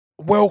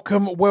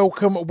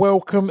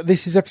Welcome.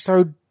 This is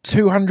episode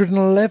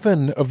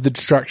 211 of the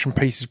Distraction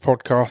Pieces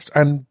podcast,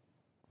 and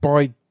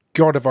by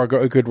God, have I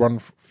got a good one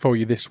for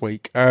you this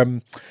week.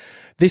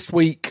 This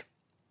week,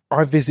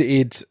 I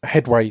visited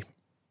Headway,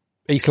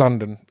 East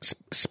London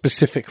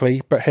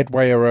specifically, but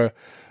Headway are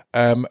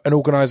an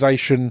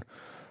organisation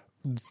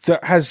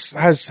that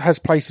has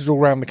places all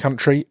around the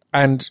country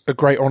and a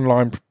great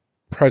online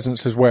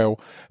presence as well.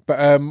 But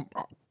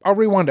I'll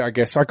rewind it, I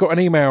guess. I got an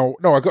email.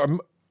 No, I got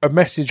a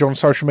message on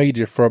social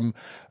media from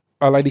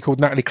a lady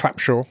called Natalie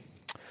Clapshaw,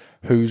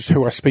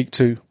 who I speak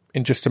to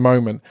in just a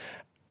moment,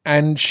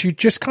 and she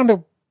just kind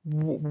of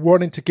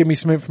wanted to give me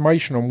some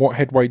information on what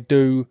Headway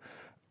do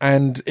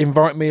and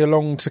invite me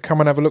along to come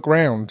and have a look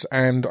round.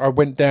 And I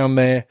went down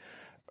there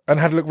and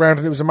had a look round,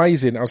 and it was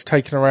amazing. I was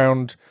taken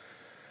around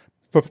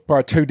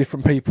by two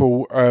different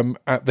people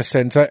at the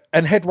centre.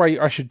 And Headway,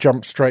 I should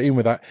jump straight in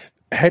with that.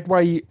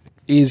 Headway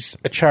is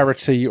a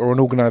charity or an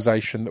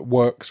organisation that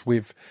works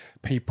with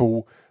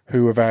people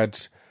who have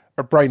had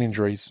brain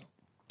injuries.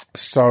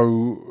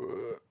 So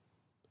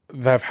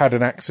they've had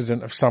an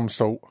accident of some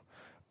sort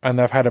and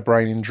they've had a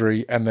brain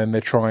injury, and then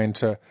they're trying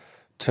to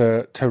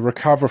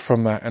recover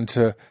from that and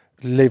to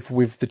live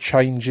with the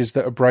changes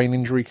that a brain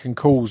injury can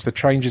cause, the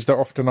changes that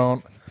often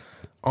aren't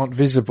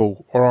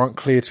visible or aren't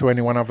clear to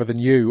anyone other than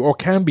you, or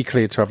can be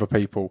clear to other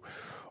people.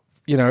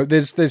 You know,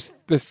 there's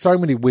so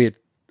many weird,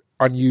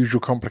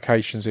 unusual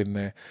complications in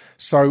there.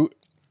 So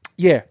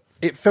yeah,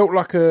 it felt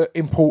like a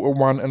important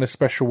one and a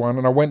special one,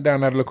 and I went down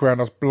and had a look around.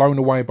 I was blown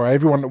away by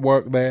everyone that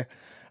worked there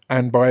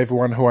and by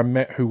everyone who I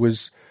met who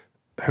was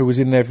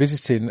in there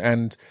visiting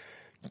and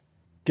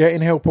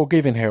getting help or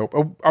giving help.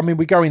 I mean,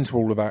 we go into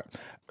all of that.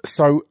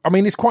 So, I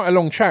mean, it's quite a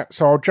long chat,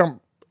 so I'll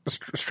jump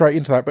straight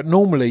into that. But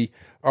normally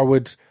I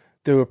would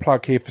do a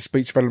plug here for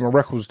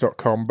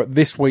speechdevelopmentrecords.com, but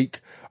this week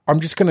I'm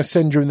just going to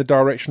send you in the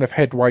direction of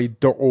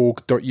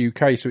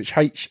headway.org.uk. So it's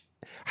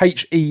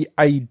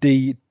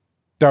headway.org.uk.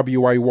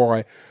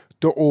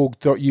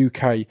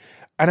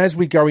 And as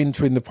we go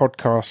into in the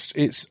podcast,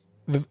 it's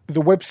the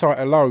website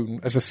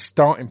alone as a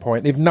starting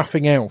point, if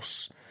nothing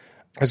else,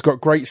 has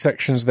got great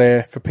sections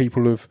there for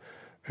people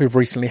who've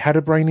recently had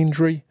a brain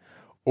injury,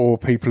 or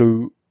people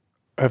who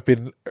have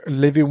been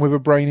living with a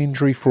brain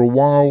injury for a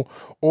while,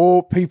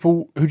 or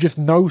people who just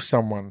know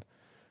someone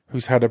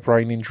who's had a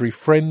brain injury,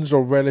 friends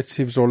or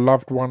relatives or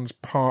loved ones,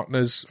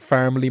 partners,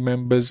 family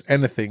members,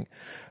 anything.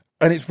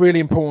 And it's really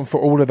important for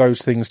all of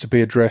those things to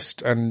be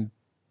addressed and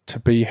to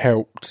be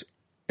helped.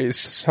 It's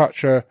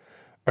such a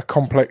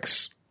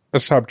complex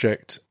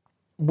subject.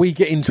 We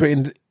get into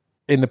it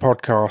in the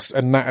podcast,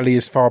 and Natalie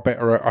is far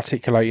better at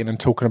articulating and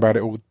talking about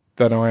it all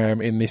than I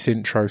am in this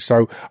intro.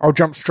 So I'll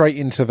jump straight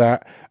into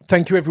that.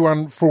 Thank you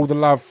everyone for all the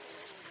love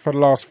for the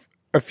last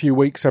few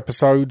weeks'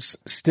 episodes.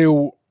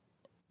 Still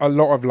a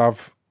lot of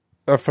love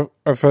for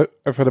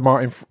the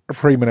Martin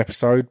Freeman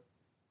episode.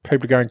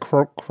 People are going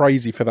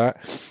crazy for that.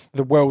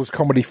 The Wells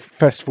Comedy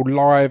Festival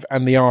Live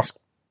and the Ask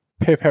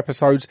Pip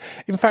episodes.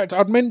 In fact,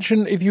 I'd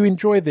mention, if you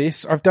enjoy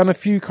this, I've done a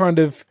few kind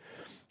of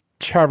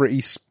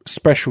charity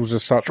specials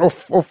as such, or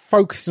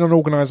focusing on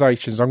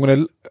organisations. I'm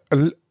going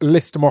to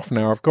list them off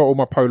now. I've got all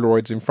my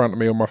Polaroids in front of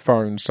me on my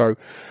phone. So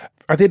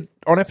I did,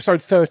 on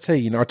episode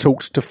 13, I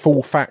talked to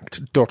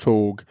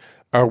fullfact.org,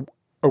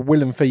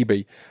 Will and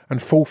Phoebe,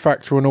 and Full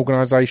Fact are an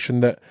organisation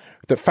that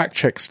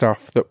fact-checks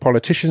stuff that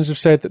politicians have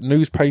said, that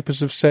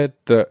newspapers have said,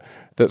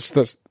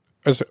 that's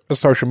as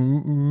social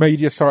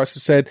media sites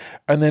have said,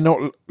 and they're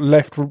not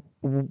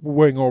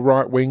left-wing or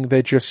right-wing.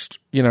 They're just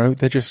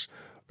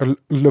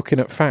looking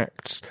at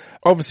facts.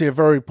 Obviously, a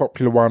very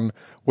popular one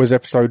was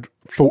episode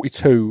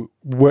 42,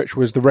 which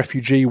was the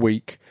Refugee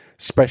Week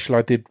special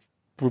I did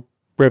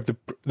with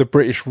the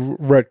British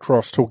Red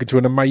Cross, talking to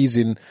an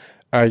amazing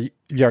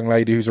young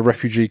lady who's a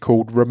refugee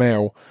called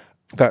Ramel.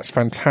 That's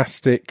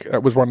fantastic.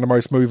 That was one of the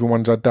most moving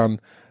ones I'd done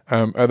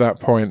at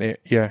that point.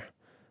 It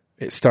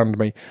stunned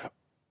me.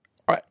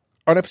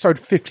 On episode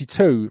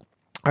 52,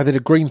 I did a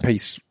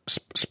Greenpeace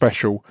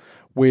special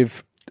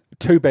with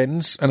two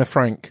Bens and a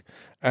Frank.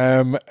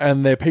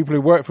 And they're people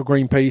who work for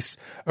Greenpeace,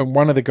 and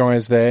one of the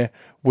guys there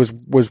was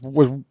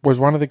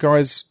one of the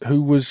guys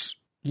who was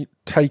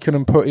taken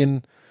and put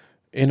in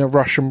a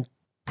Russian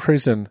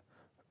prison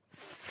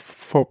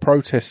for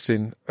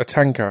protesting a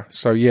tanker.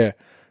 So yeah,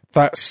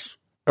 that's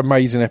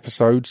amazing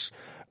episodes.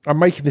 I'm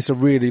making this a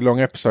really long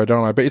episode,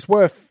 aren't I? But it's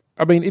worth,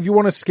 I mean, if you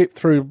want to skip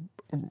through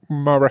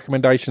my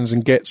recommendations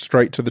and get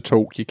straight to the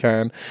talk, you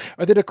can.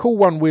 I did a cool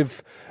one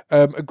with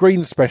a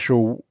green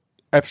special,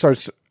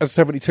 episode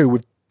 72,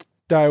 with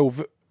Dale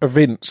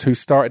Vince, who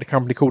started a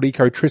company called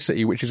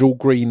Ecotricity, which is all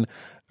green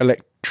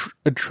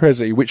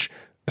electricity, which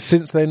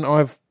since then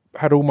I've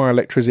had all my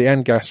electricity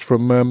and gas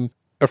from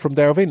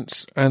Dale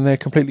Vince, and they're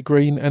completely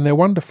green and they're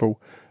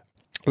wonderful.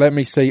 Let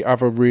me see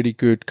other really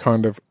good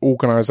kind of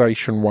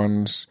organisation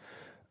ones.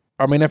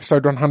 I mean,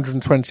 episode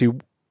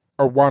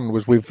 121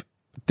 was with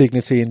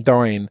Dignity in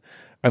Dying,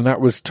 and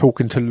that was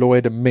talking to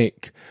Lloyd and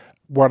Mick,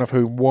 one of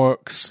whom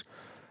works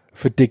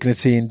for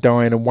Dignity in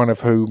Dying, and one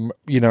of whom,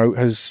 you know,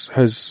 has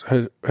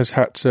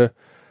had to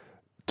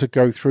to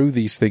go through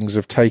these things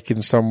of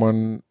taking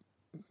someone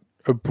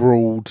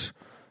abroad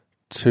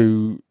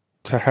to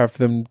have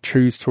them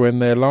choose to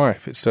end their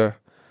life. It's a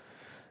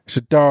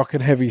dark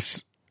and heavy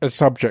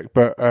subject,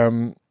 but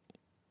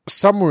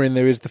somewhere in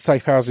there is the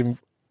Safe Housing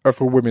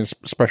for Women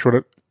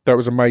special that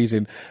was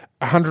amazing.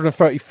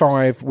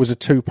 135 was a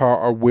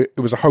two-parter. It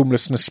was a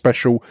homelessness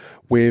special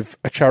with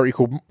a charity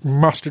called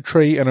Mustard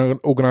Tree and an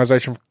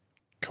organisation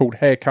called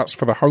Haircuts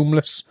for the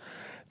Homeless.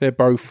 They're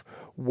both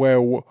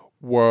well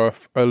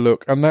worth a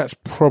look, and that's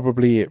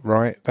probably it,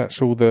 right?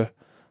 That's all the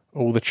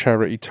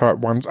charity type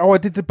ones. Oh, I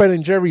did the Ben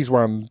and Jerry's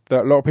one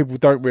that a lot of people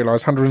don't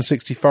realise.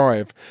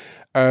 165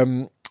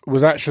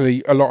 was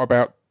actually a lot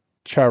about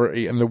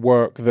charity and the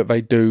work that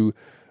they do.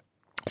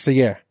 So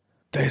yeah,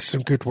 there's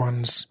some good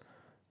ones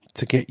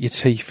to get your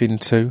teeth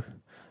into.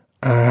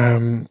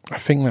 I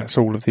think that's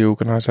all of the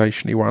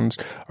organisation-y ones.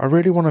 I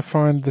really want to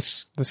find the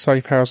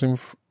Safe Housing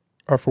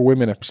for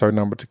Women episode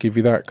number to give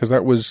you that, because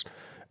that was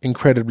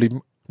incredibly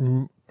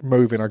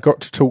moving. I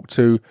got to talk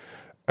to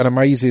an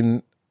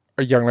amazing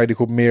young lady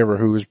called Mira,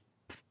 who was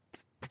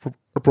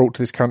brought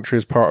to this country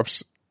as part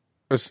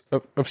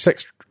of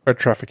sex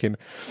trafficking,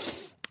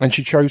 and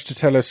she chose to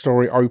tell her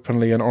story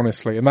openly and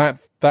honestly. And that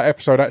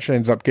episode actually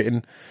ended up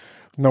getting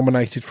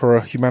nominated for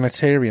a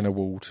humanitarian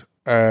award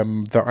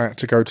that I had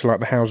to go to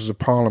like the Houses of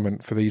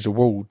Parliament for these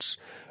awards.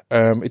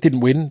 It didn't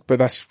win, but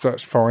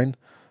that's fine.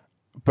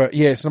 But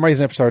yeah, it's an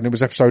amazing episode, and it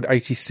was episode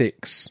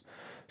 86.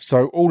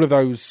 So all of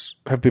those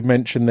have been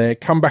mentioned there.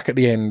 Come back at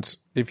the end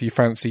if you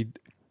fancy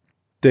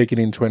digging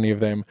into any of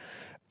them.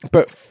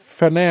 But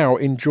for now,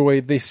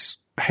 enjoy this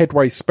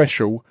Headway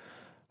special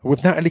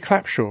with Natalie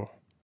Clapshaw.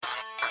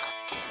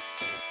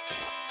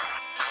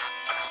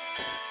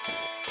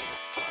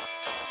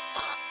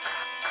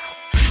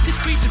 This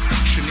piece of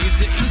fiction is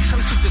the intro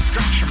to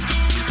Distraction.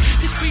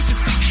 This piece of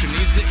fiction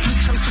is the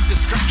intro to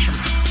Distraction.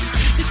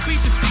 This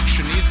piece of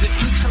fiction is the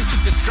intro to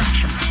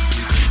Distraction.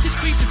 This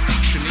piece of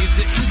fiction is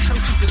the intro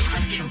to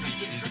Distraction.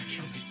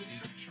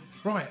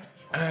 Right,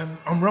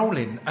 I'm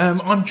rolling.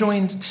 I'm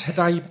joined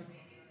today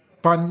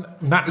by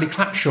Natalie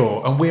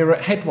Clapshaw, and we're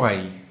at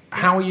Headway.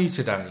 How are you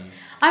today?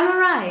 I'm all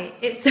right.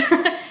 It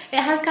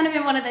has kind of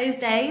been one of those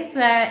days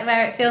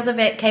where it feels a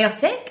bit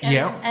chaotic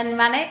and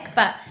manic,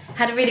 but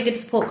had a really good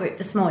support group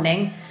this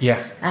morning.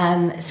 Yeah.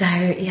 So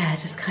yeah,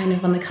 just kind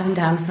of on the come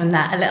down from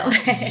that a little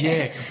bit.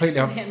 Yeah, completely.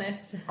 To be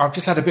honest. I've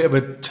just had a bit of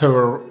a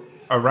tour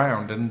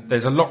around, and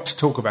there's a lot to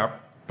talk about.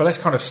 But let's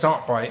kind of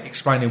start by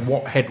explaining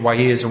what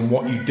Headway is and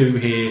what you do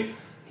here,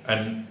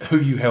 and who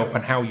you help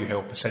and how you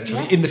help.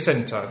 Essentially, in the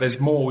centre, there's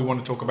more we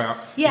want to talk about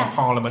in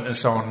Parliament and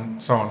so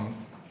on.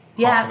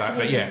 Yeah, after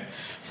absolutely. That, but yeah.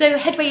 So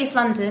Headway East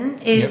London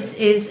is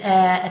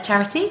a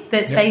charity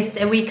that's based.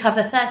 We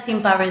cover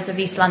 13 boroughs of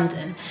East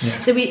London. Yeah.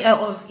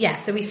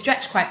 So we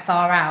stretch quite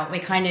far out.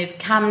 We're kind of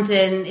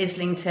Camden,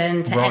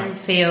 Islington to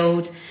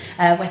Enfield,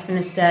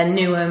 Westminster,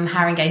 Newham,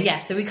 Haringey. Yeah,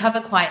 so we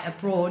cover quite a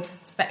broad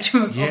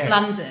spectrum of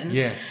London.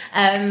 Yeah.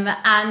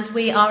 And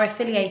we are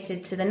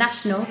affiliated to the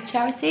national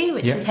charity,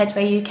 which is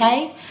Headway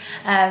UK.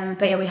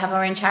 But yeah, we have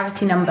our own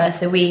charity number,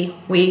 so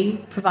we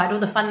provide all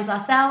the funds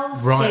ourselves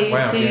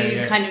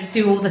to kind of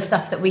do all the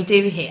stuff that we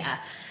do here.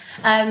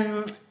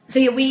 So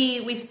yeah,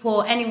 we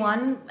support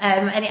anyone,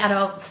 any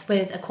adults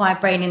with acquired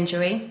brain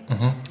injury.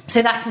 Mm-hmm.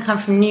 So that can come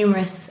from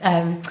numerous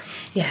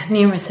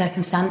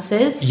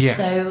circumstances. Yeah.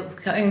 So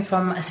going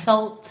from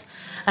assault,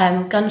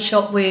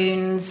 gunshot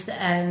wounds,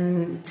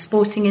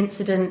 sporting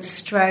incidents,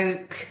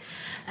 stroke,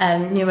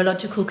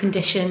 neurological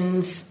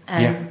conditions,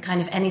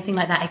 kind of anything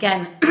like that.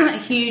 Again, a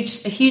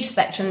huge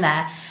spectrum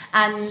there.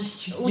 And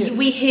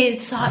we hear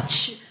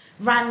such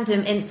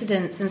random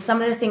incidents, and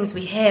some of the things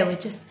we hear were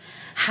just,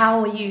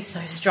 how are you so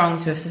strong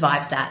to have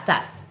survived that?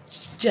 That's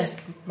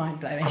just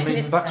mind-blowing. I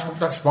mean,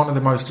 that's one of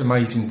the most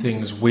amazing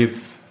things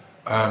with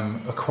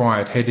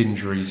acquired head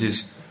injuries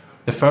is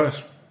the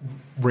first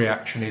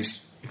reaction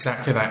is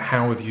exactly that.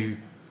 How have you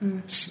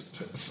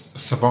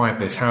survived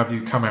this? How have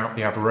you come out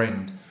the other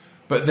end?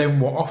 But then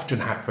what often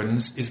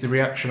happens is the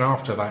reaction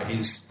after that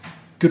is,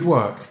 good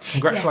work,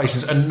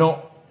 congratulations, and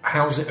not,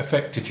 how's it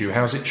affected you?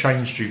 How's it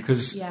changed you?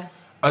 Because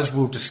as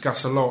we'll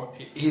discuss a lot,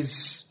 it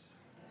is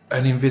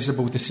an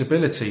invisible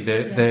disability.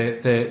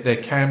 There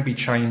can be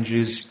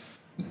changes,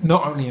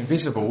 not only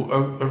invisible,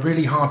 are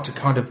really hard to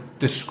kind of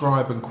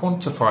describe and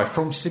quantify,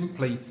 from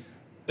simply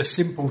a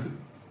simple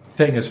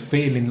thing as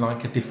feeling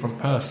like a different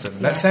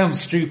person. That sounds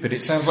stupid.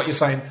 It sounds like you're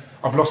saying,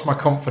 I've lost my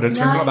confidence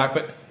or anything like that,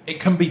 but it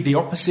can be the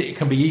opposite. It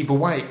can be either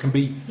way. It can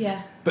be...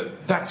 Yeah.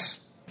 But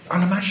that's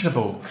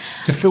unimaginable,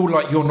 to feel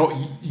like you're not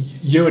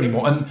you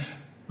anymore. And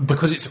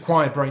because it's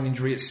acquired brain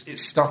injury,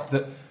 it's stuff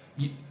that...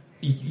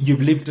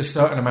 You've lived a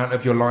certain amount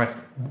of your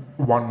life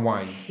one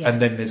way,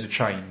 and then there's a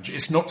change.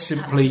 It's not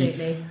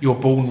simply you're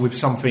born with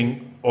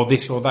something or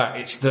this or that.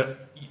 It's that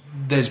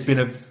there's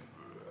been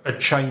a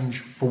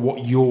change for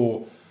what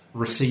you're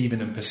receiving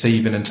and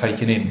perceiving and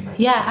taking in.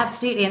 Yeah,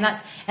 absolutely, and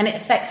it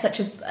affects such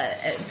a.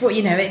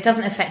 It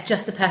doesn't affect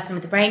just the person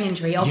with the brain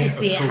injury.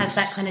 Obviously, it has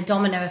that kind of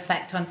domino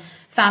effect on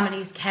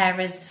families,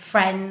 carers,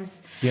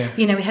 friends. Yeah.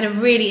 You know, we had a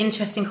really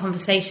interesting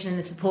conversation in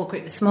the support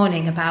group this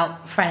morning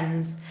about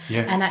friends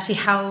and actually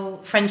how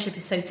friendship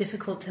is so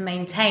difficult to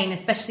maintain,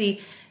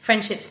 especially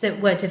friendships that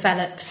were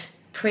developed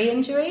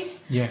pre-injury.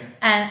 Yeah.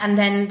 And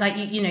then, like,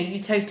 you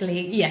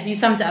totally, you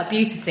summed it up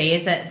beautifully,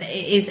 is that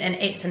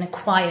it's an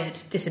acquired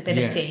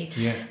disability.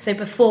 Yeah. So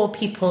before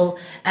people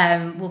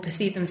will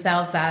perceive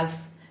themselves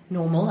as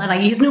normal, and I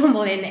use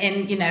normal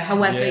in you know,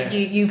 however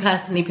you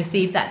personally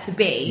perceive that to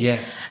be. Yeah.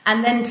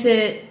 And then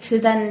to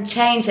then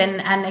change,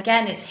 and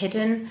again, it's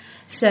hidden.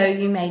 So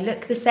you may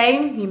look the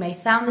same, you may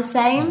sound the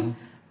same,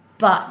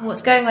 but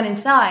what's going on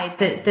inside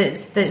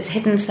that's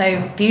hidden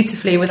so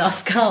beautifully with our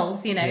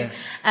skulls, you know,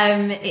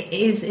 it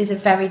is a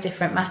very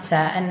different matter,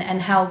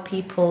 and how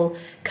people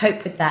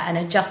cope with that and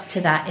adjust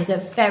to that is a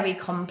very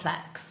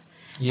complex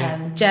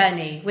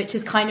journey, which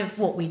is kind of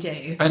what we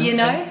do, you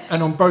know.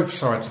 And on both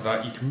sides of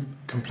that, you're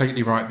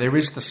completely right. There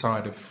is the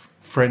side of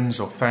friends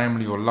or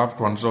family or loved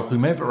ones or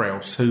whomever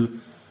else who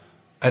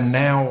are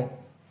now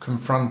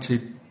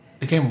confronted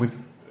again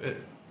with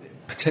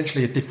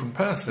potentially a different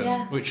person,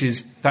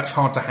 that's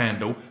hard to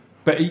handle.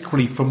 But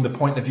equally, from the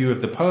point of view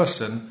of the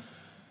person,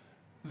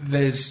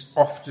 there's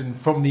often,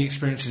 from the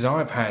experiences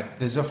I've had,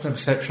 there's often a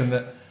perception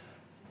that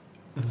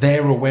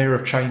they're aware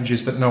of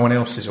changes that no one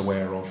else is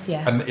aware of.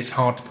 Yeah. And it's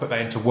hard to put that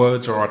into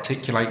words or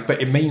articulate,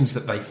 but it means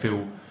that they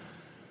feel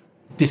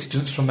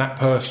distance from that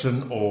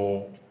person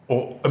or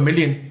a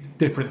million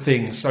different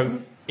things.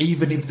 So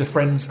even if the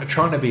friends are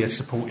trying to be as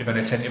supportive and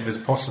attentive as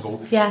possible,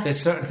 there's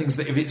certain things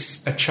that if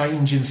it's a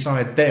change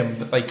inside them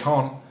that they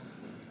can't,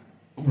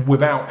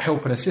 without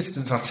help and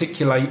assistance,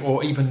 articulate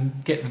or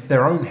even get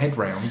their own head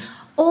round.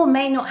 Or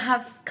may not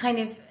have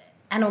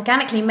and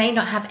organically may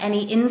not have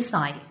any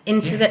insight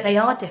into that they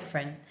are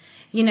different.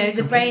 You know,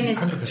 the brain is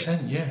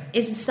 100%,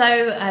 is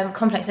so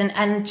complex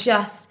and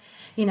just,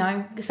 you know,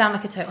 I sound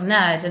like a total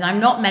nerd, and I'm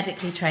not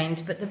medically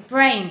trained, but the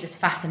brain just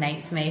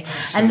fascinates me.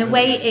 Absolutely. And the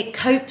way it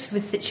copes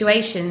with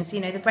situations, you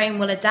know, the brain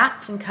will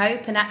adapt and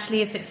cope. And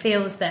actually, if it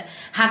feels that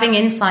having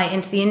insight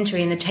into the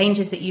injury and the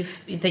changes that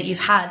you've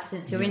had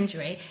since your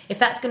injury, if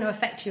that's going to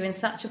affect you in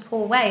such a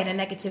poor way, in a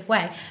negative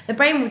way, the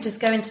brain will just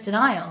go into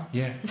denial.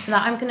 Yeah. Just be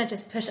like, I'm going to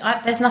just push.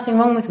 There's nothing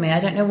wrong with me.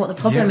 I don't know what the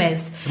problem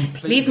is.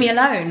 Completely. Leave me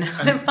alone.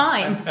 I'm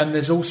fine. And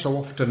there's also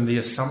often the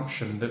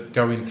assumption that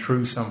going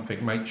through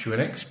something makes you an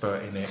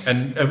expert in it.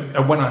 And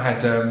when I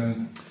had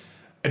Tom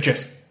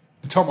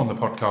on the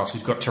podcast,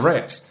 who's got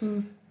Tourette's,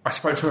 I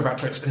spoke to her about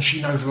Tourette's, and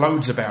she knows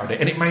loads about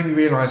it. And it made me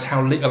realise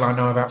how little I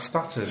know about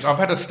stutters. I've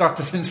had a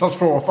stutter since I was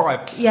 4 or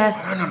 5.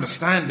 Yeah. I don't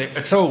understand it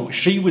at all.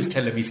 She was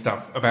telling me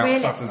stuff about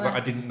stutters that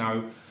I didn't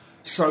know.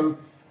 So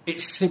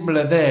it's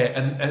similar there.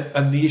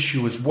 And the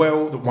issue as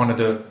well, that one of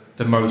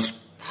the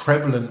most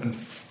prevalent and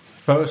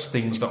first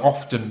things that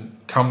often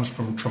comes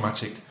from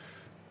traumatic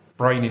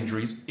brain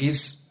injuries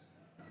is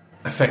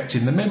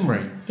affecting the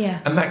memory.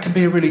 Yeah. And that can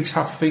be a really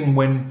tough thing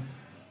when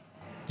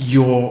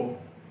you're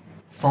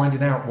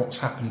finding out what's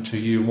happened to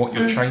you, what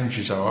your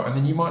changes are, and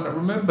then you might not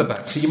remember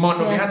that. So you might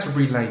not be able to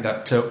relay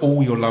that to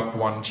all your loved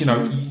ones. You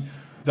know,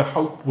 the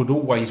hope would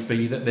always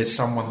be that there's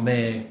someone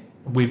there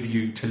with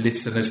you to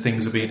listen as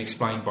things are being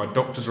explained by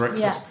doctors or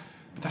experts. Yeah.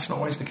 But that's not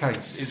always the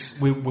case.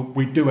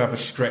 We do have a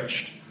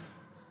stretched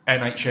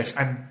NHS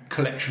and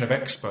collection of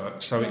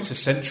experts, so it's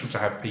essential to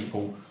have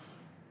people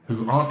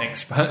who aren't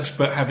experts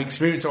but have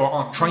experience or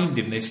aren't trained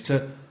in this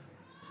to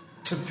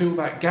fill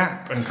that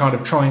gap and kind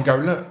of try and go,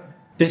 look,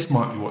 this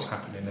might be what's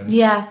happening. And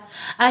and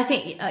I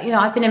think, you know,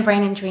 I've been in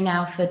brain injury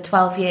now for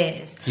 12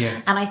 years.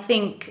 And I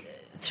think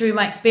through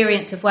my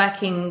experience of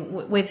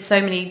working with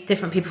so many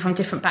different people from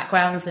different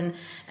backgrounds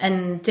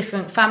and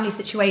different family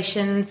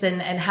situations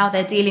and how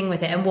they're dealing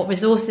with it and what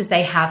resources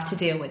they have to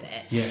deal with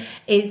it,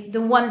 is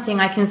the one thing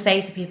I can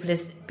say to people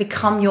is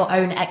become your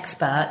own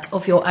expert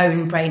of your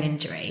own brain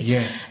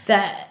injury.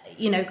 That,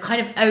 you know,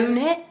 kind of own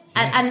it.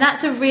 And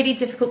that's a really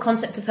difficult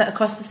concept to put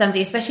across to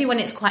somebody, especially when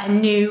it's quite a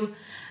new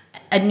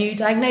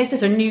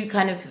diagnosis or new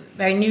kind of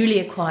very newly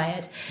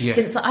acquired,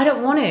 because it's like, I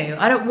don't want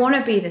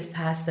to be this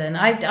person.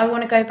 I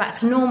want to go back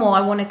to normal.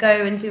 I want to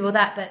go and do all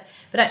that,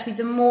 but actually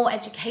the more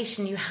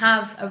education you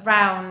have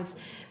around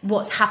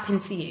what's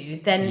happened to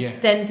you,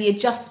 then the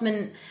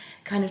adjustment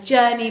kind of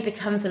journey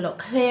becomes a lot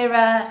clearer,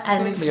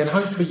 and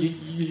hopefully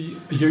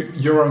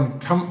your own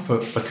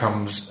comfort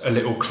becomes a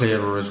little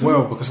clearer as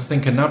well, because I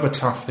think another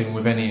tough thing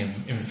with any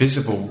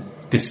invisible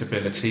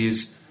disability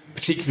is,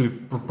 particularly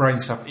with brain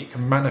stuff, it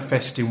can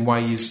manifest in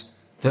ways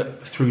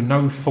that through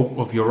no fault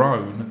of your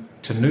own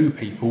to new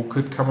people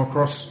could come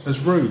across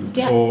as rude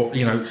or,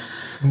 you know,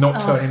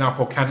 not turning up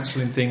or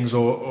cancelling things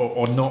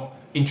or not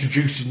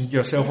introducing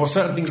yourself or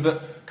certain things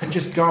that can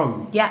just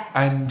go.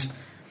 And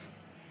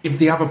if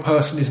the other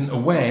person isn't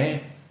aware,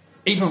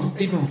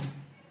 even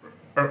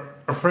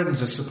a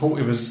friends as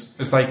supportive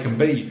as they can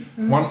be,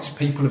 once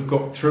people have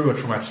got through a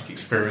traumatic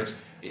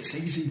experience, it's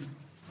easy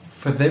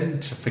for them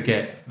to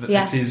forget that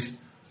this is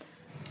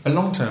a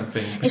long-term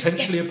thing,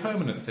 potentially a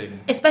permanent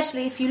thing.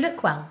 Especially if you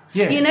look well.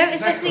 Yeah, you know,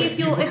 exactly. especially if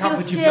you're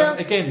still...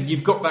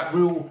 You've got that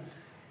real,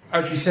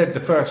 as you said, the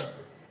first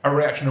a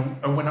reaction.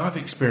 And when I've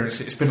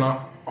experienced it, it's been like,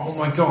 oh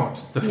my God,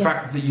 the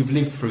fact that you've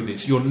lived through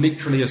this, you're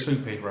literally a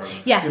superhero.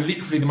 Yeah. You're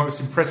literally the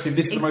most impressive.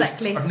 This is the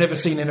most, I've never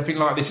seen anything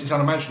like this. It's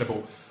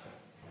unimaginable.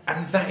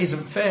 And that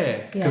isn't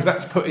fair, because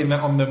that's putting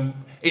that on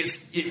them. It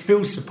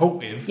feels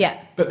supportive,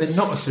 but they're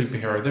not a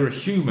superhero. They're a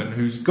human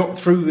who's got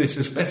through this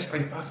as best they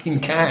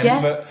fucking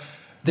can, but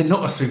they're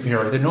not a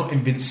superhero. They're not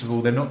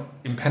invincible. They're not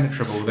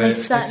impenetrable. They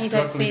certainly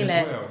don't feel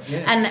it. Well.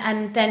 Yeah.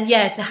 And then,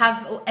 to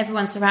have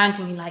everyone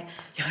surrounding you like,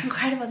 you're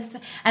incredible.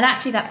 And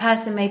actually that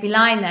person may be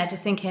lying there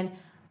just thinking,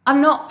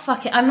 I'm not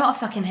a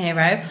fucking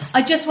hero.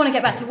 I just want to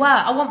get back to work.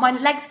 I want my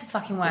legs to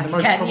fucking work again,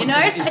 you know? The most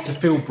common thing is to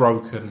feel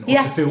broken, or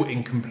to feel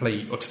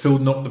incomplete, or to feel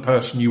not the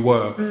person you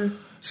were.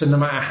 So no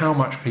matter how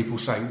much people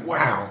say,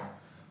 wow,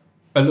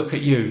 but look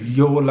at you,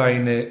 you're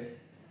laying there.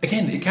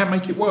 Again, it can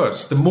make it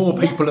worse. The more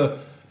people are...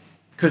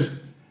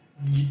 Because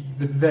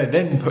they're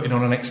then putting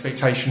on an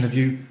expectation of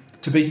you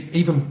to be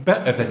even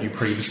better than you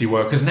previously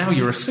were, because now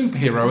you're a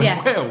superhero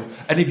as well.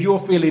 And if you're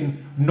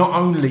feeling not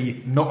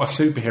only not a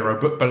superhero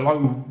but below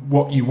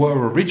what you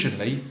were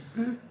originally,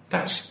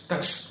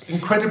 that's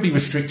incredibly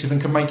restrictive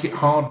and can make it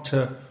hard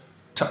to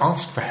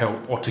ask for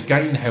help or to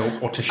gain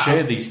help or to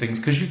share these things,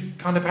 because you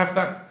kind of have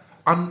that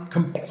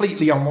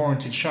completely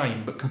unwarranted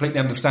shame, but completely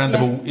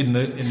understandable in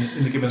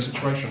the given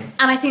situation.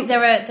 And I think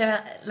there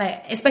are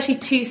like especially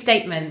two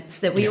statements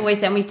that we always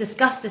do, and we've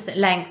discussed this at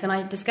length, and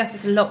I discuss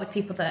this a lot with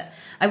people that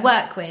I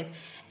work with,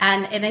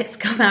 and it's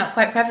come out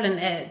quite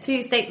prevalent.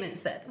 Two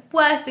statements that the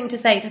worst thing to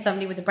say to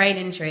somebody with a brain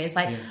injury is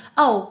like,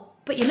 oh,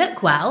 but you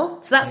look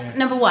well. So that's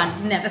number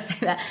one. Never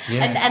say that.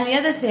 And the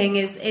other thing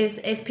is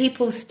if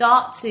people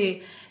start to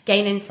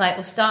gain insight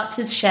or start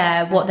to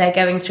share what they're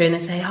going through, and they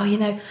say, oh, you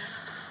know,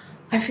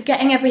 I'm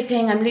forgetting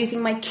everything. I'm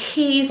losing my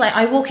keys. Like,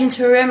 I walk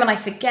into a room and I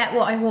forget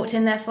what I walked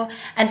in there for.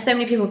 And so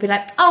many people will be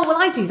like, oh,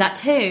 well, I do that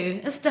too.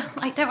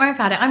 Like, don't worry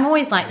about it. I'm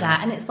always like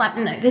that. And it's like,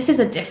 no, this is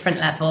a different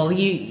level.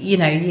 You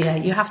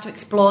have to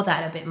explore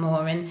that a bit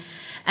more. And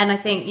I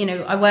think, you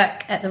know, I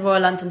work at the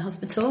Royal London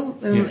Hospital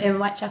in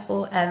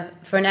Whitechapel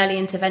for an early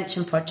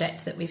intervention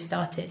project that we've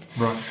started,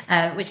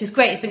 which is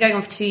great. It's been going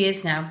on for 2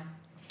 years now.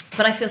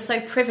 But I feel so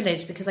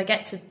privileged because I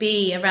get to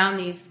be around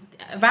these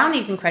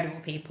incredible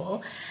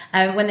people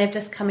when they're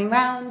just coming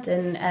round,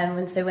 and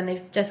when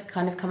they've just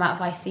kind of come out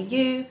of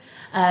ICU,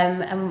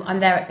 and I'm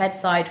there at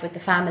bedside with the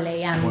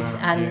family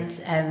and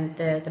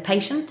the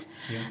patient,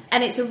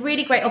 and it's a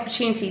really great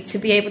opportunity to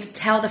be able to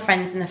tell the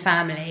friends and the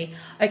family,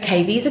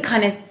 okay, these are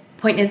kind of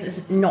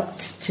pointers not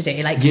to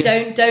do, like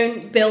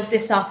don't build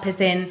this up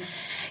as in,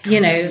 you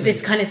know,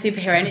 this kind of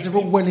superhero. And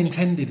they're all well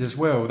intended as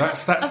well.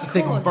 That's the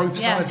thing on both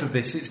sides of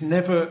this. It's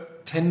never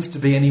tends to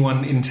be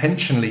anyone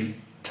intentionally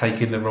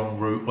taking the wrong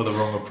route or the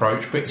wrong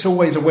approach, but it's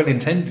always a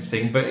well-intended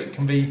thing, but it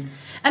can be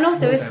and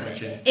also more if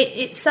damaging.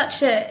 It's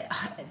such a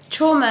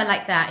trauma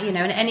like that, you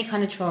know, and any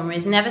kind of trauma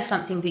is never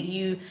something that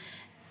you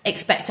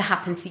expect to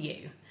happen to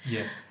you.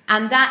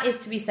 And that is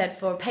to be said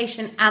for a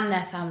patient and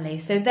their family.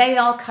 So they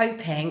are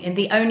coping in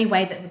the only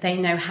way that they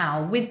know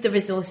how, with the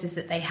resources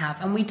that they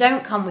have. And we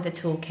don't come with a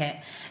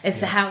toolkit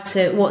as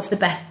to what's the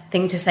best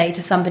thing to say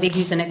to somebody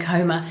who's in a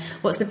coma,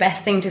 what's the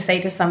best thing to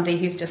say to somebody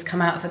who's just come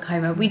out of a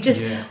coma.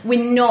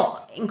 We're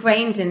not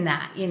ingrained in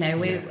that, you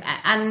know.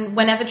 And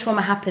whenever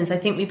trauma happens, I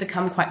think we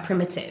become quite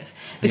primitive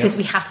because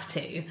we have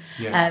to.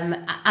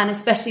 And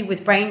especially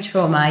with brain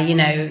trauma, you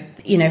know,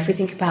 if we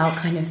think about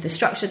kind of the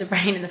structure of the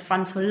brain and the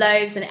frontal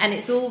lobes, and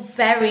it's all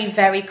very,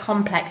 very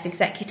complex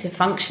executive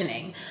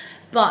functioning.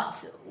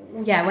 But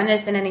when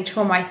there's been any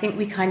trauma, I think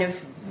we kind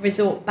of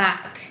resort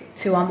back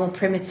to our more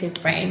primitive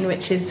brain,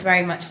 which is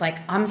very much like,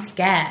 I'm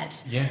scared.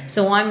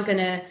 So I'm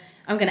gonna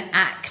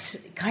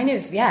act kind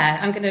of,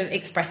 I'm gonna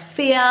express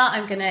fear,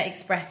 I'm gonna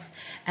express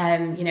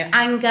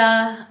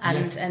anger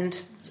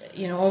and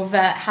you know,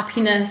 overt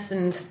happiness,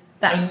 and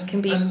that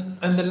can be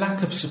and the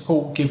lack of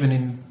support given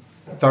in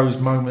those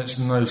moments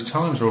and those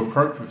times, or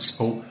appropriate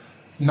support,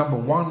 number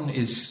one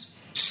is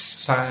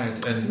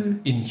sad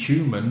and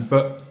inhuman,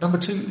 but number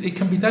two, it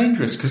can be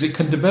dangerous because it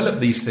can develop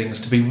these things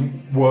to be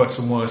worse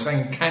and worse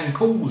and can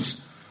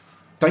cause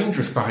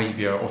dangerous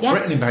behaviour or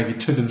threatening behaviour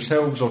to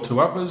themselves or to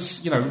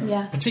others, you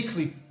know,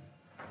 particularly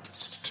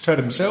to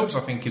themselves, I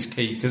think is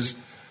key,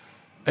 because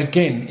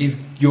again, if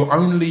your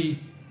only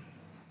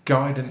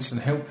guidance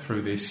and help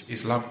through this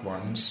is loved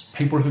ones,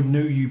 people who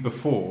knew you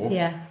before,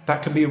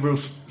 that can be a real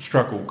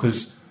struggle,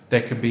 because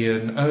there can be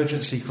an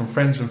urgency from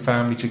friends and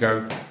family to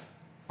go,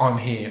 I'm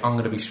here, I'm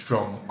going to be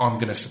strong, I'm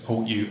going to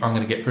support you, I'm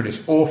going to get through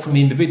this. Or from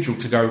the individual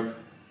to go,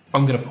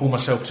 I'm going to pull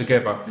myself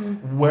together.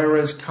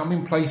 Whereas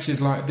coming places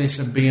like this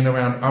and being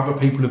around other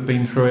people who've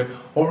been through it,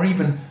 or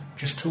even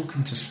just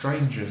talking to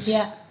strangers,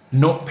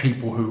 not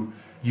people who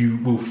you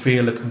will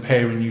feel are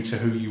comparing you to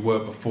who you were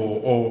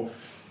before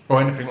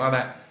or anything like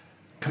that,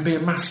 can be a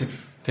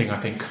massive thing, I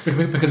think,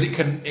 because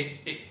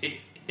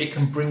it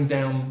can bring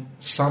down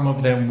some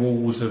of them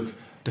walls of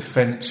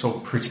defence or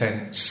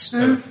pretense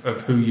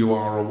of who you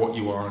are or what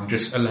you are, and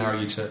just allow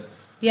you to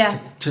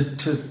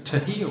to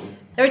heal.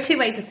 There are two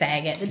ways of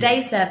saying it. The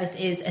day service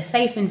is a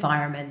safe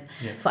environment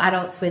for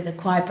adults with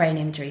acquired brain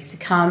injuries to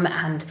come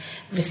and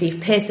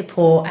receive peer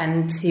support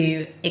and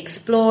to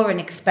explore and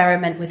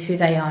experiment with who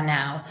they are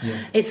now.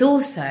 Yeah. It's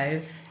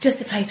also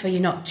just a place where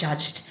you're not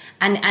judged.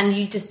 And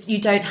you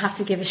don't have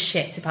to give a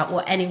shit about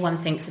what anyone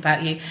thinks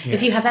about you. Yeah.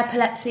 If you have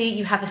epilepsy,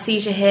 you have a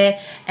seizure here,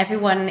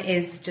 everyone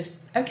is just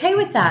okay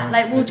with that.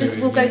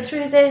 We'll go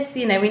through this,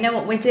 we know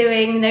what we're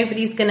doing,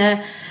 nobody's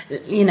gonna,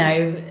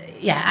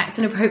 act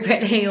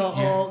inappropriately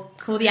or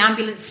call the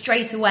ambulance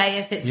straight away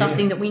if it's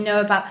something that we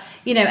know about,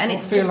 and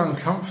it's feel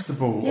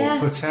uncomfortable or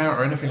put out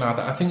or anything like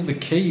that. I think the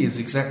key is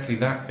exactly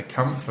that, the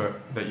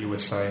comfort that you were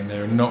saying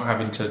there, and not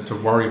having to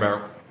worry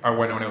about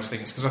what anyone else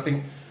thinks. Because I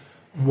think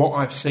what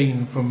I've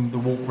seen from the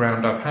walk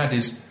round I've had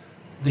is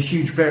the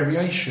huge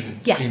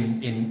variation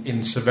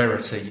in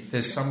severity.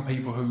 There's some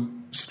people who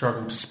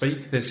struggle to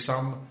speak. There's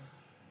some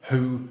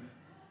who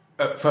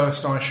at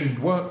first I assumed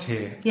worked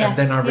here, and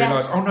then I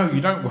realised, oh no,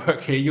 you don't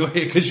work here. You're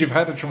here because you've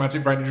had a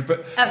traumatic brain injury.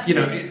 But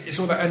it's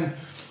all that, and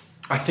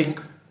I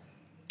think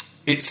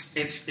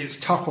it's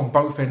tough on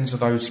both ends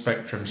of those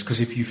spectrums, because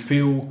if you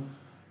feel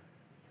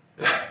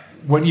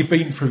when you've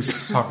been through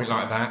something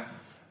like that,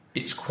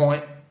 it's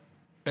quite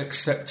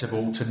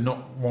acceptable to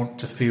not want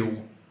to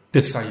feel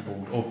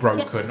disabled or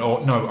broken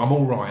or no, I'm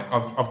all right.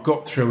 I've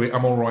got through it.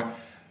 I'm all right.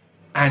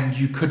 And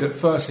you could at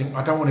first think,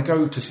 I don't want to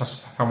go to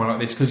somewhere like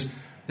this because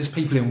there's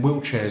people in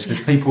wheelchairs.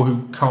 There's people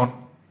who can't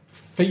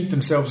feed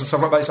themselves and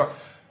stuff like that. It's like,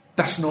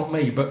 that's not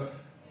me. But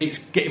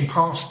it's getting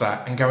past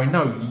that and going,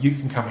 no, you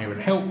can come here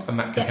and help, and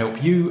that can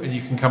help you, and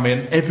you can come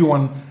in.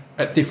 Everyone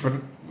at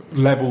different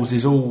levels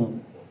is all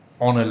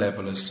on a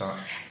level as such.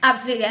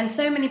 Absolutely. And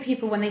so many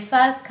people, when they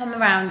first come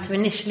around to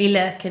initially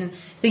look, and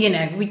so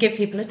we give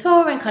people a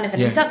tour and kind of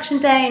an induction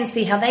day and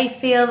see how they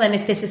feel and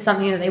if this is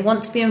something that they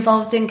want to be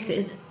involved in, because it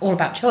is all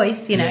about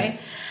choice, a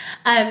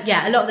lot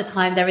of the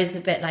time there is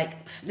a bit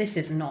like, this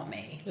is not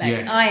me,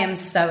 I am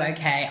so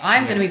okay,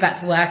 I'm going to be back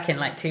to work in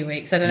 2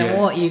 weeks, I don't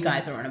know what you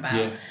guys are on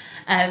about.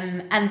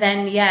 And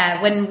then,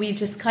 when we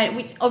just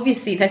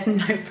obviously there's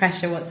no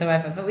pressure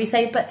whatsoever, but we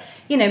say, but,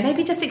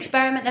 maybe just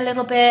experiment a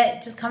little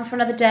bit, just come for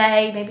another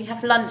day, maybe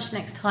have lunch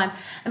next time.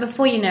 And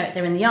before you know it,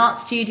 they're in the art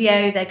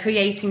studio, they're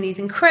creating these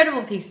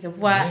incredible pieces of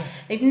work. Yeah.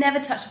 They've never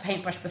touched a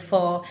paintbrush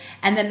before,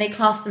 and then they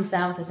class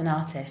themselves as an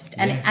artist.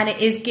 And it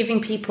is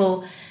giving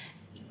people,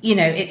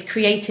 it's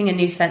creating a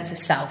new sense of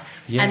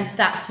self. Yeah. And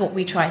that's what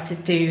we try to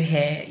do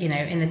here,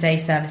 in the day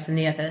service and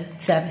the other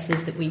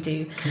services that we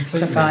do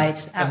provide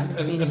out in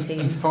the community.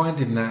 And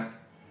finding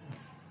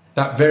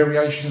that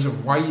variations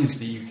of ways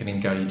that you can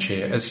engage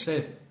here. As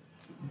said,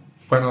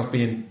 when I was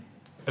being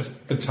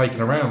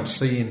taken around,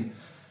 seeing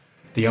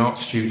the art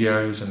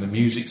studios and the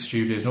music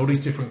studios and all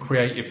these different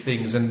creative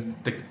things, and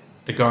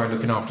the guy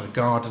looking after the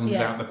gardens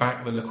out the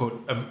back that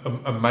look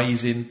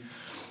amazing.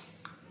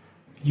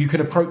 You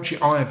can approach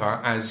it either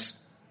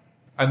as,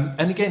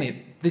 and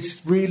again,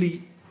 this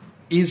really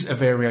is a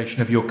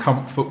variation of your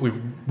comfort with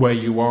where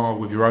you are,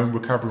 with your own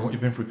recovery, what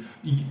you've been through.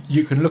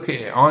 You can look at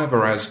it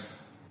either as,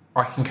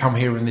 I can come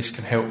here and this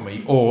can help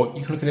me, or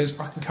you can look at it as,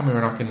 I can come here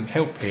and I can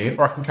help here,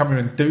 or I can come here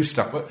and do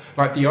stuff.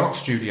 Like the art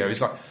studio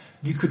is like,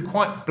 you could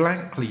quite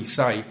blankly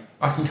say,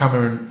 I can come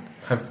here and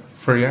have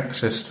free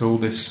access to all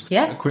this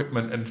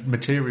equipment and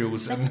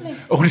materials and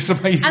all this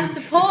amazing,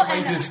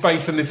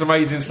 space and this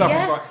amazing stuff.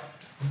 It's like,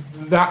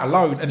 that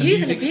alone, and the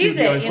music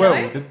studio as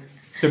well.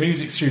 The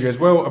music studio as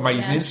well,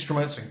 amazing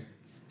instruments and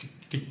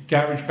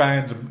garage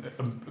bands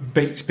and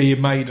beats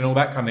being made and all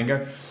that kind of thing.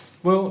 Go,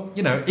 well,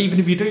 even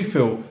if you do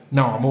feel,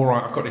 no, I'm all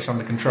right, I've got this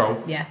under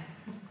control. Yeah.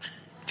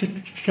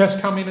 Just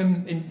come in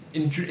and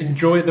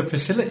enjoy the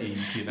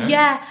facilities.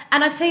 Yeah,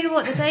 and I tell you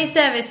what, the day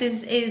service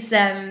is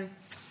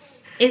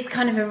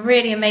kind of a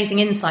really amazing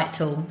insight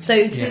tool.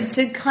 So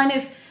to kind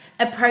of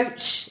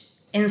approach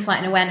insight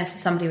and awareness for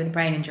somebody with a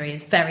brain injury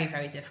is very,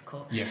 very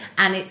difficult. Yeah.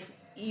 And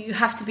you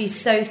have to be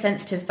so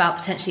sensitive about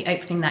potentially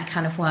opening that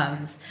can of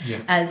worms,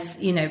 as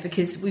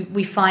because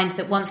we find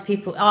that once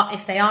people are,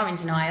 if they are in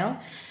denial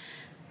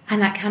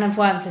and that can of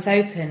worms is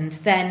opened,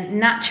 then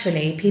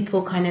naturally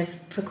people kind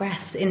of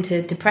progress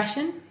into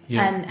depression.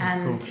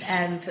 And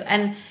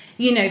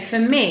for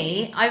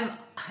me,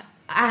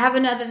 I have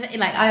another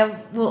thing, I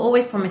will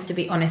always promise to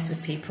be honest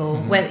with people,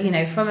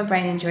 whether, from a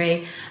brain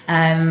injury,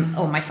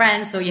 or my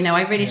friends, or,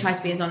 I really try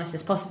to be as honest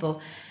as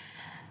possible.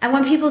 And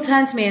when people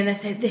turn to me and they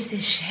say, this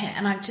is shit,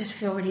 and I just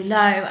feel really low,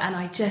 and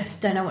I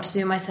just don't know what to do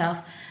with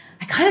myself,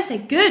 I kind of say,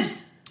 good,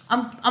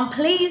 I'm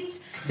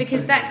pleased,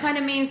 because that kind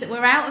of means that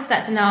we're out of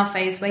that denial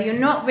phase where you're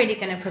not really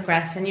going to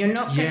progress and you're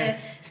not going to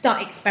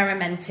start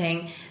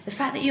experimenting. The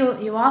fact that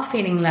you are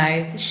feeling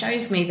low, this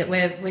shows me that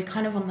we're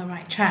kind of on the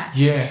right track.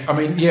 Yeah, I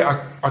mean,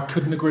 I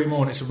couldn't agree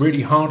more. And it's a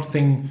really hard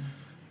thing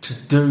to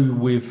do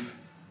with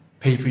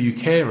people you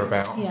care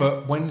about. Yeah.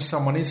 But when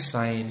someone is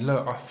saying,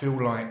 look, I feel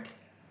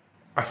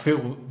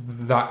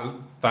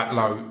that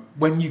low,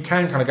 when you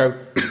can kind of go,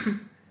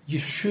 you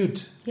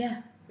should.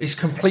 Yeah. it's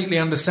completely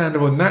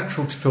understandable and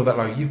natural to feel that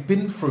low. You've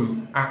been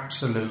through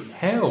absolute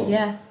hell.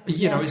 Yeah.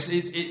 You know,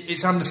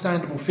 it's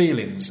understandable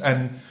feelings,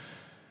 and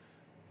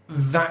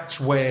that's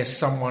where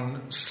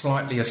someone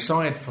slightly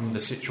aside from the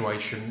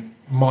situation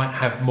might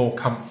have more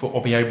comfort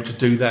or be able to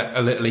do that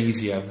a little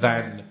easier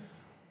than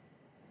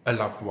a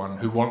loved one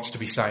who wants to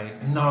be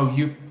saying, no,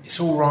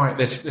 it's all right,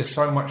 there's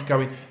so much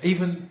going.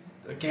 Even,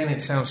 again,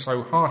 it sounds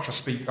so harsh.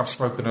 I've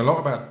spoken a lot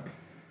about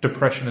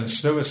depression and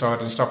suicide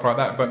and stuff like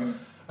that, but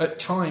at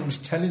times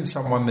telling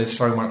someone there's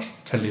so much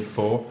to live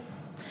for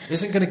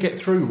isn't going to get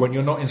through when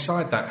you're not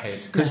inside that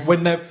head. Because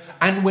when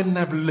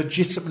they've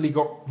legitimately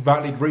got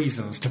valid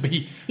reasons to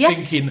be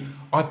thinking,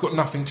 I've got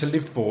nothing to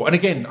live for. And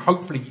again,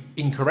 hopefully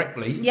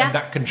incorrectly, and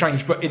that can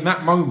change. But in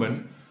that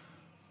moment,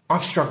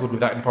 I've struggled with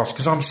that in the past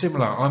because I'm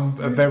similar. I'm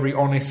a very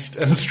honest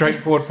and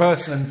straightforward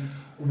person.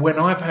 And when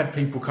I've had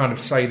people kind of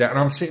say that, and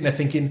I'm sitting there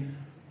thinking,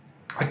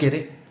 I get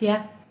it.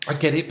 Yeah. I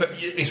get it. But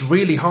it's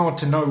really hard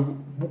to know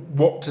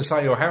what to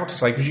say or how to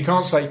say, because you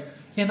can't say,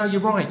 yeah, no,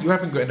 you're right. You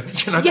haven't got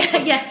anything. You know,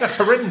 that's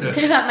horrendous.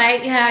 Do that,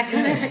 mate.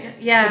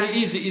 Yeah. But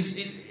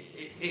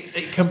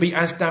it can be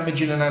as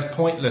damaging and as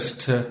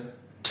pointless to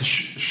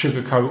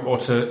sugarcoat or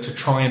to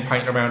try and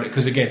paint around it.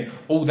 Because again,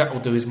 all that will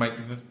do is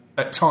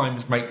at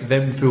times make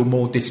them feel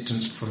more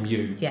distanced from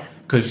you. Yeah.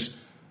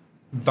 Because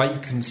they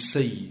can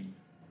see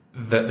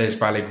that there's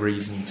valid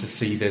reason to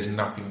see there's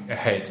nothing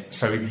ahead.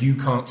 So if you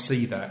can't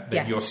see that,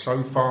 then you're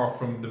so far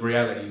from the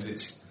realities.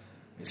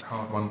 It's a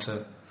hard one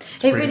to.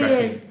 It really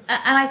is.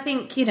 And I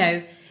think, you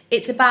know,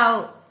 it's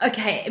about,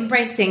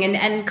 embracing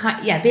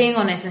and being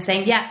honest and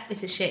saying,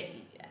 this is shit.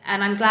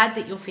 And I'm glad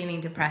that you're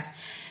feeling depressed.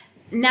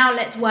 Now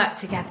let's work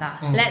together.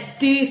 Let's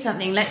do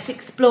something. Let's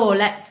explore.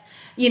 Let's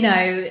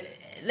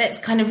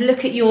kind of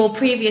look at your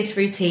previous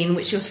routine,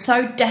 which you're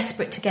so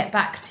desperate to get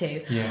back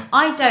to. Yeah.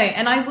 I don't,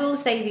 and I will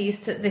say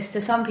this to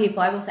some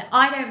people, I will say,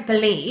 I don't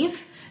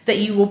believe that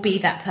you will be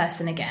that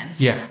person again.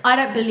 Yeah. I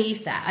don't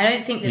believe that. I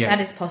don't think that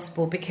is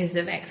possible because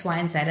of X, Y,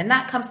 and Z. And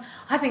that comes,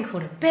 I've been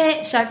called a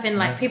bitch, I've been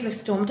like, people have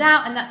stormed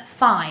out, and that's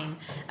fine.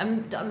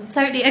 I'm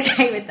totally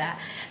okay with that.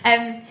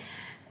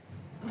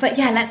 But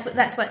yeah,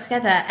 let's work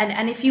together.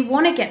 And if you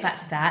want to get back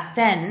to that,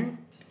 then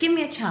give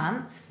me a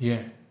chance.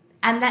 Yeah.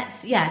 And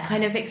let's,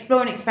 kind of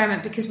explore and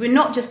experiment, because we're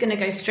not just going to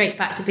go straight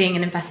back to being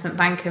an investment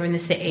banker in the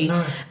city,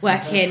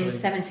 working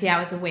 70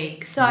 hours a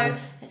week. So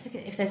let's look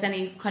at if there's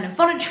any kind of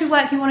voluntary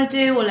work you want to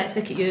do, or let's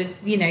look at your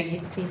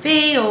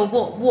CV, or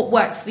what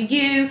works for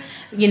you.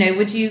 You know,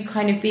 would you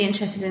kind of be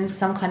interested in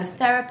some kind of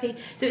therapy?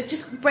 So it's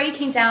just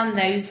breaking down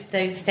those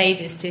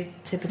stages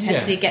to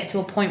potentially get to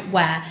a point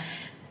where,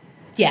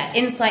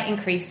 insight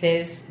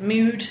increases,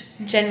 mood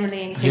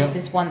generally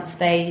increases once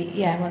they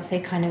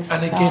kind of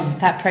start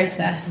that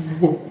process.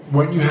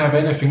 When you have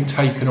anything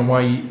taken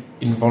away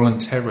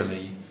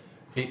involuntarily,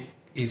 it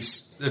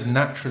is a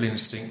natural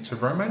instinct to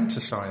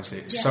romanticise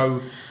it. Yeah.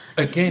 So,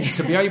 again,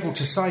 to be able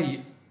to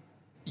say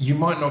you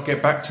might not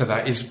get back to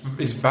that is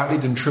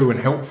valid and true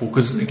and helpful,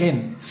 because,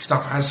 again,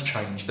 stuff has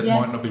changed that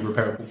might not be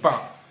repairable. But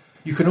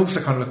you can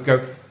also kind of look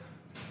and go,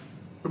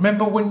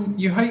 remember when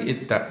you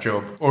hated that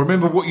job, or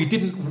remember what you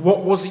didn't.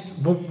 What was it?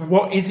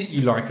 What is it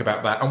you like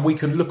about that? And we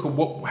can look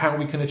at how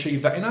we can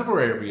achieve that in other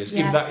areas.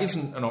 If that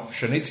isn't an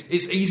option, it's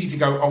easy to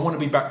go, I want to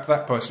be back to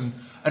that person,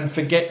 and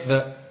forget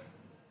that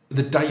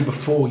the day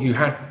before you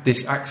had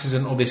this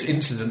accident or this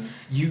incident,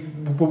 you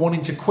were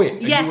wanting to quit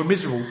and you were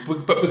miserable.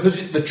 But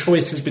because the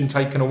choice has been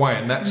taken away,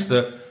 and that's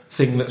the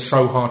thing that's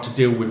so hard to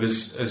deal with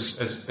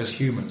as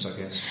humans, I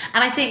guess.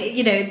 And I think,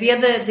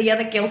 the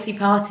other guilty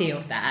party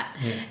of that,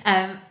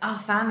 our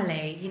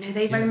family,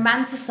 they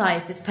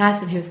romanticise this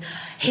person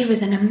he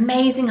was an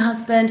amazing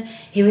husband,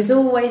 he was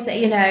always,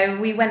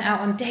 we went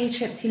out on day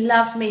trips, he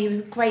loved me, he was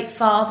a great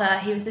father,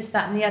 he was this,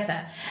 that and the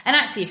other. And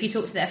actually, if you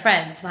talk to their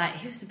friends, like,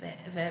 he was a bit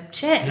of a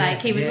shit,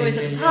 he was always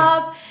at the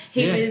pub,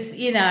 he was,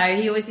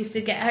 he always used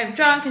to get home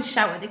drunk and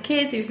shout at the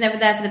kids, he was never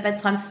there for the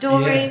bedtime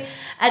story.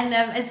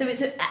 And so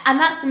and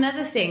that's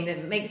another thing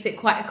that makes it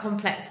quite a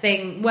complex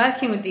thing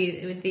working with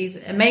these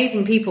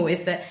amazing people,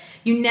 is that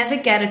you never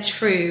get a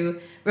true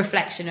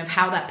reflection of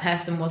how that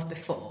person was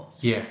before.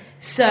 Yeah.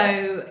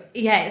 So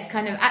it's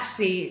kind of,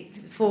 actually,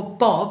 for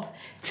Bob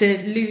to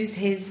lose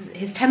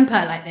his temper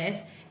like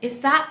this,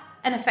 is that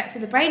an effect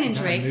of the brain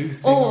injury,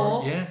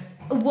 or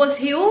was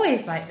he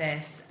always like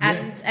this?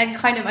 And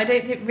kind of, I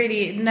don't think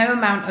really no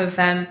amount of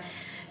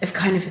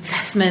kind of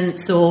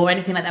assessments or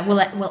anything like that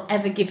will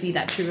ever give you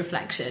that true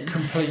reflection.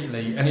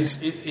 Completely. And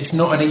it's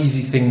not an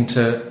easy thing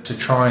to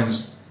try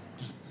and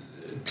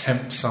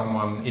tempt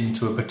someone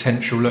into a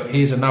potential, look,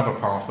 here's another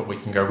path that we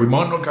can go. We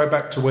might not go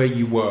back to where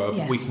you were,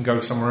 but we can go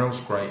somewhere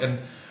else great. And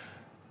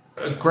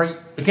a great,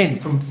 again,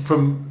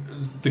 from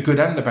the good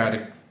and the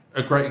bad,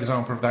 a great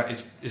example of that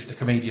is the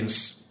comedian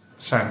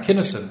Sam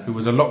Kinison, who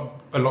was a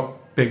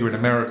lot bigger in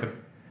America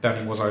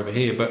than he was over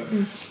here. But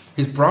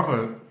his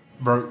brother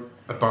wrote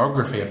a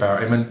biography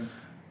about him, and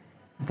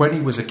when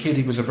he was a kid,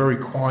 he was a very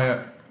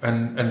quiet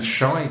and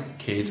shy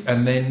kid,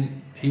 and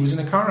then he was in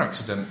a car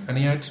accident and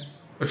he had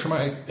a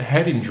traumatic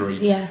head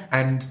injury,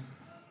 and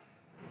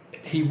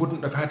he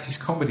wouldn't have had his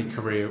comedy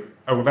career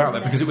without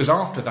that, because it was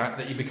after that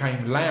he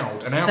became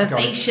loud and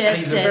outgoing. And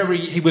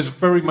he was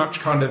very much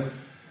kind of,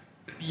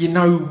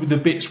 the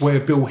bits where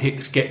Bill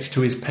Hicks gets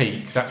to his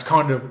peak. That's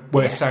kind of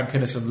where Sam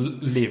Kinison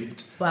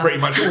lived, pretty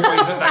much always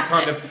at that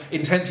kind of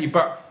intensity.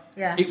 But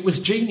it was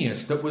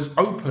genius that was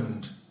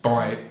opened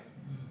by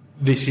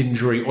this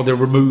injury or the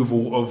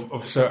removal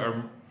of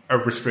certain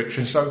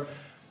restrictions. So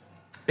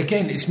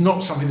again, it's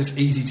not something that's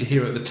easy to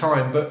hear at the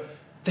time, but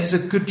there's a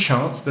good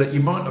chance that you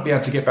might not be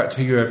able to get back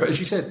to who you were. But as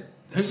you said,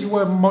 who you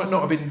were might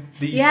not have been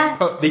the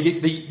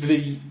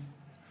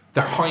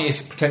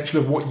highest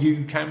potential of what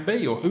you can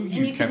be or who you can be.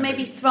 And you could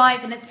maybe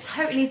thrive in a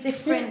totally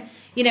different,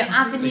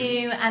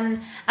 avenue.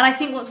 And I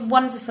think what's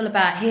wonderful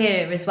about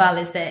here as well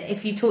is that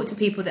if you talk to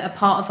people that are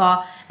part of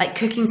our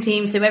cooking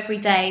team, so every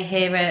day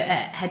here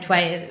at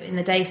Headway in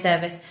the day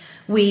service,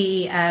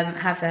 we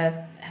have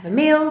a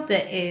meal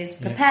that is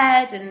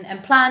prepared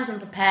and planned and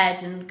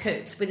prepared and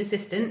cooked with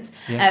assistance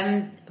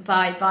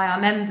by our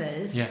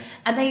members,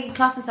 and they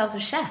class themselves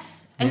as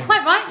chefs, and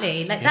quite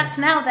rightly, that's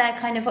now their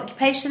kind of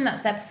occupation,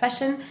 that's their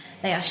profession.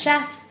 They are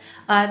chefs.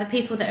 The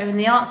people that are in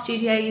the art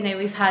studio,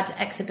 we've had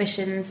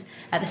exhibitions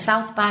at the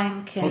South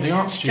Bank. And, the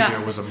art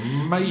studio was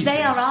amazing.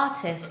 They are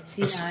artists,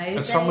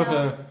 some of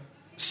the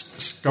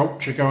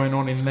sculpture going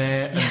on in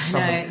there, and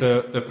some of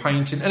the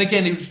painting, and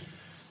again, it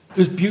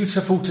was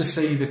beautiful to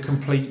see the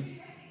complete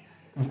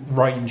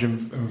range and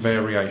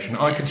variation.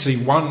 I could see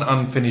one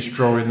unfinished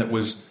drawing that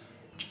was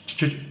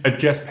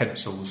just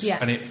pencils,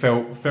 and it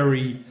felt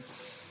very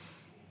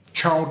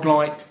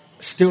childlike,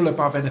 still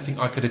above anything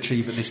I could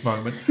achieve at this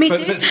moment. Me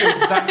too. But still,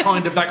 that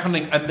kind of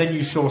thing. And then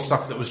you saw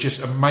stuff that was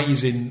just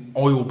amazing,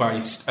 oil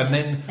based, and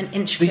then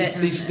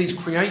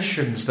these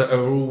creations that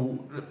are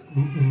all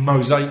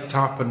mosaiced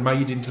up and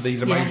made into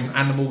these amazing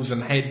animals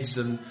and heads,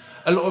 and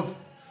a lot of,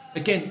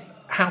 again,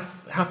 how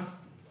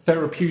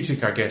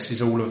therapeutic, I guess,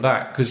 is all of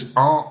that, because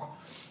art,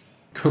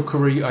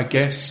 cookery, I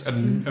guess,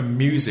 and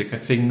music are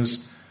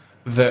things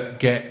that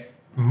get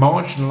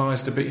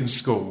marginalised a bit in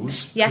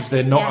schools, because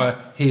they're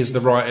not here's the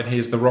right and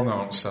here's the wrong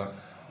answer,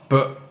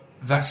 but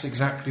that's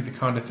exactly the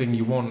kind of thing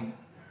you want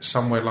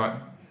somewhere like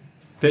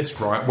this,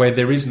 right, where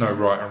there is no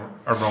right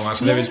or wrong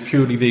answer. There is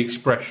purely the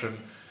expression,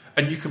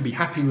 and you can be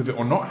happy with it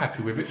or not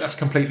happy with it. That's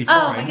completely fine.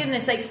 Oh my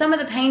goodness, some of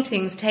the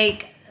paintings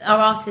take our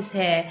artists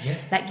here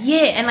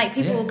and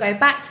people will go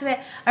back to it.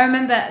 I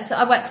remember, so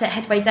I worked at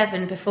Headway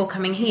Devon before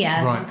coming here.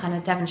 I'm kind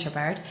of Devonshire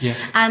bird,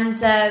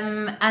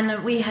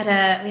 and we had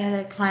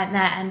a client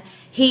there, and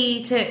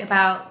he took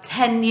about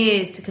 10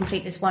 years to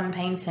complete this one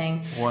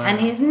painting, and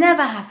he's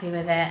never happy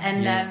with it,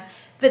 and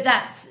but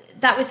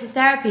that was his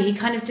therapy.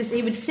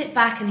 He would sit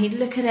back and he'd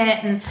look at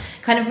it and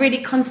kind of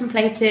really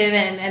contemplative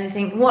and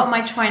think, what am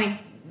I trying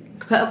to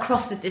put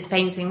across with this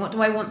painting? What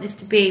do I want this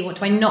to be? What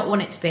do I not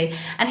want it to be?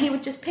 And he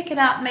would just pick it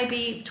up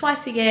maybe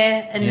twice a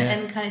year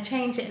and kind of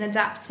change it and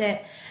adapt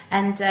it,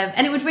 and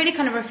it would really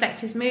kind of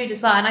reflect his mood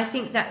as well. And I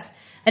think that's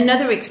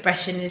another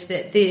expression, is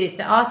that the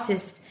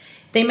artist,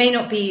 they may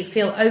not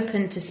feel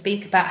open to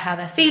speak about how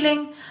they're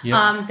feeling.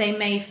 They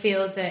may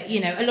feel that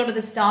a lot of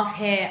the staff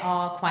here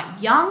are quite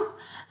young.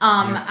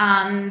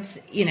 And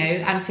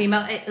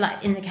female,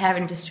 like in the care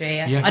industry,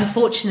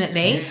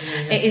 unfortunately,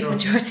 it is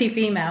majority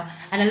female,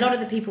 and a lot of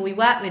the people we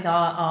work with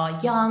are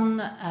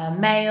young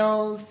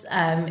males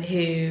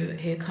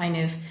who kind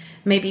of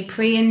maybe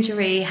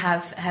pre-injury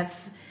have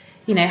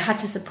had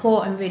to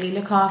support and really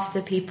look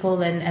after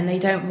people, and they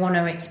don't want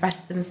to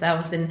express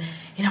themselves, and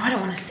I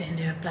don't want to sit and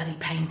do a bloody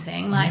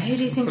painting. Who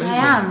do you think I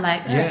am?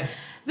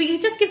 But you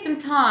just give them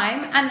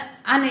time,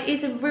 and it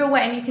is a real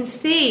way, and you can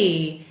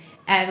see.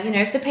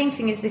 If the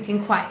painting is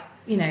looking quite,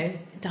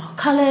 dark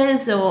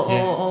colours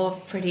or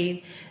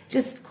pretty,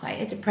 just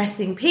quite a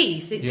depressing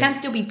piece, it can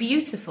still be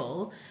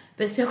beautiful,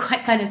 but still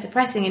quite kind of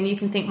depressing, and you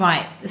can think,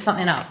 right, there's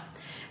something up.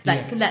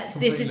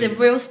 This is a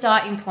real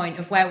starting point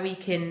of where we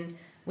can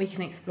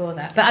explore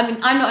that. But I mean,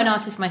 I'm not an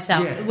artist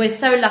myself. We're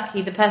so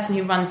lucky. The person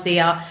who runs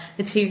the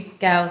 2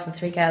 girls and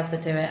 3 girls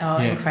that do it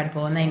are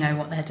incredible, and they know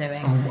what they're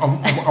doing.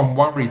 I'm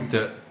worried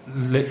that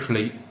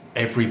literally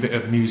every bit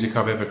of music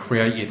I've ever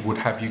created would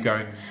have you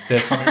going,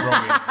 there's something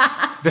wrong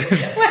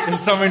here.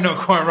 There's something not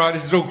quite right.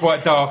 This is all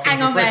quite dark.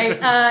 Hang on, mate.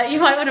 You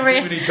might want to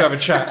we need to have a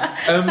chat.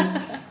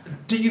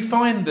 Do you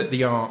find that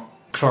the art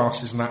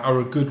classes and that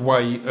are a good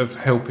way of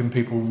helping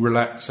people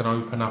relax and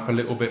open up a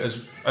little bit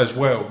as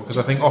well? Because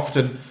I think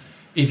often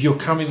if you're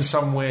coming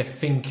somewhere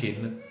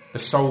thinking the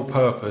sole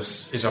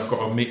purpose is I've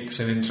got to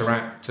mix and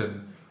interact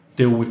and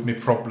deal with my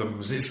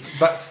problems,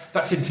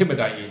 that's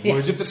intimidating.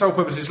 Whereas if the sole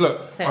purpose is,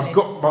 look, totally. I've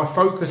got my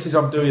focus is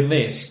I'm doing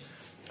this,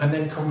 and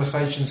then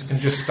conversations can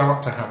just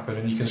start to happen,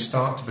 and you can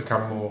start to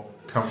become more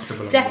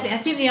comfortable. Definitely, I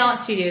think the art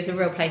studio is a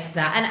real place for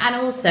that, and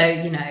also,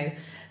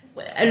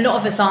 a lot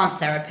of us aren't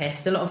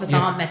therapists, a lot of us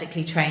aren't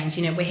medically trained.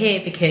 We're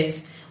here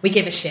because we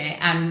give a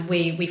shit, and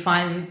we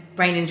find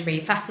brain injury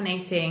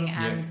fascinating,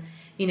 and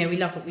we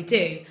love what we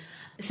do.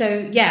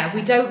 So, yeah,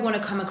 we don't want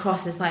to come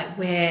across as like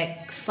we're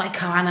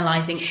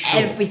psychoanalyzing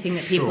everything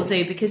that people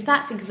do, because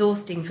that's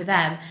exhausting for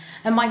them.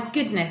 And my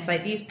goodness,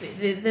 like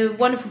the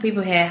wonderful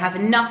people here have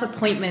enough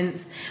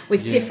appointments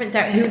with different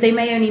who they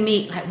may only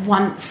meet like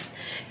once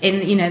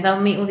in,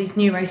 they'll meet all these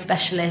neuro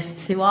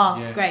specialists who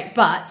are great,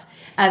 but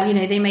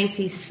they may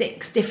see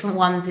 6 different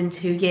ones in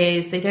 2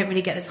 years. They don't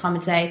really get the time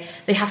of day.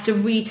 They have to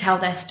retell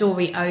their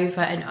story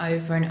over and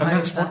over and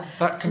over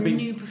to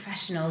new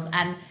professionals,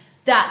 and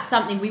that's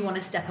something we want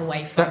to step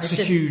away from. That's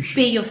a huge...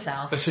 Be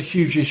yourself. That's a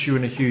huge issue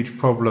and a huge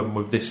problem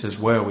with this as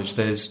well, which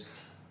there's,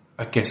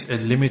 I guess, a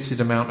limited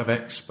amount of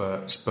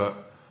experts,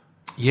 but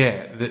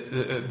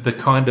the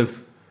kind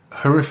of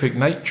horrific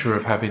nature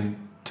of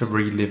having to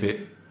relive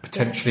it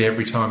potentially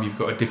every time you've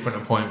got a different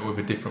appointment with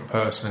a different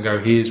person and go,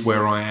 here's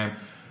where I am.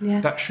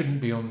 Yeah. That shouldn't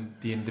be on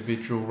the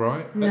individual,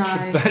 right?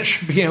 That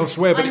should be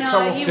elsewhere, but it so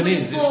often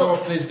is. It so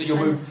often is that you'll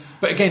move.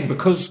 But again,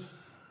 because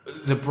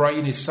the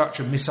brain is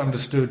such a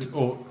misunderstood,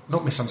 or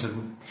not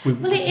misunderstood,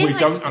 we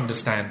don't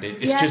understand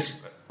it. It's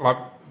just like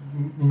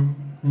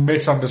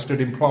misunderstood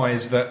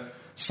implies that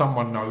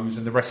someone knows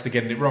and the rest are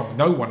getting it wrong.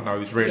 No one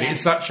knows, really. It's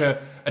such an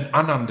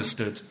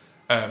ununderstood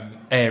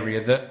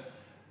area that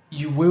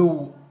you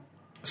will,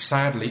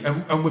 sadly,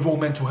 and with all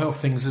mental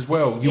health things as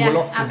well, you will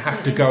often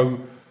have to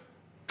go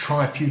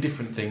try a few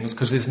different things,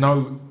 because there's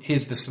no,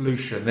 here's the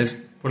solution.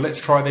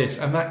 Let's try this.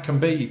 And that can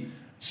be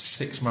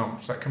 6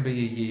 months, that can be a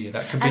year,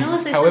 that can be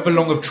however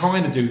long of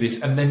trying to do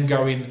this, and then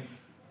going,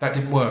 that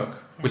didn't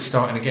work, we're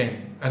starting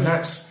again. And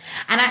that's...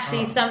 And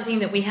actually something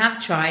that we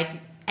have tried,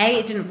 A,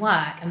 it didn't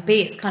work, and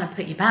B, it's kind of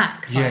put you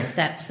back 5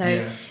 steps.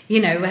 So,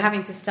 we're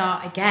having to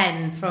start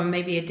again from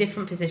maybe a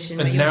different position.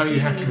 And now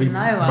you have to be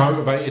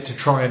motivated to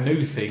try a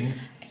new thing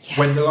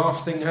when the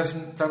last thing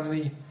hasn't done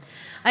any...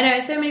 I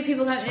know, so many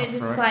people it's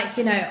just like,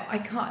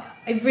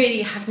 I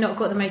really have not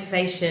got the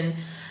motivation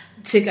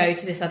to go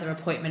to this other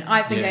appointment.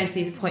 I've been going to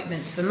these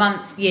appointments for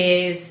months,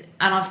 years,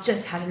 and I've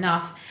just had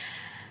enough.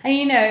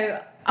 And,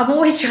 I'm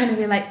always trying to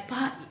be like,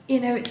 but,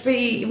 it's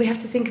really, we have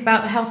to think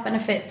about the health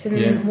benefits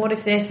and what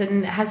if this,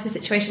 and has the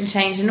situation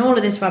changed, and all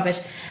of this rubbish.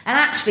 And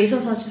actually,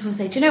 sometimes I just want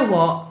to say, do you know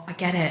what? I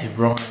get it.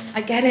 You're right.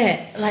 I get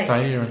it. Like,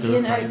 stay here and do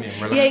a painting,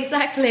 relax. Yeah,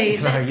 exactly.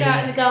 Let's go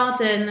out in the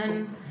garden.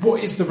 And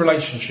what is the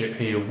relationship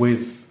here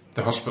with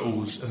the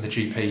hospitals and the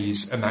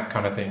GPs and that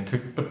kind of thing?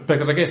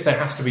 Because I guess there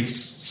has to be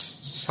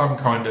some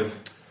kind of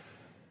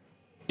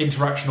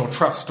interaction or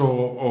trust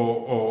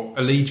or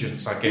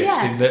allegiance, I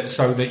guess, in that,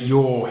 so that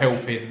you're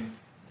helping,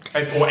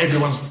 or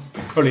everyone's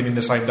pulling in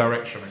the same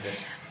direction, I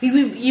guess.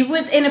 You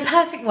would, in a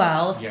perfect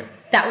world,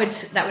 that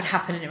would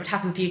happen, and it would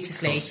happen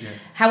beautifully. Of course,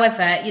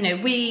 However,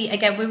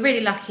 we're really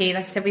lucky.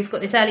 Like I said, we've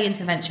got this early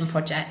intervention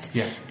project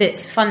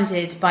that's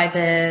funded by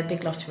the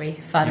Big Lottery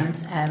Fund.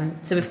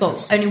 So we've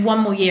got only 1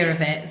 more year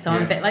of it. So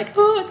I'm a bit like,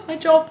 it's my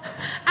job.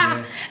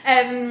 I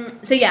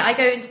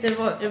go into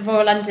the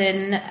Royal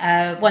London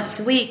once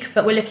a week,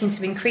 but we're looking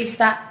to increase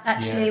that.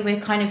 Actually, we're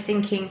kind of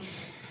thinking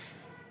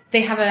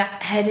they have a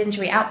head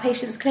injury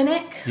outpatients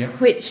clinic,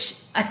 which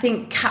I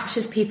think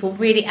captures people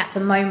really at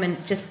the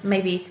moment, just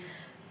maybe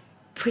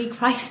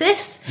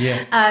pre-crisis,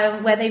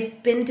 where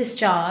they've been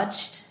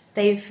discharged.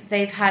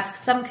 They've had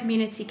some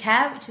community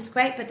care, which is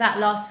great, but that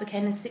lasts for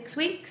kind of 6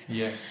 weeks.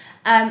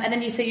 And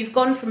then you've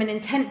gone from an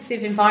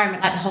intensive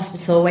environment like the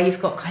hospital, where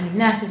you've got kind of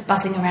nurses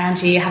buzzing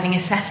around you, having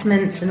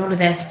assessments and all of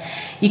this.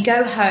 You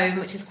go home,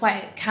 which is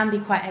can be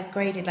quite a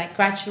graded, like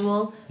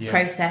gradual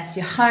process.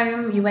 You're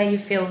home, where you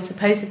feel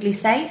supposedly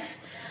safe.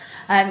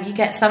 You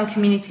get some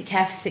community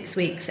care for 6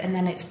 weeks, and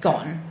then it's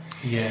gone.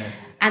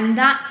 And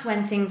that's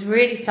when things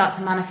really start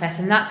to manifest,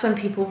 and that's when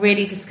people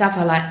really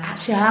discover, like,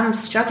 actually, I'm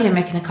struggling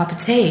making a cup of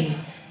tea.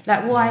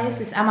 Like, why is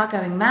this? Am I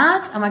going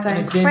mad? Am I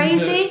going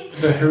crazy?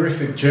 The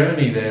horrific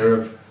journey there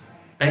of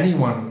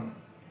anyone,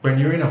 when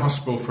you're in a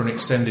hospital for an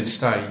extended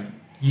stay,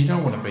 you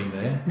don't want to be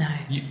there. No.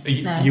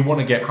 You want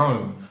to get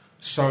home.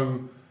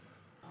 So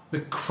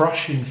the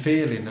crushing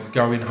feeling of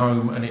going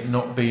home and it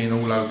not being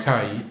all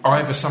okay,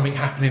 either something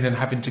happening and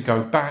having to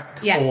go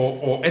back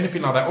or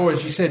anything like that, or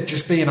as you said,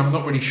 just being, I'm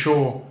not really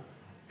sure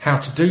how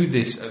to do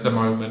this at the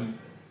moment,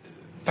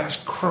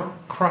 that's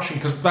crushing,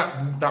 because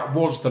that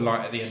was the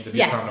light at the end of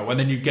your tunnel, and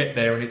then you get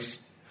there and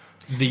it's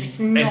the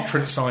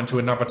entrance sign to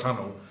another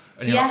tunnel,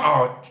 and you're like,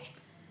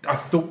 I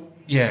thought,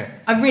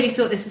 I really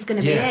thought this was going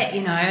to be it,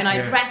 and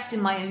I'd rest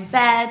in my own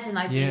bed, and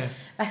I'd be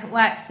back at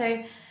work.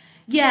 So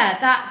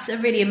that's a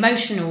really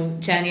emotional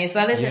journey as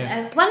well, isn't it?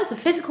 As well as a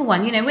physical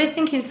one. We're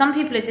thinking some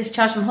people are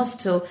discharged from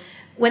hospital,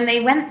 when they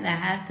went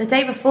there the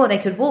day before they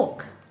could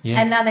walk.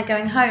 And now they're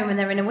going home and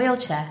they're in a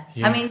wheelchair.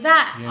 I mean,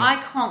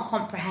 I can't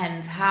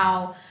comprehend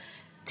how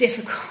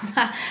difficult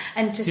that,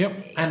 and just...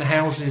 And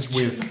houses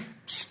with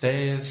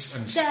stairs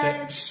and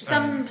steps.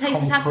 Some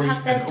places have to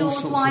have their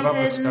doors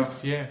widened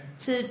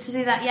to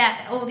do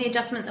that. All the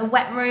adjustments, a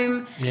wet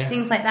room,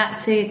 things like that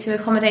to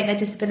accommodate their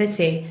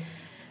disability.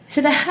 So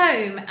they're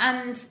home,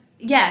 and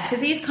so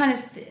these kind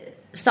of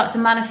start to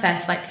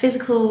manifest, like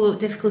physical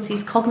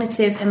difficulties,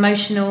 cognitive,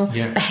 emotional,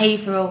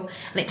 behavioural,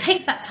 and it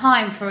takes that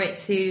time for it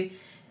to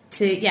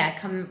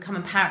come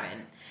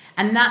apparent.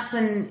 And that's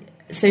when,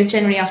 so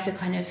generally after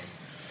kind of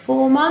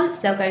 4 months,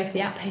 they'll go to the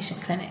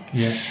outpatient clinic.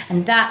 Yeah.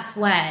 And that's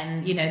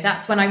when,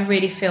 that's when I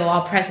really feel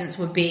our presence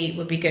would be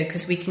good,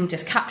 because we can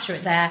just capture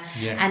it there.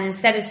 Yeah. And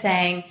instead of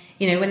saying,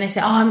 when they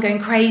say, oh, I'm going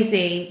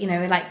crazy,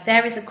 like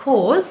there is a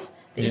cause.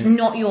 It's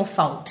not your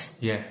fault.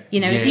 Yeah.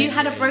 If you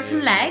had a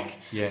broken leg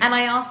and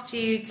I asked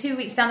you 2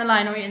 weeks down the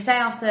line or a day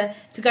after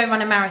to go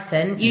run a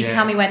marathon, you'd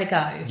tell me where to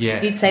go.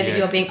 Yeah. You'd say that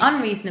you're being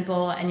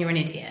unreasonable and you're an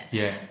idiot.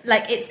 Yeah.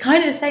 Like, it's kind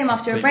of the same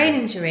after a brain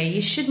injury.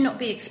 You should not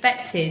be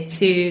expected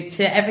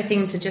to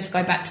everything to just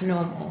go back to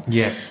normal.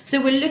 Yeah.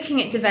 So we're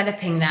looking at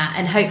developing that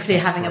and hopefully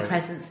having a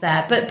presence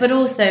there. But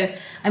also,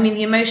 I mean,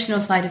 the emotional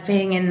side of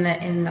being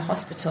in the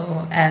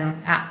hospital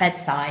at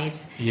bedside,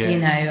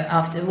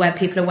 after where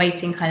people are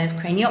waiting kind of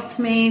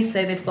craniotomy,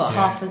 so they've got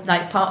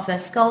part of their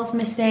skull's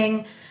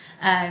missing,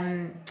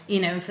 and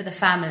for the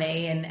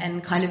family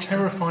and kind it's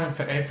terrifying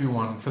for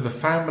everyone, for the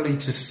family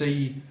to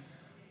see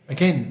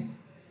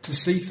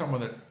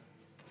someone that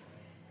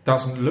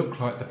doesn't look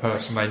like the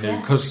person they knew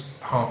because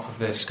half of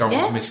their skull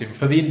is missing.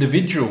 For the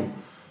individual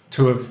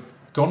to have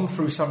gone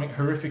through something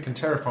horrific and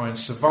terrifying,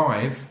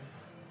 survive,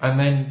 and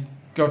then,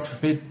 God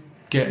forbid,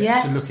 get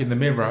to look in the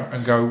mirror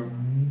and go,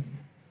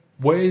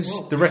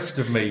 where's the rest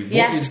of me?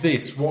 What is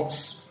this?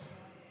 What's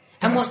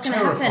going to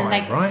happen?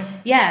 Like, right?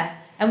 Yeah.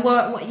 And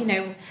what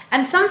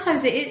and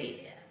sometimes a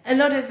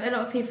lot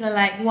of people are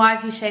like, why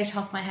have you shaved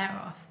half my hair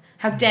off?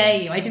 How dare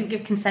you? I didn't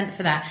give consent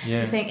for that. Yeah.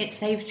 You're saying it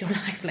saved your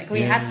life. Like,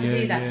 we had to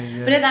do that.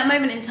 Yeah. But at that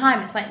moment in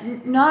time, it's like,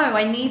 no,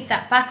 I need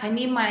that back. I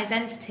need my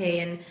identity.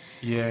 And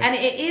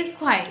it is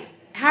quite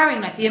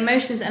harrowing, like the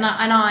emotions. And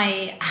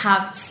I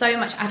have so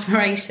much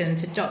admiration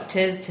to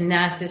doctors, to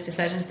nurses, to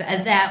surgeons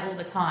that are there all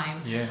the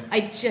time. Yeah.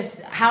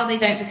 How they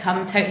don't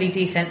become totally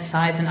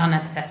desensitized and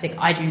unempathetic,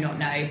 I do not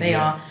know. They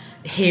are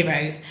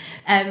heroes.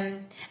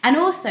 And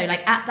also,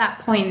 like, at that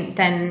point,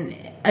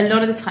 then a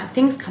lot of the time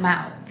things come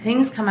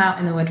out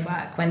in the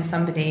woodwork when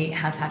somebody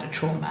has had a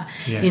trauma.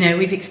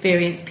 We've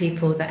experienced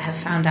people that have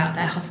found out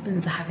their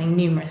husbands are having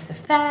numerous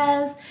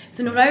affairs,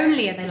 so not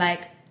only are they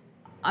like,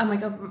 oh my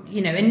God,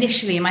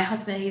 initially my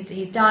husband,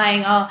 he's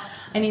dying, I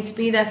need to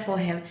be there for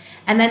him,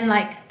 and then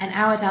like an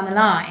hour down the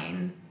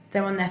line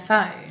they're on their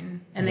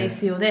phone and they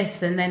see all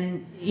this, and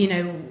then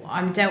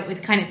I'm dealt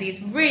with kind of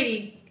these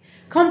really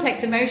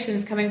complex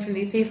emotions coming from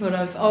these people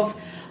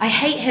of I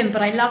hate him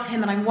but I love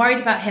him and I'm worried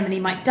about him and he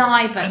might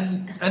die, but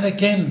and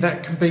again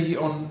that can be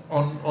on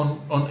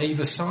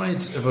either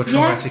side of a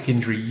traumatic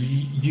injury.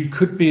 You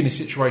could be in a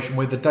situation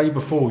where the day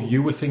before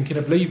you were thinking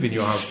of leaving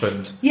your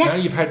husband. Now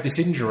you've had this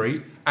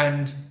injury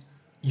and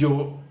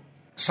you're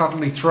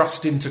suddenly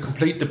thrust into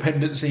complete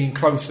dependency and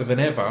closer than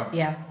ever,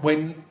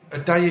 when a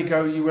day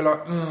ago you were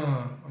like,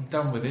 I'm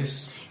done with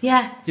this.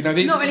 Not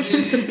really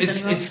into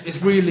this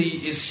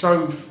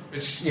anymore.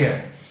 It's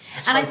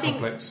and so I think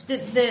complex.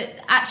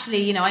 that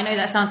actually, I know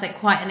that sounds like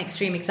quite an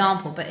extreme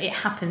example, but it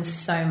happens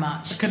so much. I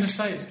was going to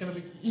say it's going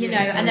to be,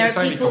 and there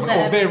are people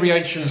that or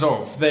variations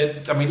of.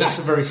 That's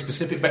a very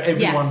specific. But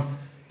everyone,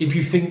 if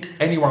you think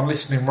anyone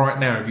listening right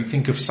now, if you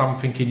think of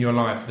something in your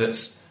life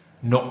that's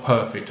not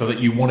perfect or that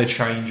you want to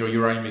change or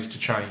your aim is to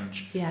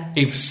change,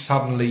 if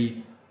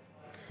suddenly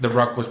the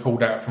rug was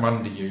pulled out from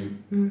under you,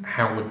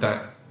 how would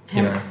that?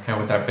 How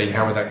would that be?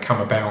 How would that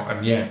come about?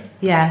 And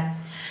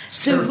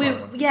So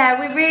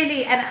we're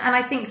really, and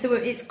I think so.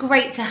 It's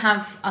great to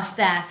have us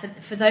there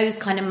for those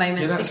kind of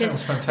moments,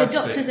 because the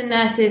doctors and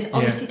nurses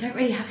obviously don't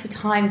really have the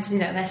time to do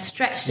that. They're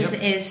stretched as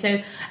it is.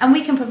 So, and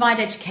we can provide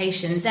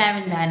education there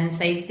and then, and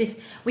say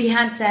this. We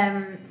had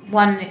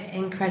one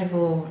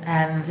incredible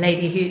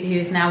lady who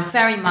is now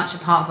very much a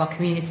part of our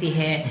community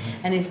here,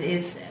 and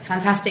is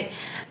fantastic.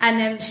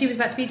 And she was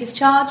about to be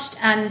discharged,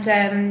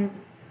 and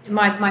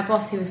my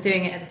boss, who was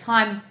doing it at the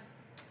time,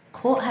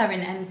 caught her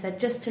and said,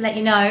 just to let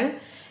you know.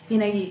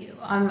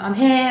 I'm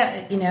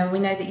here. We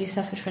know that you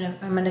suffered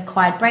from an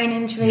acquired brain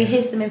injury.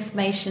 Here's some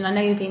information. I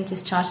know you're being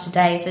discharged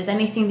today. If there's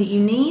anything that you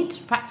need,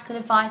 practical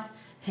advice,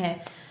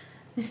 here.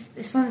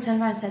 This woman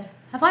turned around and said,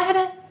 "Have I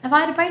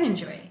had a brain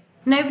injury?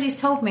 Nobody's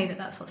told me that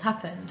that's what's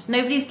happened.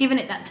 Nobody's given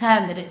it that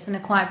term that it's an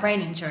acquired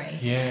brain injury."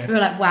 We were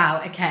like,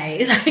 "Wow,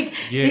 okay,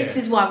 this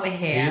is why we're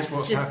here." Here's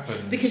what's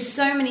happened. Because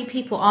so many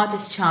people are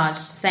discharged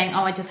saying,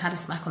 "Oh, I just had a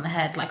smack on the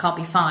head. Like, I'll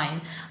be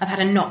fine. I've had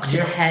a knock to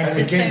the head."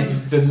 And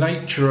again, the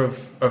nature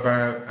of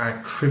our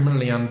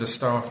criminally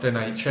understaffed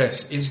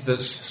NHS is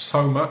that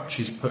so much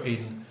is put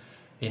in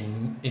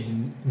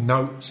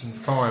notes and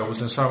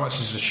files, and so much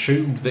is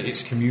assumed that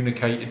it's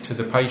communicated to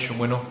the patient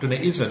when often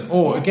it isn't.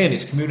 Or again,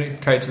 it's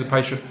communicated to the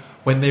patient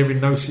when they're in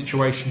no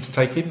situation to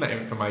take in that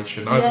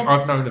information.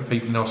 I've known of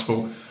people in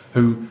hospital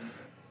who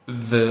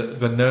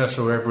the nurse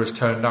or whoever has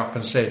turned up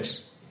and said,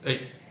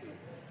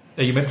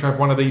 "Are you meant to have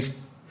one of these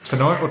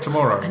tonight or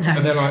tomorrow?"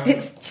 And they're like,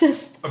 "It's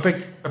just I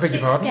beg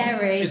your pardon."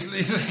 Scary. It's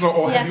just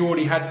like, have you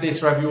already had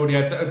this, or have you already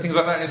had that, and things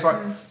like that. And it's like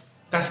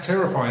that's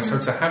terrifying. So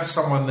to have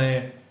someone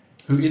there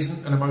who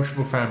isn't an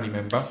emotional family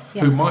member,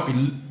 who might be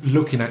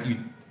looking at you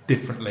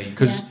differently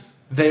because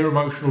they're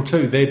emotional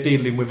too, they're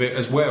dealing with it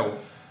as well.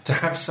 To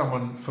have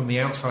someone from the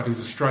outside who's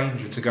a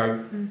stranger to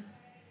go,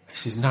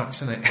 this is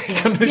nuts, isn't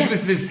it?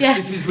 This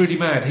is really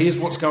mad. Here's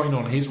what's going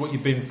on. Here's what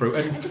you've been through.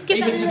 And just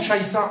even to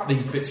chase up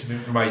these bits of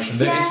information,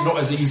 that it's not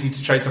as easy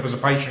to chase up as a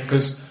patient,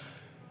 because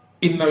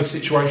in those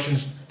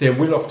situations, there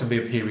will often be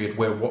a period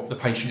where what the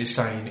patient is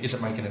saying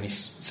isn't making any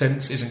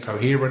sense, isn't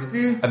coherent,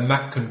 and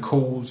that can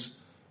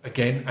cause,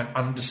 again, an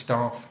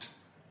understaffed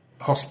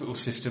hospital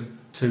system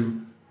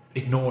to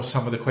ignore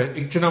some of the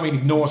questions. Do you know what I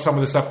mean? Ignore some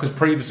of the stuff, because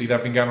previously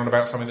they've been going on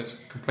about something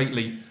that's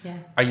completely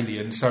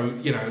alien. So,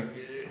 you know,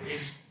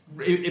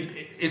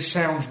 it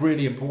sounds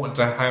really important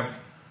to have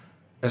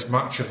as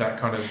much of that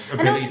kind of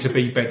ability to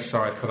be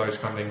bedside for those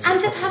kind of things. And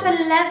just have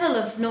a level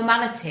of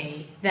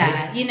normality there.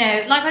 Yeah. You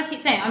know, like I keep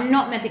saying, I'm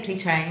not medically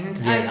trained.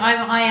 Yeah.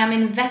 I am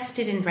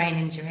invested in brain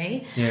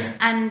injury. Yeah.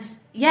 And,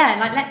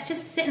 like, let's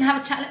just sit and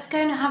have a chat. Let's go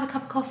and have a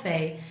cup of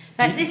coffee.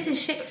 Like, this is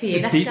shit for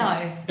you. Let's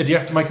go. Do you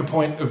have to make a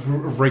point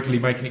of regularly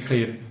making it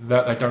clear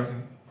that they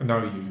don't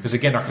know you? Because,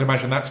 again, I can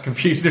imagine that's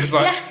confused. It's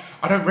like... Yeah.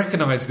 I don't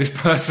recognise this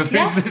person.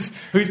 Yeah.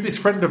 Who's this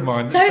friend of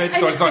mine?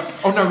 It's like,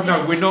 oh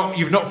no, we're not.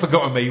 You've not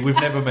forgotten me. We've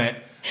never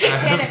met.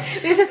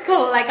 This is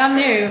cool. Like, I'm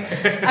new.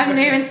 I'm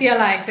new into your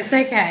life. It's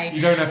okay.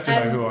 You don't have to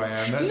know who I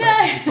am. That's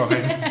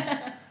absolutely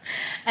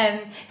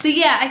fine. So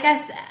I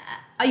guess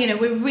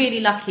we're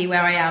really lucky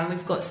where I am.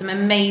 We've got some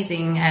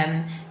amazing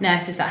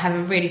nurses that I have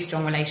a really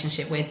strong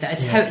relationship with that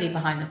are totally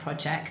behind the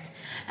project.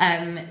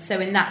 So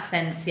in that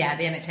sense, the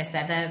NHS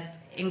they're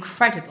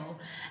incredible.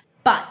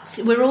 But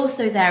we're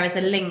also there as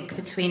a link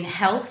between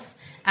health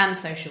and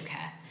social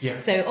care. Yeah.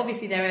 So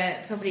obviously there are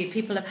probably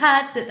people have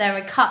heard that there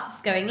are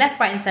cuts going left,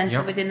 right and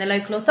centre within the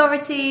local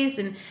authorities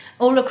and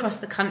all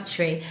across the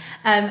country.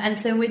 And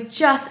so we're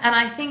and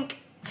I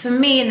think for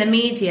me in the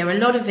media, a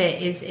lot of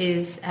it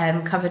is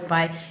covered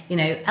by,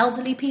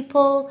 elderly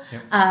people,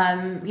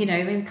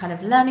 maybe kind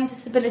of learning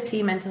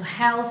disability, mental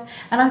health.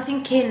 And I'm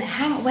thinking,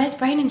 where's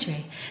brain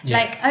injury? Yeah.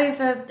 Like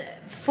over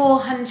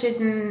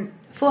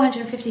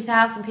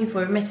 450,000 people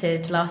were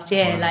admitted last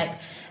year. Wow.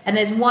 And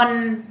there's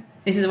one.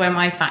 This is where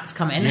my facts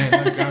come in.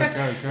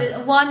 Yeah,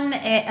 go. One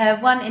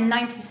in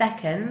 90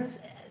 seconds.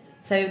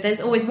 So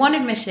there's always one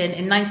admission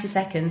in 90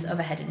 seconds of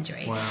a head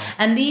injury. Wow.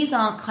 And these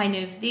aren't.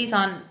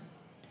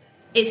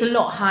 It's a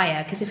lot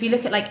higher, because if you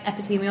look at like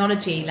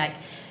epidemiology,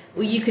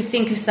 you could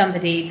think of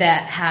somebody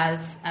that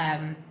has.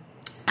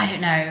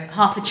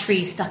 Half a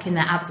tree stuck in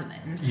their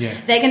abdomen. Yeah.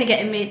 They're going to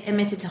get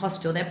admitted to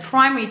hospital. Their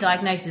primary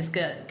diagnosis is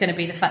going to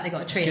be the fact they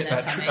got a tree in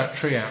their tummy. That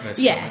tree out there.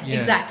 Yeah,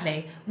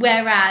 exactly.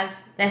 Whereas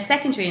their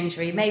secondary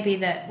injury may be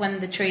that when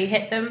the tree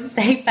hit them,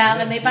 they fell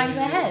and they banged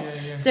their head.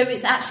 Yeah. So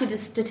it's actually, the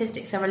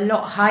statistics are a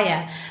lot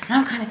higher. And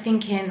I'm kind of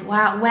thinking,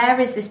 wow, where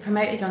is this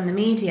promoted on the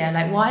media?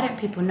 Like, why don't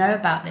people know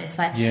about this?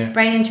 Like,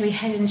 brain injury,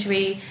 head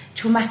injury,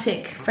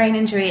 traumatic brain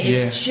injury,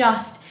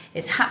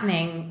 it's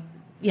happening.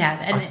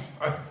 Yeah,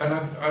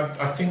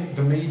 I think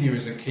the media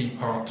is a key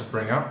part to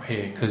bring up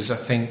here, because I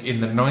think in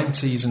the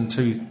 90s and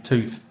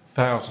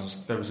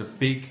 2000s there was a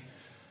big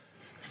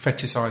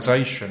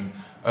fetishisation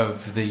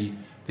of the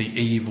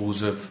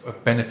evils of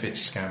benefit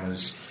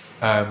scammers,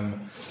 and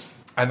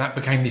that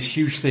became this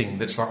huge thing.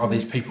 That's like,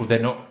 these people, they're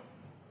not.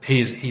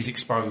 He's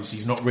exposed.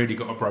 He's not really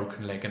got a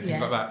broken leg and things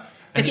like that.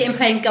 Look at him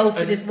playing golf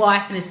with his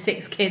wife and his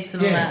 6 kids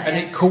and all that. And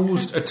it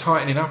caused a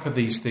tightening up of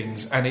these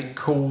things, and it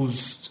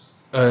caused.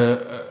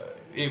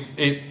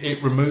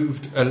 It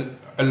removed a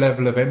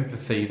level of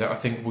empathy that I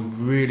think we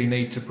really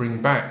need to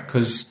bring back,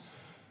 because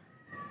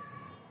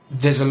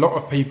there's a lot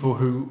of people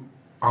who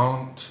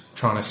aren't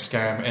trying to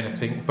scam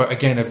anything, but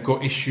again have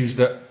got issues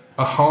that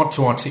are hard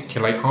to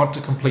articulate, hard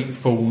to complete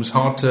forms,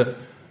 hard to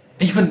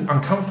even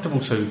uncomfortable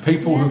to.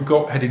 People who've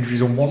got head injuries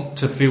and want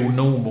to feel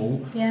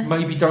normal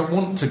maybe don't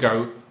want to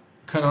go,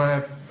 can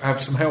I have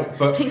some help?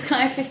 But please, can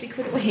I have 50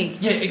 quid a week?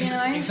 Yeah,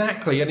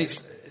 exactly. And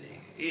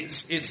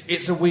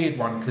it's a weird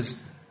one,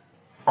 because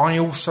I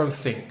also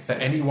think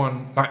that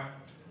anyone, like,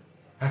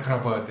 how can I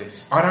word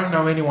this? I don't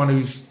know anyone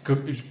who's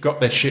got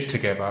their shit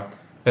together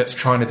that's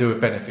trying to do a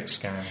benefit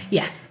scam.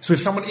 Yeah. So if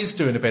someone is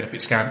doing a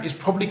benefit scam, it's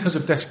probably because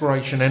of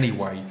desperation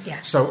anyway.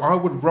 Yeah. So I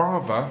would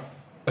rather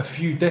a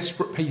few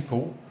desperate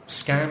people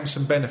scam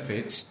some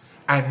benefits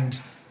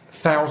and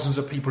thousands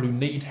of people who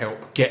need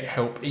help get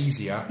help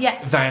easier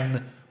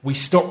than we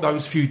stop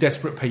those few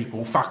desperate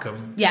people, fuck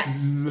them,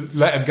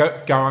 let them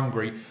go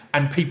hungry,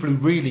 and people who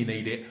really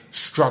need it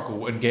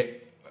struggle and get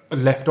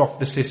left off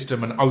the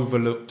system and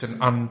overlooked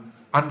and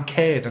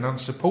uncared and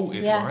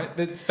unsupported, right?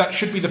 That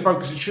should be the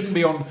focus. It shouldn't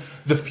be on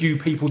the few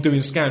people doing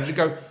scams. You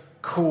go,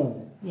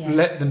 cool,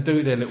 let them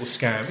do their little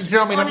scam. You know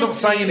what I mean?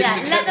 Honestly, I'm not saying it's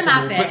acceptable, let them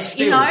have it, but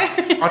still,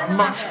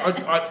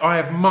 I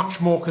have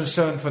much more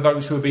concern for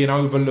those who are being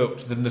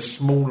overlooked than the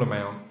small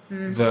amount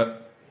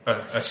that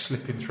are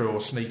slipping through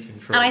or sneaking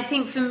through. And I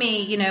think for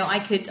me, I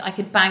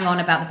could bang on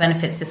about the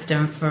benefit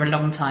system for a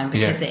long time,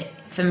 because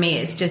for me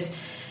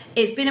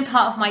it's been a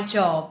part of my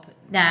job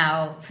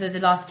now for the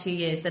last 2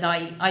 years that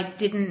I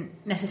didn't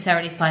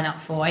necessarily sign up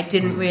for. I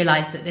didn't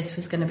realise that this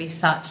was going to be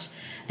such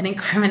an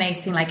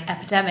incriminating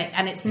epidemic,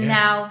 and it's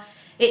now,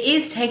 it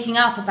is taking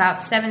up about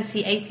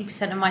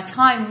 70-80% of my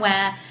time,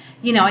 where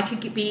I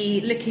could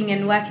be looking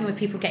and working with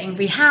people getting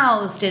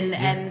rehoused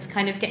and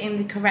kind of getting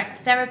the correct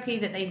therapy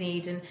that they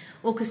need and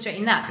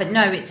orchestrating that. But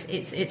no,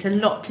 it's a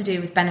lot to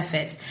do with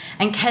benefits.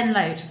 And Ken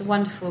Loach, the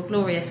wonderful,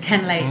 glorious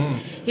Ken Loach,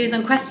 he was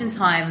on Question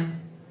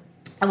Time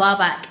a while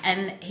back,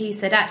 and he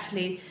said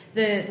actually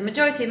the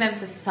majority of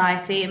members of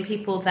society and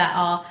people that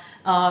are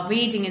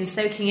reading and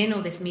soaking in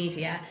all this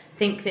media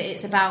think that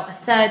it's about a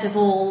third of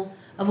all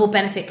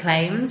benefit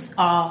claims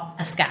are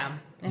a scam.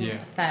 A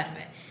third of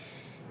it.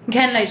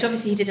 Ken Loach,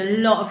 obviously, he did a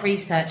lot of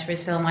research for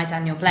his film I,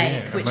 Daniel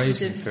Blake, which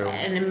was and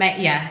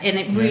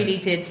it really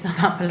did sum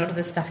up a lot of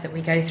the stuff that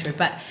we go through.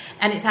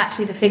 And it's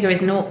actually, the figure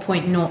is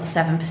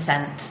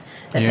 0.07%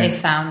 that they've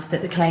found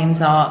that the claims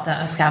that are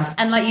scams.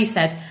 And like you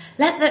said,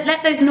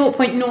 let those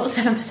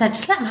 0.07%,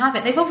 just let them have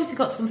it. They've obviously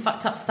got some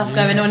fucked up stuff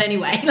going on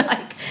anyway.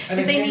 If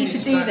they need to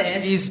do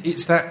this,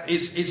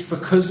 it's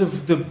because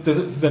of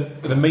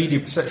the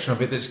media perception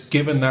of it that's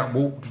given that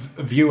warped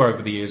view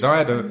over the years. I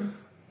had a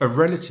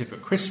relative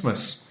at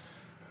Christmas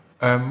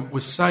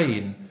was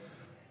saying,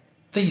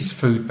 these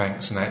food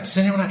banks and that, does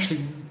anyone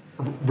actually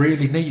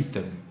really need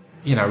them?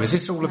 Is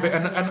this all a bit...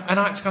 And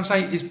I have to kind of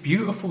say, it's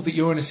beautiful that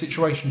you're in a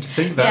situation to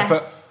think that,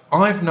 but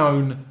I've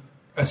known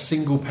a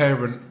single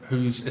parent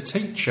who's a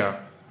teacher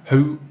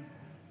who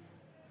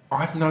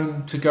I've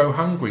known to go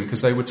hungry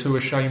because they were too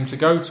ashamed to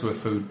go to a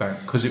food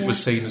bank because it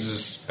was seen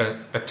as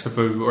a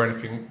taboo or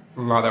anything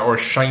like that, or a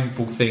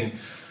shameful thing.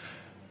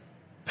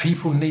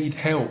 People need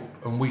help,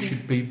 and we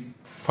should be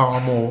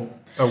far more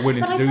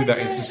willing to do that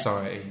in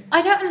society.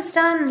 I don't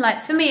understand,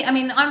 for me, I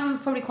mean, I'm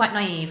probably quite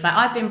naive.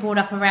 I've been brought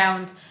up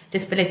around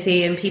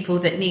disability and people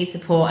that need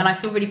support, and I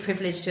feel really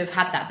privileged to have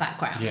had that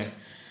background. Yeah.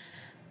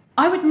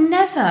 I would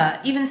never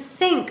even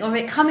think of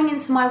it coming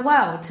into my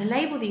world to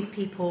label these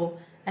people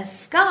as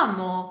scum,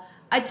 or,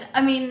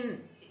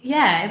 in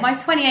my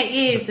 28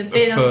 years of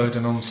being... a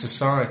burden on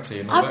society.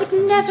 And all I would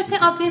never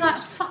think... I'd be like,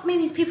 fuck me,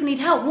 these people need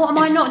help. What am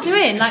I not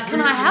doing?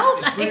 Can I help?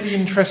 It's really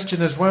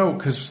interesting as well,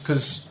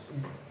 because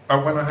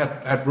when I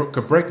had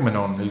Rutger Bregman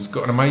on, who's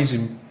got an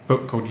amazing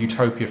book called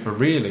Utopia for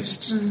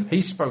Realists,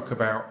 he spoke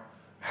about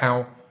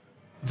how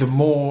the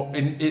more...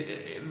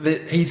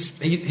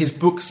 his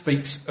book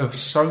speaks of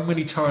so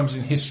many times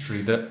in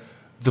history that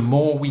the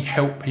more we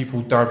help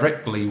people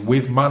directly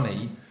with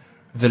money,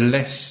 the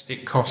less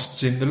it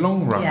costs in the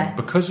long run,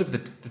 because of the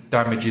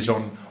damages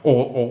on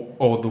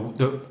or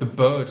the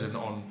burden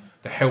on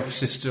the health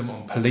system,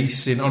 on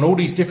policing, on all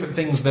these different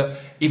things that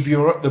if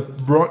you're at the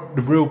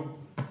real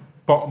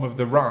bottom of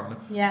the run,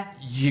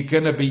 you're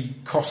going to be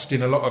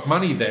costing a lot of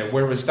money there,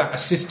 whereas that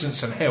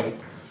assistance and help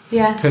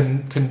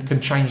can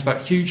change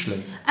that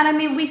hugely. And I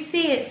mean, we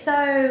see it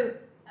so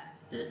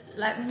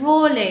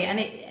rawly, and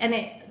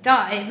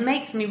it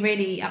makes me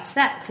really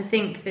upset to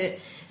think that.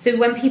 So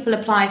when people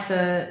apply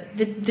for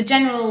the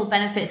general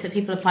benefits that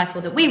people apply for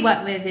that we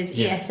work with is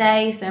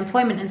ESA, so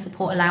Employment and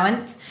Support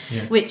Allowance,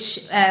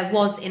 which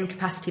was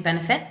incapacity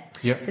benefit.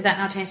 So that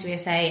now changed to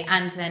ESA,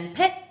 and then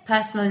PIP,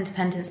 Personal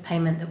Independence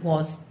Payment, that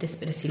was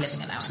Disability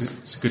Living Allowance.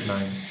 It's a good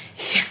name.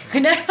 Yeah, I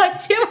know. Do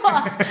you know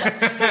what?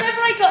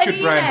 Whenever I got an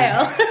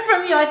email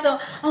from you, I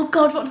thought, oh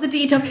God, what do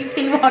the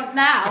DWP want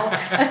now?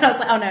 And I was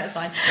like, oh no, it's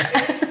fine.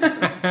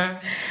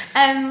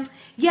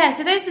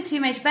 So those are the two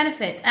major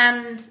benefits,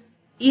 and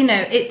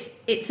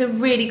it's a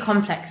really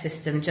complex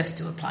system just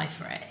to apply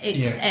for it.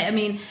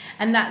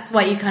 And that's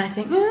why you kind of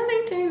think,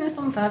 they're doing this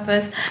on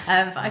purpose.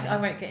 But I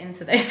won't get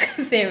into those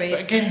theories.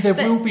 But again, there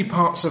will be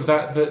parts of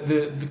that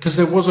because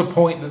there was a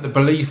point that the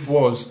belief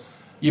was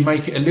you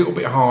make it a little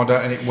bit harder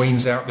and it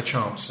weans out the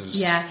chances.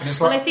 Yeah. And it's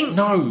like,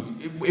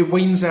 it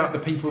weans out the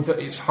people that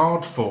it's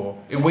hard for.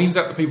 It weans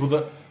out the people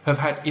that have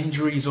had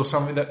injuries or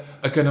something that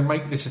are going to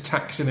make this a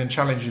taxing and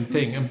challenging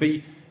thing and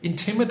be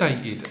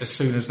intimidated as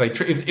soon as they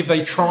if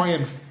they try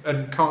and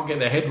can't get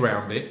their head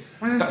around it.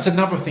 That's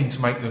another thing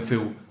to make them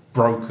feel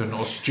broken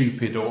or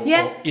stupid or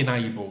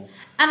unable.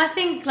 And I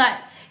think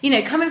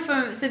coming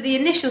from the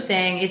initial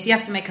thing is you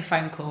have to make a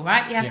phone call,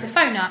 right? You have to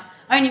phone up.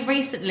 Only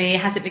recently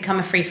has it become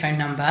a free phone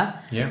number.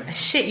 Yeah.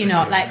 Shit, you're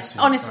not.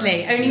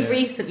 Honestly, only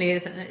recently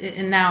is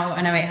now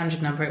an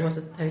 0800 number. It was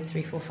a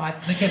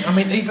 0345. And again, I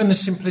mean, even the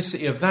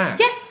simplicity of that.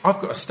 Yeah. I've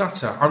got a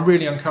stutter. I'm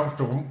really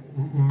uncomfortable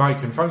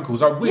making phone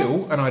calls. I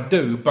will, and I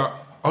do, but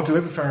I'll do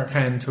everything I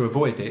can to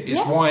avoid it.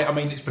 It's why,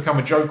 it's become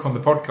a joke on the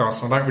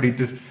podcast, and I don't really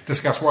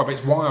discuss why, but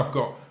it's why I've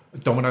got the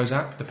Domino's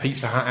app, the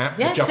Pizza Hut app,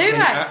 the Just Eat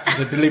app,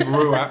 the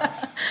Deliveroo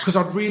app, because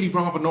I'd really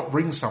rather not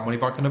ring someone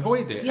if I can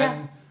avoid it. Yeah.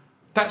 And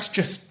that's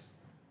just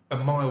a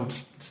mild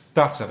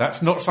stutter.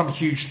 That's not some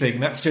huge thing.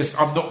 That's just,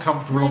 I'm not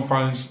comfortable on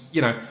phones.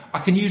 I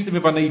can use them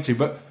if I need to,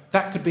 but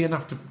that could be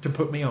enough to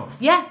put me off.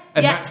 Yeah.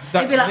 And that's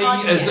me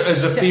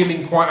as a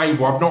feeling quite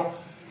able. I've not...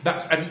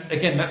 and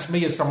again, that's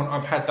me as someone,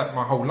 I've had that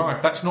my whole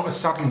life. That's not a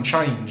sudden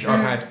change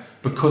I've had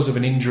because of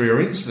an injury or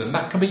incident.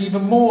 That can be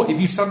even more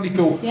if you suddenly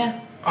feel,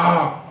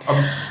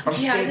 I'm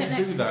scared to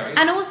do that.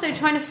 And also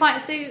trying to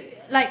fight,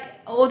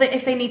 or that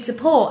if they need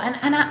support.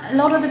 And a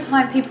lot of the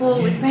time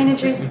people with brain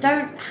injuries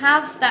don't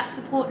have that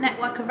support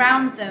network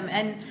around them.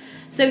 And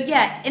So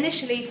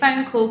initially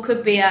phone call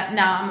could be no,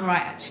 I'm all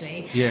right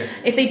actually. Yeah.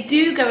 If they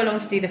do go along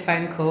to do the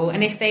phone call,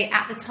 and if they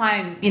at the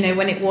time,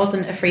 when it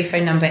wasn't a free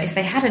phone number, if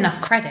they had enough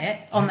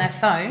credit on their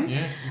phone,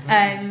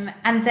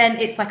 and then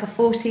it's like a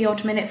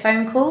 40-odd minute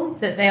phone call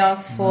that they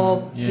ask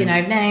for,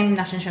 name,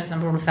 national insurance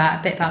number, all of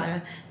that, a bit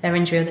about their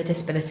injury or their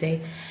disability,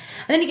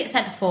 and then you get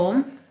sent a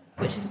form,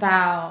 which is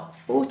about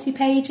 40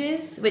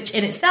 pages, which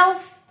in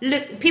itself,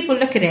 people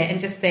look at it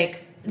and just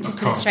think, just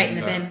put it straight in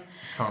the bin.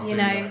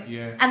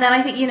 And then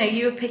I think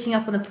you were picking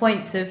up on the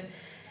points of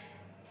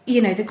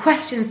the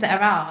questions that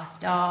are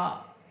asked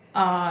are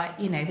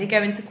they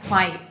go into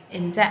quite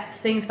in-depth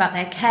things about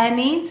their care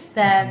needs,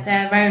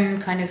 their own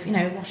kind of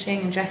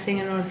washing and dressing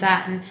and all of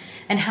that,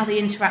 and how they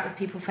interact with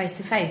people face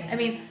to face. I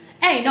mean,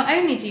 not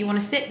only do you want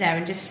to sit there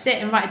and just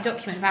sit and write a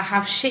document about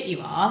how shit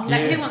you are,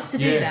 who wants to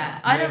do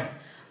that?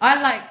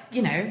 I like,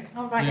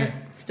 I'll write a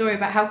story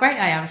about how great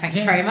I am, thank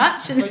you very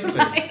much.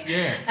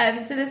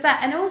 And so there's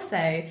that. And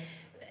also,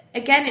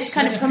 again, it's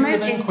kind of promoting.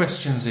 Slip a few of them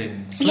questions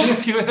in. Slip a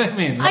few of them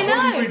in. Like, I know.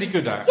 What are you really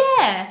good at?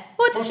 Yeah.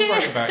 What's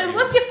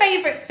your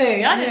favourite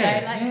food? I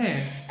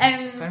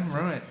don't know. Damn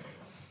right.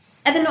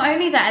 And then not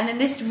only that, and then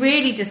this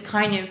really just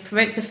kind of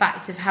promotes the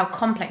fact of how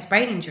complex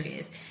brain injury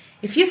is.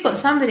 If you've got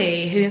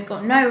somebody who has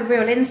got no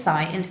real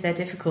insight into their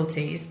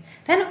difficulties,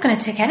 they're not going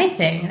to tick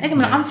anything. They're going to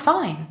be like, I'm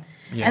fine.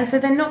 Yeah. And so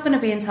they're not going to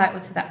be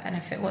entitled to that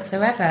benefit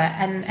whatsoever.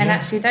 And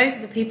actually those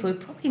are the people who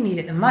probably need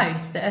it the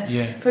most, that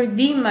are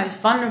probably the most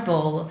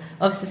vulnerable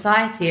of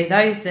society, are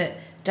those that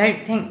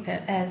don't think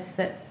that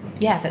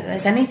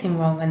there's anything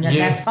wrong, and that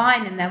they're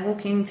fine and they're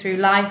walking through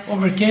life.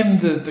 Or again,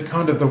 the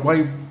kind of the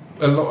way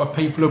a lot of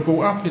people are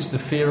brought up is the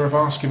fear of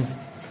asking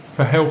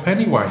for help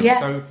anyway. Yeah.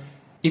 So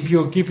if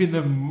you're giving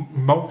them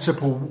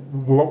multiple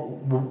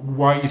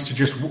ways to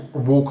just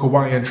walk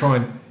away and try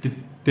and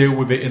deal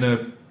with it in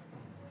a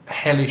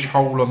hellish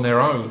hole on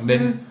their own,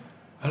 then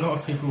a lot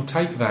of people will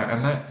take that,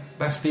 and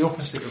that's the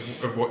opposite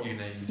of what you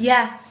need.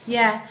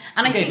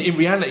 And again, in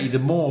reality, the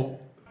more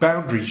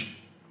boundaries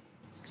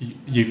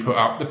you put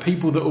up, the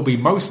people that will be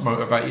most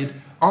motivated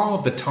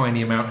are the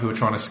tiny amount who are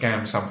trying to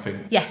scam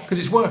something. Yes, because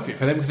it's worth it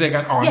for them, because they're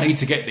going, I need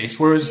to get this.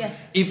 Whereas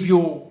if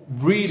you're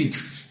really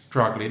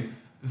struggling,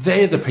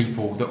 they're the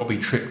people that will be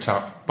tripped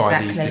up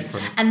by these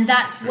different... And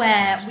that's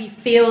where we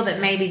feel that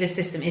maybe the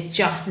system is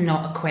just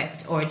not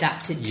equipped or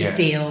adapted to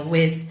deal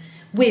with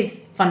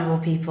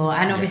vulnerable people.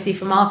 And obviously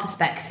from our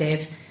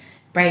perspective,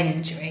 brain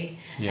injury.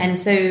 And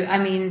so, I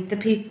mean, the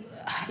people...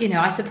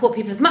 I support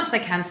people as much as I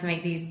can to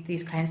make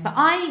these claims. But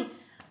I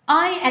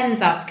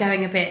end up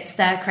going a bit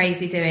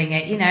stir-crazy doing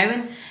it,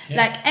 and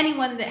like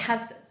anyone that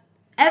has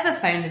ever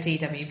phoned the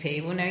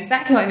DWP will know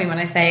exactly what I mean when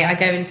I say I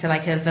go into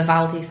like a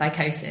Vivaldi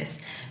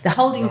psychosis. The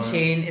holding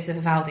tune is the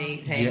Vivaldi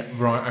thing. Yeah,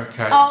 right,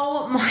 okay.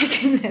 Oh my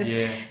goodness.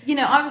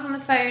 Yeah. I was on the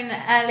phone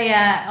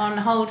earlier on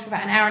hold for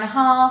about an hour and a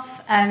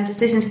half,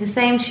 just listening to the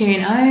same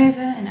tune over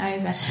and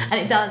over. And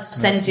it does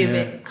send you a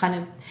bit kind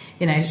of,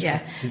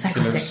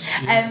 psychotic.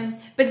 Yeah.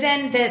 But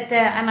then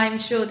and I'm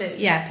sure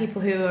that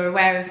people who are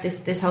aware of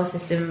this whole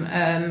system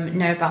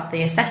know about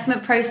the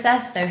assessment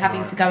process. So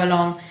having to go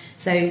along,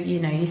 so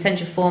you send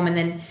your form and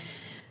then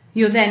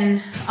you're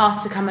then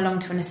asked to come along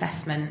to an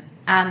assessment.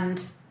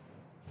 And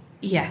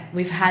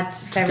we've had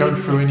to go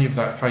through any of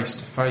that face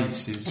to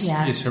face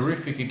is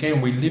horrific.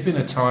 Again, we live in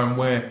a time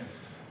where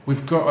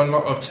we've got a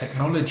lot of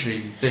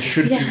technology. There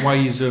should be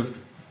ways of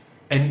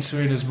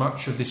entering as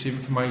much of this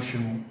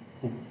information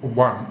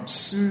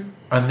once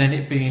and then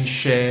it being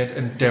shared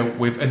and dealt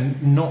with,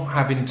 and not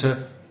having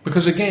to,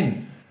 because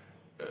again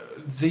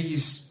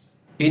these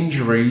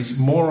injuries,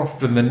 more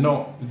often than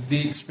not,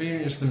 the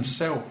experience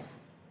themselves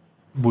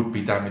would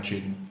be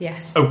damaging.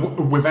 Yes.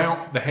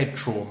 Without the head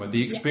trauma,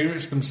 the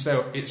experience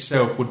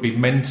itself would be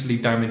mentally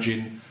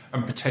damaging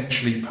and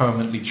potentially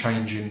permanently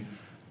changing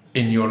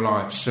in your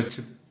life. So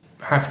to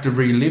have to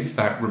relive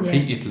that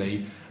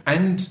repeatedly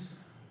and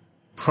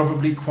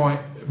probably quite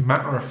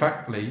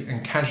matter-of-factly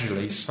and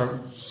casually, so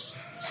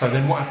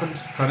then what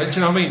happens? Do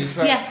you know what I mean? It's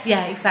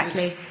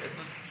exactly.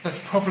 That's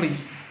probably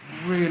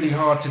really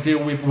hard to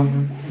deal with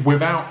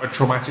without a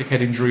traumatic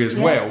head injury as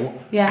well.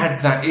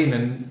 Add that in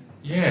and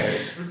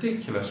it's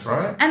ridiculous,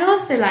 right? And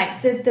also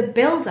like the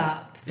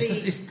build-up.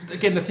 It's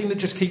again, the thing that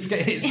just keeps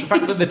getting it's the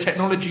fact that the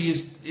technology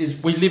is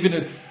we live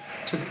in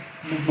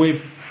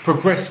we've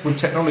progressed with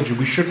technology.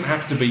 We shouldn't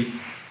have to be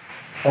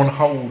on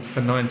hold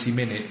for 90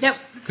 minutes. Nope.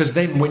 Because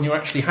then when you're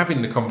actually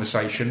having the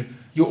conversation,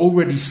 you're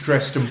already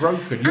stressed and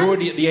broken. You're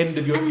already at the end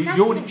of you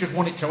already just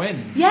want it to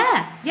end.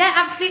 Yeah,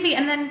 absolutely.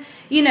 And then,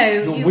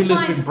 your will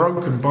has been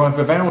broken by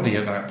Vivaldi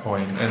at that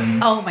point.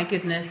 And oh my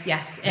goodness,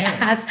 yes, it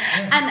has.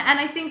 Yeah. And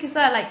I think as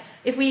well, like,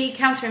 if we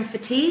counter in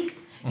fatigue,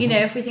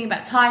 if we think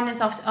about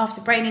tiredness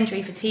after brain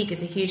injury, fatigue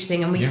is a huge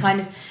thing. And we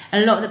and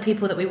a lot of the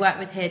people that we work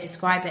with here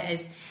describe it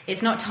as,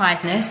 it's not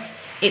tiredness,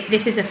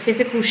 this is a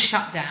physical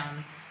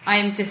shutdown.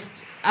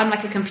 I'm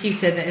like a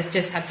computer that has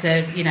just had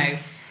to,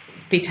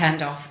 be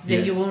turned off. Yeah.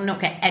 You will not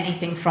get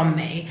anything from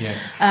me.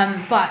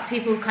 Yeah. But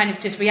people kind of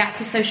just react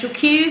to social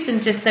cues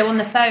and just so on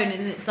the phone,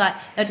 and it's like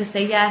they'll just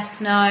say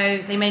yes,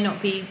 no. They may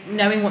not be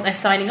knowing what they're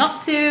signing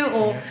up to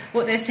or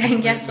what they're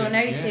saying yes or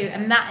no to,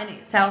 and that in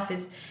itself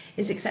is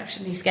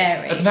exceptionally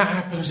scary. And that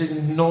happens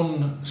in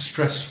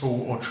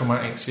non-stressful or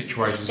traumatic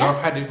situations. Yeah. I've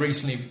had it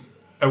recently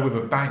with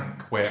a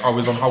bank where I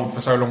was on hold for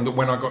so long that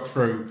when I got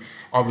through,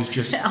 I was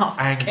just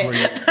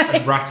angry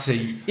and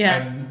ratty.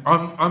 Yeah. And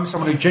I'm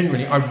someone who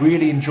genuinely, I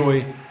really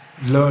enjoy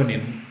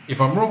learning if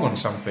I'm wrong on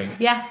something.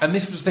 Yes. And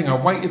this was the thing, I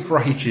waited for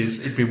ages,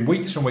 it'd been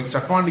weeks and weeks,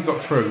 I finally got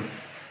through.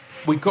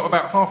 We got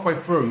about halfway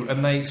through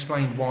and they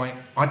explained why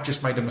I'd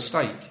just made a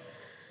mistake.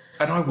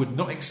 And I would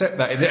not accept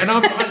that. And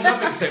I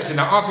love accepting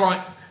that. I was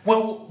like,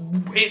 well,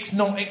 it's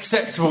not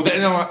acceptable. And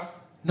they're like,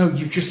 no,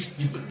 you've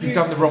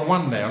done the wrong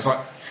one there. I was like,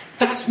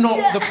 that's not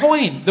the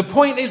point. The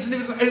point is,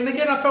 and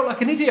again, I felt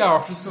like an idiot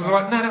after because I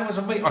was like, no, that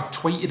wasn't me. I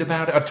tweeted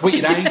about it. I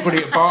tweeted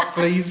angrily at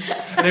Barclays,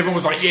 and everyone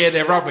was like, yeah,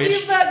 they're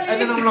rubbish.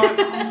 And then I'm like,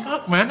 oh,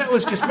 fuck, man, that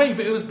was just me.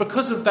 But it was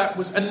because of that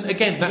and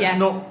again, that's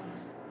not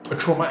a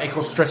traumatic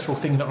or stressful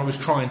thing that I was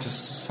trying to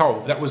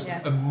solve. That was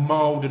a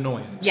mild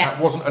annoyance. Yeah.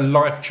 That wasn't a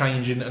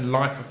life-changing and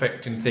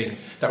life-affecting thing.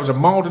 That was a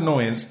mild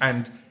annoyance,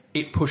 and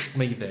it pushed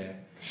me there.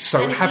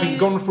 So having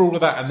gone through all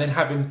of that, and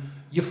then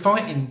you're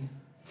fighting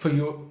for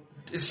your.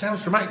 It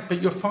sounds dramatic,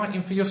 but you're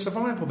fighting for your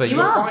survival there.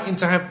 You're fighting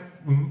to have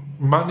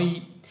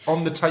money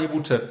on the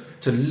table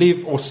to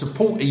live or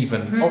support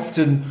even. Mm-hmm.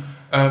 Often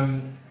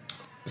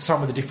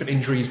some of the different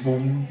injuries will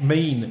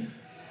mean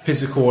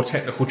physical or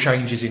technical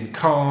changes in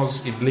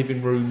cars, in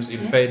living rooms,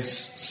 in beds,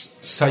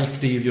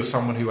 safety if you're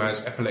someone who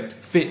has epileptic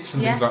fits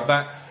and things like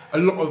that. A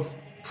lot of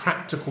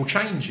practical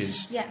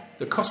changes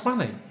that cost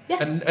money.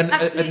 Yes,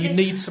 and you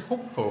need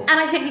support for. And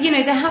I think,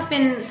 there have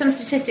been some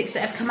statistics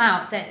that have come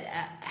out that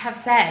have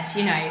said,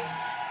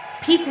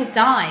 people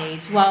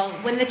died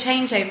when the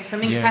changeover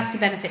from incapacity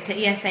benefit to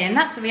ESA, and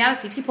that's the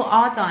reality. People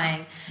are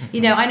dying.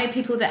 Mm-hmm. I know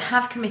people that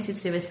have committed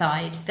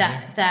suicide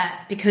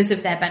that because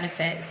of their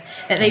benefits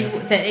that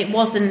it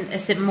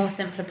wasn't a more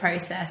simpler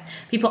process.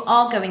 People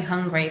are going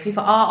hungry.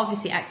 People are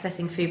obviously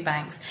accessing food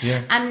banks.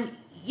 Yeah. And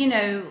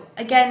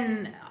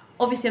again,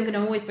 obviously I'm going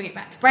to always bring it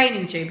back to brain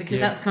injury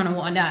because that's kind of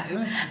what I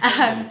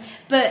know.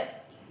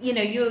 But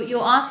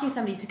you're asking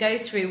somebody to go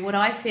through what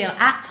I feel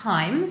at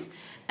times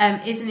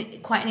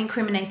isn't quite an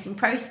incriminating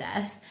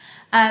process,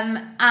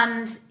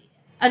 and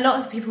a lot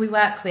of the people we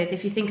work with,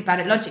 if you think about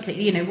it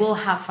logically, will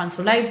have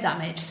frontal lobe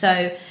damage.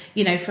 So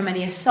from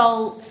any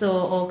assaults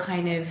or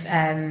kind of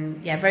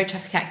road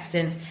traffic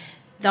accidents,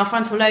 our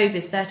frontal lobe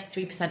is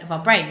 33% of our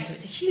brain, so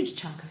it's a huge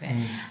chunk of it,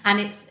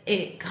 and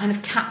it kind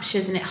of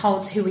captures and it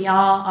holds who we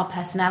are, our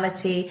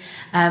personality,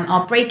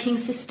 our braking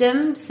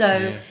system.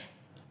 So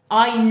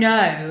I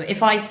know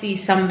if I see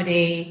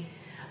somebody,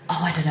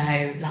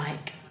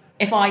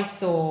 if I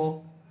saw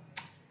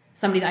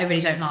somebody that I really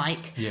don't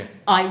like,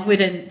 I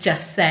wouldn't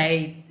just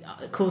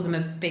call them a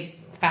big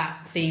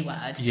fat C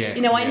word.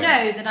 I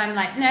know that I'm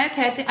like, no,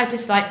 okay, I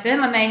dislike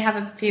them. I may have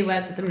a few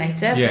words with them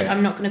later, but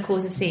I'm not going to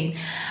cause a scene.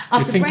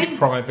 You think it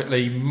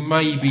privately,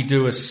 maybe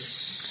do a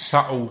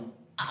subtle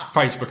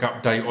Facebook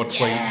update or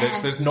tweet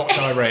that's not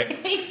direct.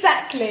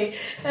 Exactly.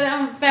 And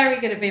I'm very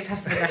good at being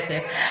passive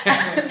aggressive.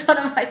 It's one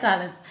of my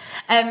talents.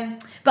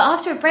 But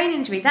after a brain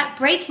injury, that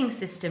braking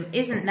system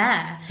isn't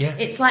there. Yeah.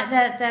 It's like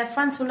their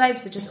frontal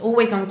lobes are just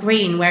always on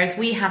green, whereas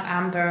we have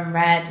amber and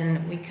red,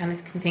 and we kind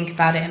of can think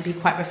about it and be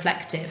quite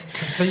reflective.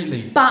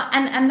 Completely. But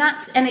and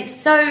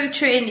it's so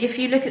true. And if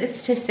you look at the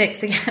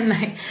statistics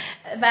again,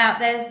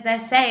 they're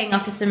saying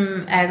after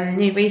some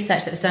new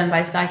research that was done by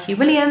this guy Hugh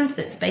Williams,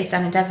 that's based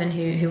down in Devon,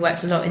 who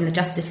works a lot in the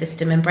justice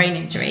system and brain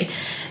injury,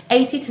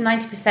 80 to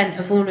 90%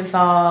 of all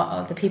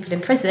of the people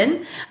in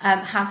prison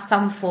have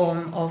some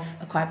form of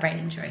acquired brain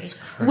injury,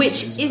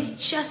 which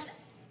is just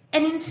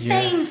an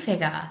insane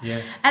figure.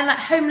 Yeah. And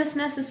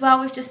homelessness as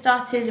well, we've just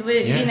started.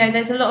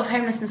 There's a lot of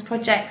homelessness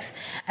projects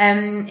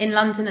in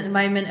London at the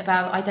moment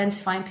about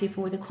identifying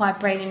people with acquired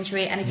brain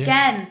injury, and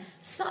again,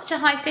 such a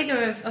high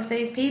figure of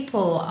these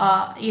people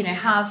are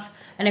have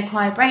an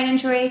acquired brain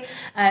injury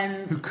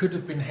who could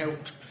have been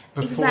helped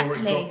before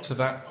it got to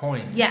that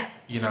point.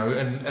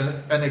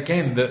 And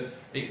again, that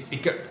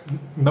it got,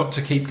 not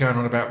to keep going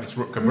on about this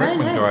Rutger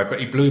Bregman guy, but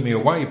he blew me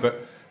away.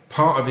 But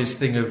part of his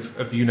thing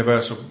of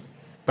universal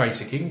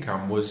basic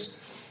income was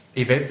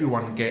if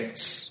everyone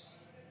gets,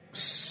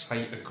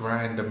 say,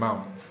 $1,000 a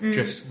month,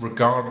 just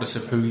regardless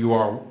of who you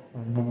are,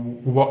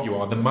 what you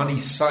are, the money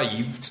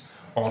saved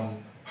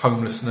on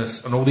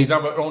homelessness and all these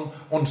other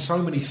on so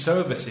many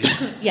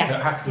services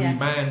that have to be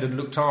manned and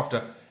looked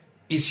after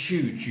is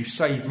huge. You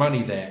save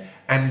money there,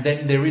 and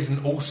then there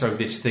isn't also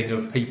this thing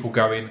of people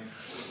going,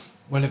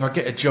 well, if I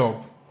get a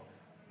job,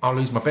 I'll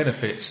lose my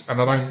benefits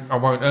and I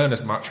won't earn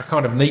as much. I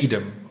kind of need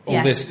them.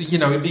 All this,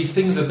 these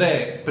things are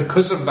there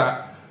because of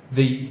that.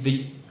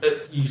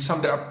 You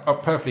summed it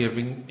up perfectly of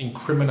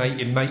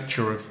incriminating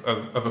nature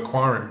of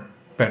acquiring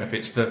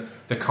benefits. The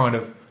kind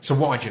of, so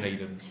why do you need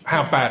them?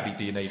 How badly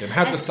do you need them?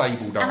 How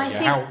disabled are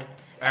you?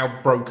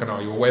 How broken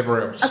are you? Or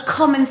whatever else. A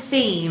common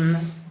theme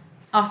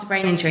after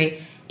brain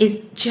injury is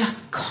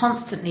just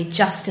constantly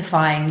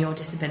justifying your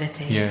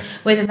disability, Yeah.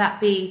 whether that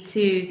be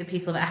to the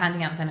people that are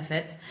handing out the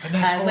benefits, And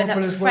that's whether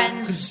horrible as well,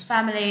 friends,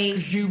 family.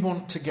 Because you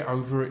want to get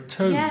over it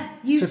too. Yeah,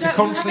 you so to don't-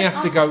 constantly you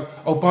have to go,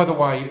 oh, by the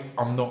way,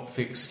 I'm not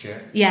fixed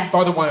yet. Yeah.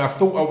 By the way, I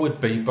thought I would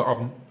be, but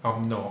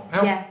I'm not.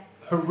 How Yeah.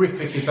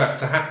 horrific is that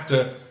to have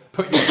to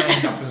put your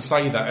hand up and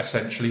say that,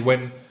 essentially,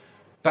 when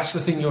that's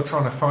the thing you're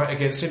trying to fight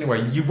against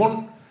anyway.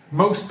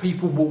 Most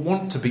people will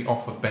want to be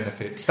off of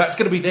benefits. That's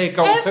going to be their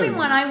goal too.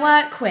 Everyone I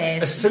work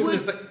with As soon would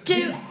as they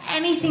do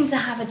anything to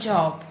have a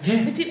job,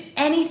 Yeah. would do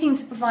anything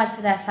to provide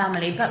for their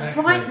family. But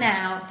Exactly. right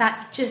now,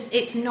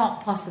 it's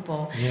not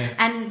possible. Yeah.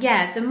 And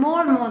the more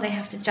and more they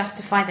have to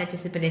justify their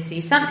disability,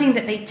 something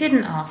that they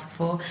didn't ask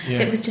for, Yeah.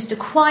 that was just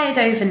acquired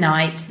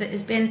overnight, that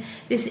has been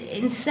this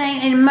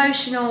insane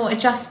emotional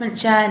adjustment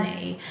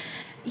journey.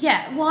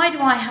 Yeah, why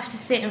do I have to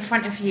sit in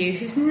front of you,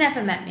 who's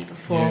never met me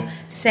before, Yeah.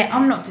 say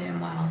I'm not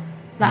doing well?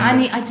 Like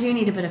Yeah. I do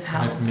need a bit of I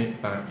help.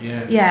 admit that,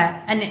 yeah. Yeah,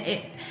 and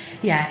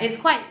it's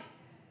quite.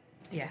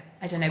 Yeah,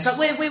 I don't know, but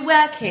we're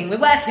working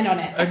on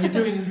it. And you're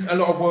doing a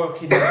lot of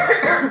work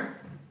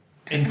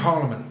in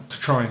Parliament to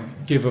try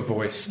and give a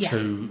voice Yeah.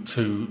 to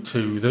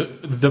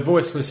the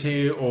voiceless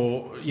here,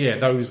 or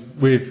those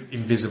with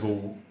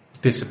invisible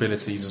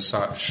disabilities as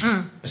such.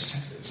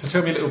 So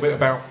tell me a little bit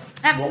about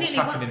what's Absolutely.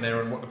 happening there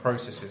and what the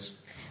process is.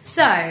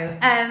 So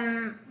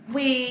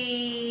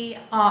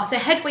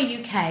Headway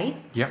UK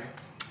Yep.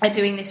 are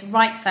doing this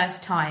right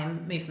first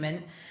time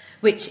movement,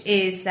 which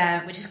is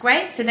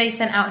great. So they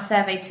sent out a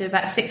survey to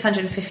about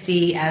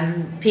 650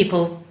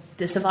 people,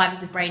 the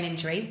survivors of brain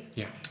injury,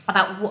 Yeah.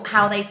 about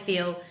how they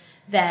feel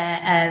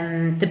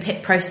the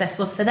PIP process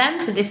was for them.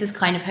 So this is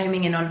kind of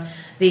homing in on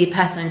the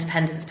personal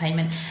independence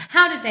payment.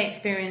 How did they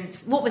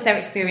experience? What was their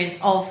experience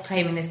of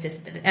claiming this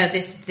disability,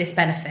 this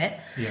benefit?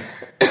 Yeah.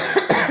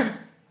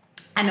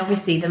 And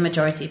obviously, the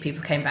majority of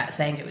people came back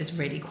saying it was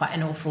really quite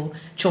an awful,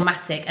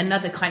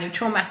 another kind of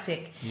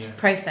traumatic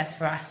process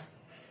for us.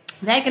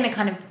 They're going to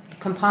kind of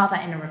compile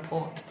that in a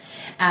report.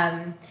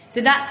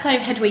 So that's kind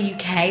of Headway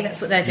UK.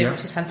 That's what they're doing,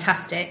 which is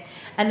fantastic.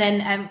 And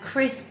then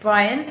Chris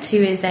Bryant, who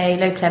is a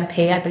local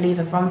MP, I believe,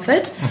 of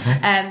Romford,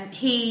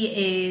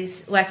 he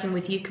is working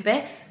with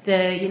UKBIF,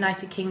 the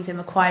United Kingdom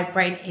Acquired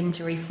Brain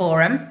Injury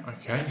Forum.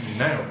 Okay, you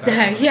nailed So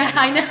that. yeah,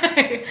 I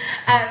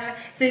know.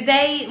 So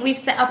we've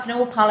set up an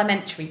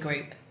all-parliamentary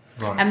group,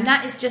 Right. and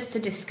that is just to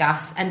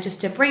discuss and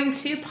just to bring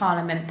to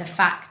Parliament the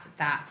fact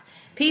that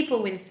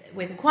people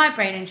with acquired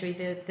brain injury,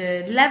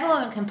 the level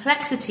and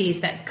complexities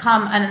that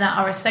come and that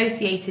are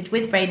associated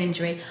with brain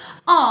injury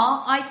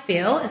are, I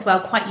feel, as well,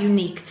 quite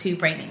unique to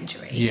brain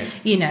injury. Yeah.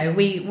 You know,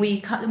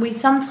 we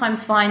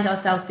sometimes find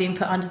ourselves being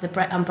put under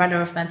the umbrella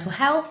of mental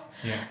health.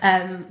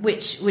 Yeah.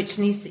 Which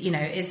needs to,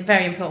 is a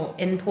very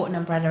important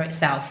umbrella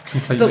itself.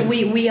 Completely. But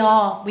we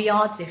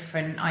are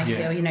different, I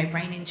feel,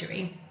 brain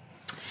injury.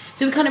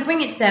 So we kind of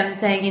bring it to them and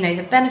saying,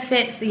 the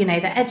benefits, the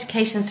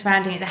education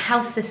surrounding it, the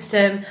health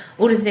system,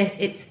 all of this,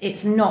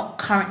 it's not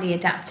currently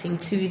adapting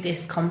to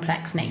this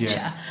complex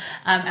nature.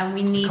 And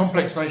we need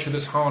Complex nature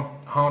that's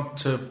hard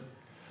to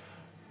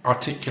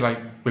articulate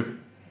with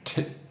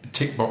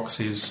tick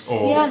boxes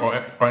or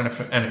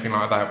anything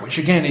like that, which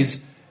again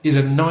is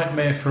a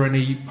nightmare for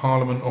any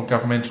parliament or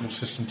governmental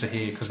system to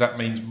hear, because that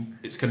means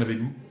it's going to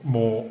be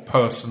more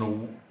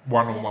personal,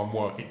 one-on-one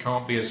work. It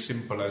can't be as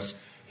simple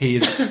as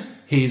here's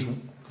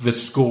the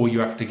score you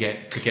have to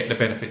get the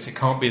benefits. It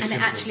can't be as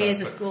simple as that. And it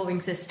actually is a scoring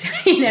system.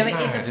 It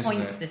is a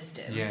point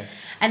system. Yeah.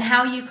 And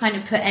how you kind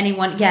of put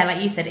anyone, like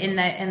you said, in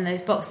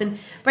those boxes. And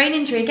brain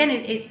injury, again,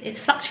 it's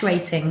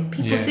fluctuating.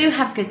 People do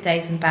have good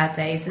days and bad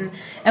days.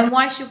 And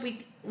why should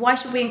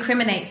we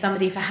incriminate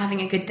somebody for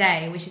having a good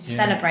day? We should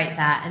celebrate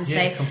that and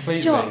say,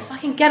 completely. Joe,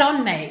 fucking get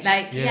on, mate.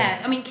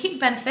 I mean, keep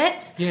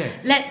benefits. Yeah.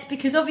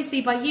 Because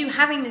obviously by you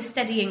having this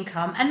steady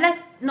income, and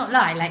let's not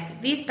lie,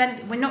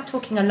 we're not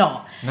talking a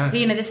lot. No.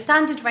 The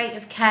standard rate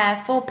of care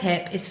for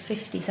PIP is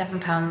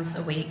 £57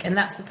 a week, and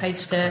that's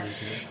supposed to,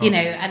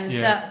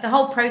 the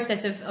whole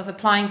process of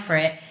applying for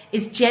it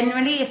is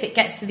generally, if it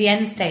gets to the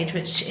end stage,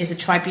 which is a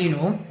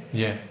tribunal,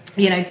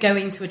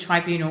 going to a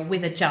tribunal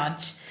with a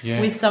judge,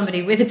 with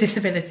somebody with a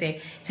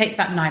disability, takes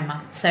about 9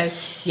 months. So,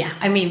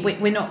 I mean,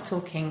 we're not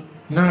talking...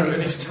 No,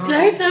 and it's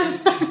tiny.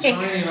 It's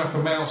tiny enough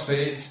amounts that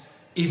it's...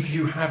 If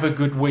you have a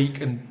good week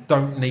and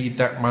don't need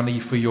that money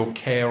for your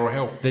care or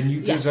health, then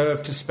you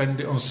deserve to spend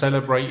it on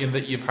celebrating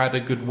that you've had a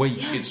good week.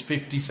 It's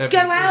 57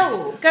 Go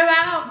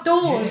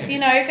outdoors,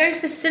 go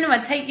to the cinema,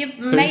 take your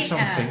mate do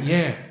something,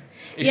 out.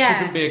 It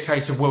shouldn't be a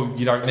case of, well,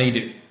 you don't need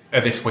it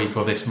this week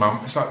or this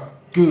month. It's like,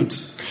 good,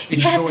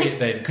 enjoy it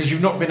then, because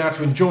you've not been able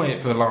to enjoy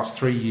it for the last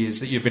 3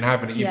 years that you've been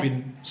having it. You've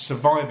been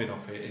surviving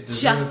off it. It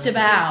deserves just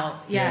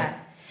about,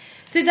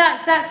 So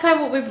that's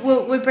kind of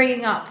what we're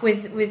bringing up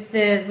with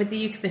the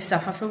UKBIF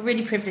stuff. I feel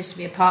really privileged to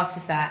be a part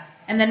of that.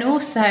 And then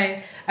also,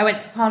 I went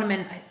to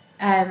Parliament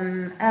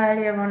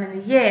earlier on in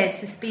the year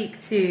to speak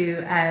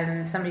to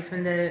somebody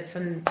from the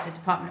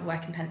Department of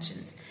Work and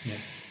Pensions,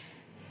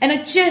 and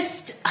I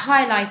just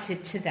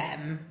highlighted to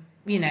them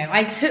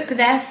I took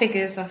their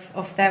figures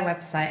off their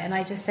website and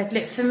I just said,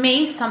 look, for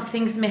me,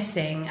 something's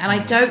missing and I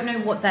don't know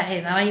what that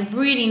is. And I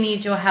really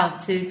need your help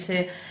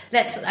to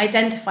let's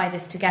identify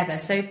this together.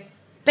 So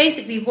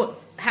basically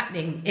what's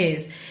happening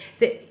is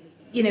that,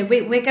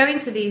 we're going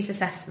to these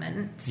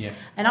assessments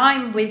and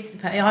I'm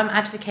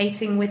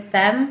advocating with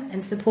them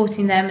and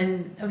supporting them.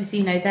 And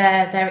obviously,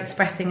 they're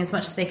expressing as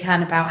much as they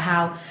can about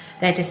how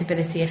their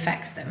disability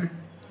affects them.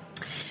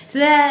 So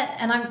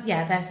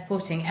they're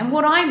supporting. And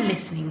what I'm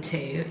listening to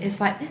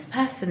is like, this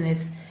person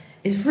is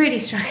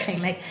really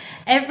struggling. Like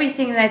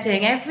everything they're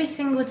doing, every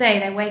single day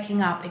they're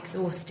waking up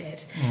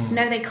exhausted.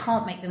 They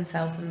can't make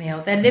themselves a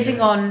meal. They're living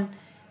on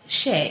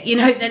shit,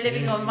 they're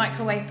living on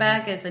microwave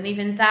burgers, and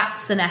even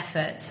that's an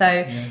effort.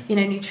 So,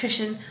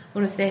 nutrition,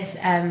 all of this,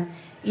 and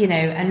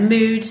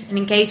mood and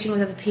engaging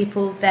with other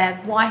people.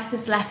 Their wife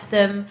has left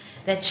them.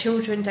 Their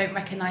children don't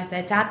recognise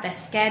their dad. They're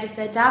scared of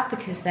their dad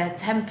because their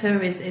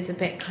temper is a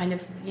bit kind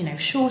of,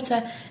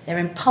 shorter. They're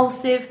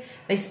impulsive.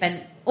 They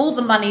spent all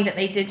the money that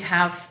they did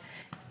have.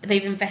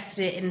 They've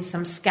invested it in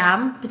some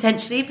scam,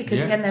 potentially,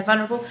 because, again, they're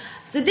vulnerable.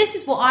 So this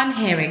is what I'm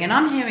hearing. And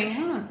I'm hearing,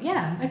 hang on,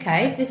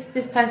 okay,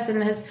 this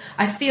person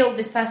I feel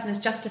this person has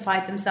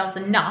justified themselves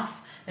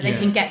enough that they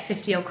can get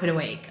 50 odd quid a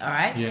week, all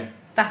right? Yeah.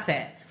 That's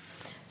it.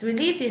 So we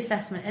leave the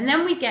assessment, and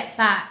then we get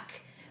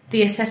back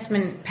the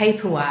assessment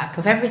paperwork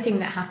of everything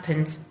that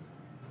happened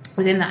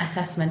within that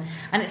assessment,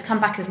 and it's come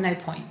back as no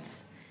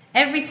points.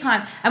 Every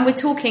time. And we're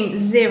talking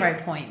 0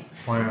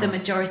 points the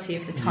majority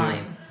of the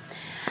time. Yeah.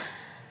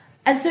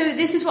 And so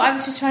this is what I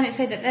was just trying to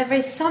say, that there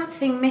is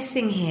something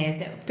missing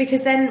here,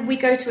 because then we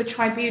go to a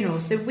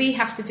tribunal, so we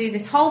have to do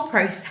this whole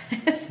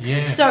process.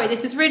 Yeah. Sorry,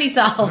 this is really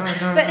dull.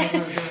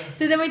 No.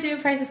 So then we do a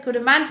process called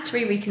a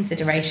mandatory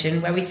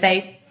reconsideration, where we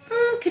say,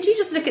 could you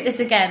just look at this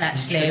again,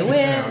 actually?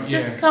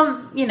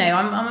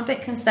 I'm a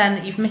bit concerned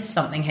that you've missed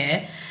something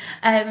here.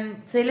 So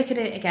they look at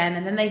it again,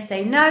 and then they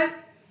say, no,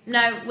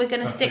 we're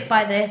going to stick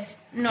by this,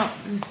 not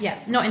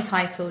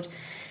entitled.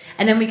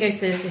 And then we go to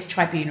this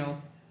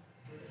tribunal.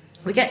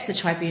 We get to the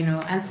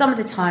tribunal, and some of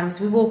the times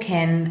we walk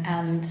in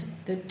and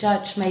the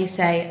judge may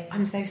say,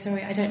 I'm so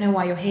sorry, I don't know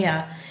why you're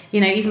here.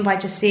 Even by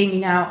just seeing you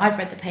now, I've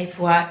read the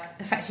paperwork,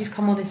 the fact you've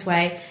come all this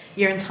way,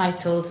 you're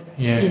entitled,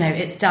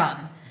 it's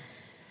done.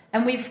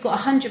 And we've got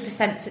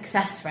 100%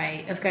 success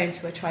rate of going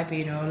to a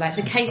tribunal. Like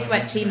the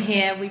casework team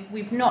here,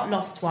 we've not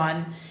lost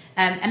one.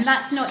 And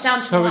that's not down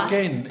to us. So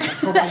again, it's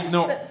probably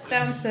not,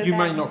 you them.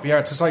 may not be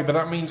able to say, but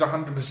that means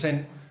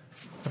 100%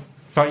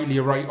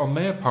 failure rate on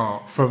their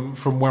part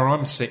from where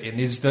I'm sitting,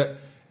 is that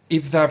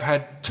if they've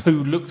had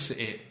 2 looks at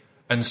it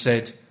and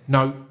said,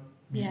 no,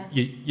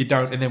 you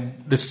don't, and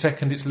then the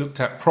second it's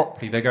looked at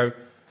properly, they go,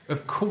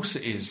 of course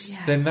it is.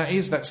 Yeah. Then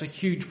that's a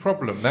huge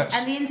problem.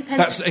 That's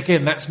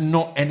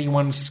not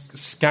anyone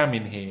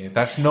scamming here.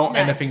 That's not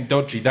anything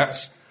dodgy.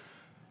 That's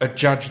a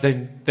judge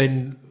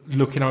then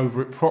looking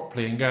over it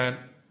properly and going,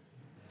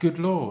 good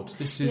Lord,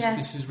 this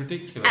is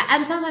ridiculous.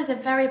 And sometimes they're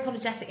very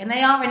apologetic, and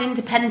they are an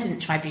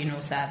independent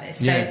tribunal service.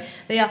 So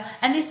they are,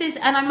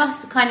 and I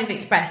must kind of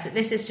express that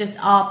this is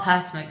just our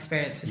personal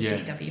experience with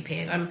the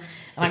DWP. And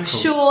I'm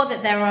sure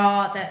that there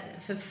are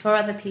for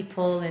other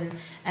people, and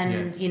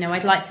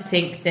I'd like to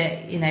think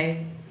that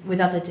with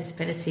other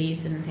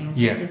disabilities and things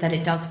that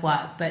it does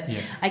work. But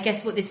I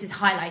guess what this is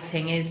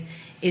highlighting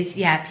is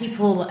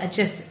people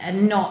are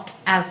not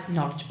as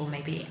knowledgeable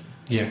maybe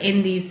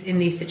in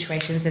these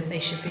situations as they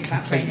should be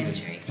about brain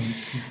injury.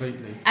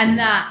 Completely. And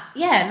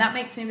that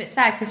makes me a bit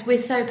sad, because we're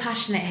so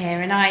passionate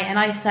here, and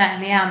I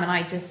certainly am,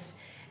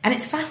 and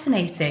it's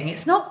fascinating.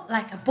 It's not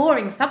like a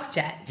boring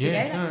subject,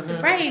 the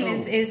brain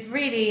is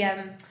really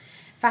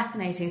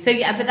fascinating. So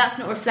but that's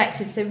not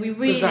reflected. So we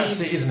really. But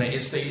that's it, isn't it?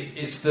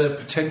 It's the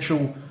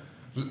potential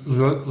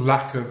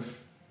lack of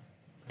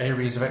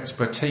areas of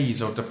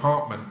expertise or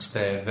departments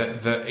there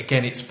that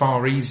again, it's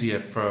far easier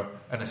for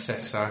an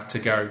assessor to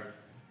go,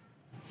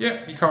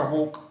 you can't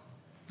walk.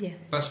 Yeah,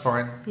 that's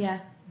fine. Yeah.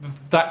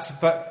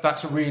 That's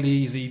a really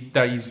easy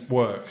day's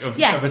work of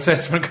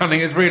assessment.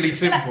 It's really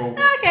simple.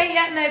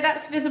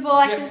 That's visible.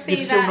 I can see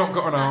you've still not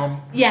got an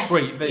arm. Yes.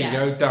 Sweet, there you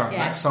go, done.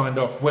 That's signed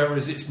off.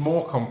 Whereas it's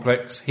more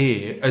complex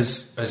here,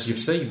 as you've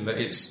seen, that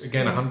it's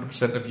again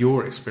 100% of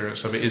your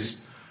experience of it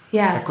is.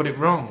 Yeah, I've got it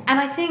wrong. And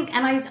I think,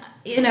 I'm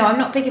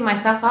not bigging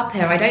myself up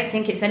here. I don't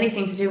think it's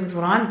anything to do with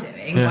what I'm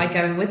doing by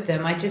going with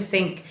them. I just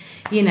think,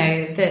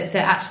 that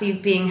actually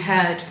being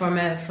heard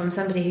from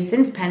somebody who's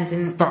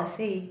independent.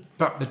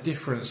 But the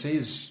difference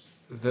is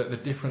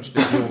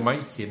that you're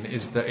making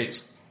is that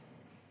it's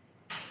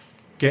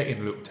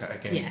getting looked at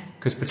again. Yeah.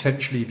 Because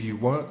potentially, if you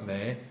weren't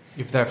there,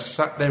 if they've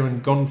sat there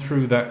and gone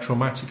through that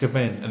traumatic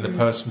event, and the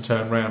person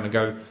turned around and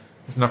go,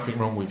 "There's nothing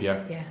wrong with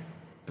you." Yeah.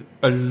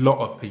 A lot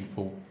of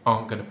people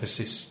aren't going to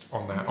persist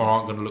on that, or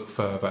aren't going to look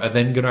further, and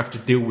then going to have to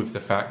deal with the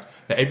fact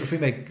that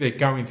everything they're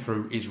going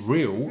through is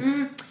real,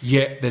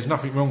 yet there's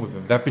nothing wrong with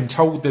them. They've been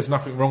told there's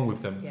nothing wrong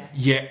with them,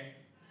 yet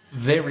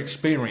they're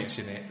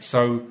experiencing it.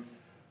 So,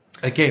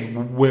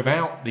 again,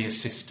 without the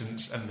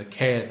assistance and the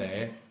care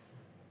there,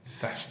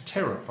 That's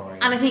terrifying.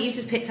 And I think you've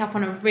just picked up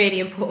on a really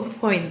important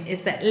point,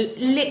 is that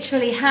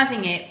literally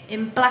having it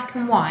in black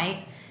and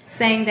white,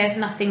 saying there's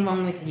nothing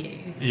wrong with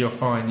you. You're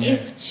fine,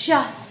 It's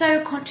just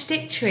so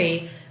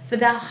contradictory for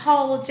the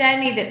whole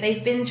journey that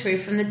they've been through,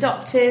 from the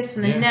doctors,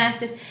 from the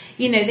nurses.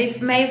 You know, they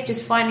may have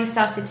just finally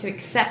started to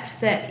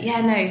accept that,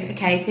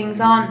 things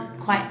aren't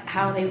quite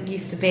how they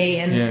used to be,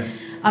 and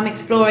I'm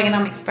exploring and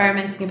I'm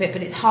experimenting a bit,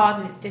 but it's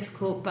hard and it's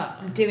difficult, but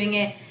I'm doing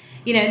it.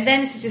 You know, and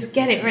then to just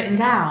get it written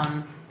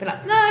down, be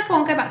like, no,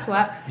 come on, go back to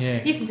work.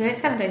 Yeah. You can do it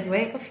 7 days a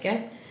week, off you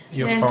go.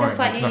 You're fine. Just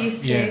like you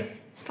used to. Yeah.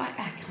 It's like,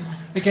 come on.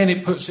 Again,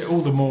 it puts it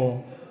all the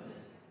more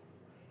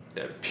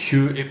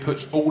pure. It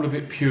puts all of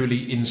it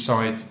purely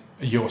inside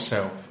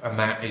yourself, and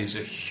that is a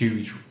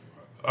huge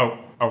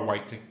a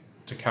weight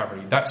to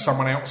carry. That's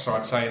someone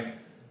outside saying,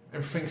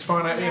 everything's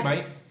fine out here,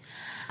 mate.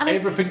 And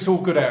everything's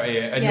all good out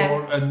here, and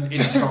you're and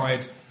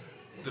inside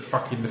the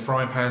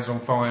frying pan's on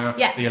fire,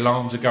 the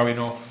alarms are going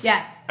off,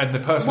 and the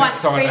person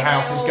outside the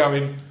house is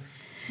going,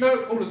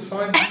 no, all looks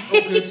fine,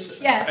 all good,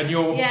 and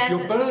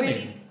you're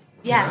burning.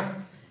 Really,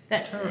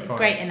 that's terrifying. A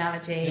great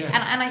analogy.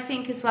 And I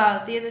think as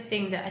well, the other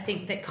thing that I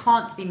think that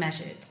can't be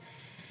measured,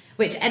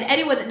 and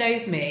anyone that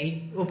knows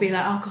me will be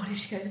like, oh God, here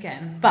she goes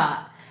again,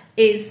 but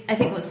is, I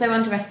think, what's so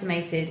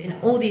underestimated in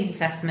all these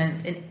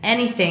assessments, in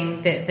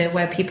anything that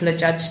where people are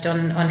judged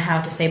on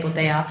how disabled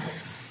they are,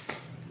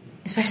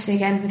 especially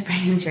again with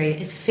brain injury,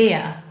 is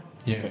fear.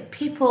 That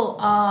people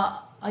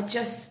are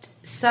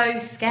just so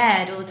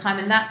scared all the time,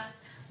 and that's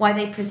why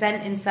they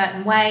present in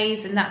certain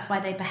ways, and that's why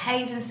they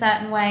behave in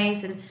certain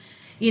ways. And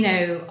you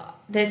know,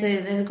 there's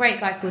a great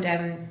guy called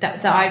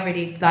that I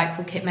really like,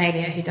 called Kit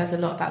Malia, who does a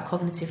lot about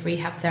cognitive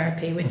rehab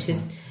therapy, which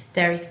is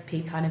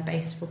therapy kind of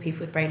based for people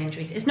with brain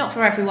injuries. It's not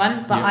for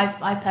everyone, but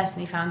I've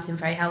personally found him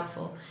very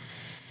helpful.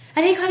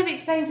 And he kind of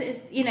explains it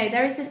as, you know,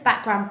 there is this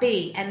background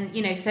beat, and,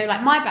 you know, so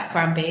like my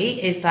background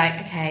beat is like,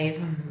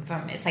 okay,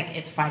 it's like,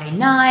 it's Friday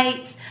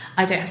night,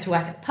 I don't have to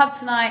work at the pub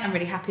tonight, I'm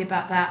really happy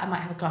about that, I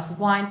might have a glass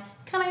of wine.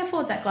 Can I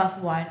afford that glass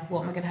of wine?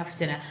 What am I going to have for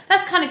dinner?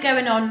 That's kind of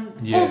going on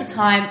all the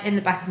time in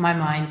the back of my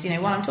mind. You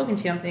know, while I'm talking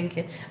to you, I'm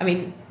thinking, I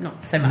mean,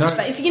 not so much,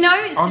 but, you know,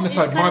 it's I'm just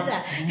the same. kind of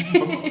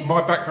there.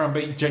 My background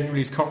beat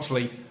generally is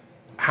constantly,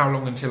 how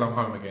long until I'm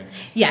home again?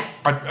 Yeah.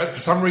 For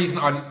some reason,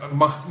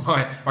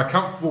 my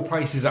comfortable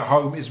place is at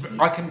home.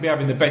 I can be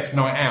having the best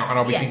night out, and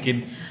I'll be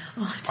thinking,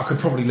 I could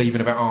probably leave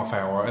in about half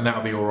hour, and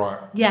that'll be all right.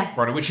 Yeah.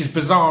 Right, which is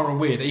bizarre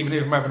and weird. Even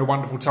if I'm having a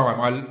wonderful time,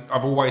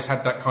 I've always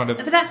had that kind of.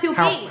 But that's your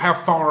beat. How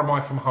far am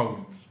I from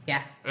home?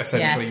 Yeah.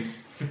 Essentially. Yeah.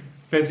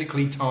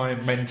 Physically,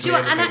 time, mentally.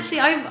 And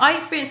actually, I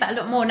experience that a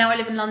lot more now. I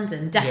live in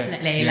London,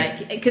 definitely,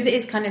 like, because it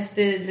is kind of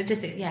the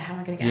logistics. Yeah, how am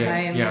I going to get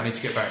home? Yeah, I need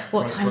to get back.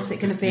 What time is it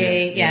going to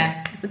be?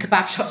 Yeah, is the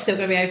kebab shop still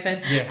going to be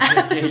open?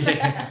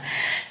 Yeah.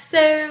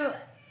 So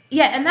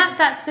and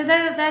that's so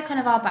they're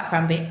kind of our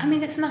background beat. I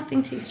mean, it's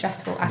nothing too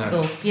stressful at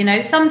all. You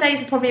know, some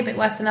days are probably a bit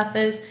worse than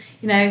others.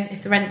 You know,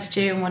 if the rent's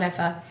due and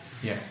whatever.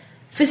 Yeah.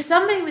 For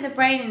somebody with a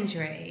brain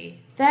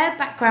injury, their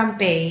background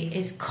beat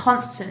is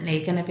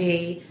constantly going to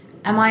be,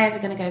 am I ever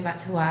going to go back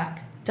to work?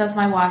 Does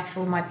my wife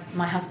or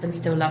my husband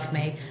still love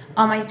me?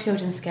 Are my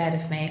children scared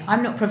of me?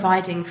 I'm not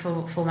providing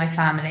for my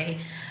family.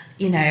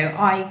 You know,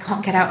 I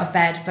can't get out of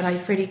bed, but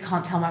I really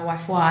can't tell my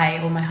wife why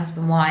or my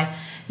husband why.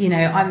 You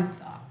know,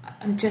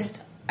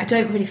 I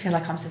don't really feel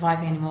like I'm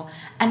surviving anymore.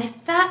 And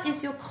if that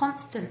is your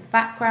constant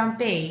background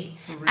beat,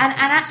 and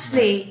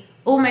actually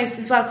almost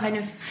as well kind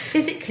of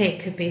physically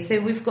it could be. So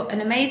we've got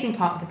an amazing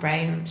part of the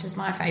brain, which is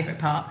my favourite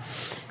part,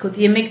 called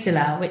the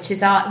amygdala, which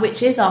is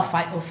our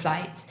fight or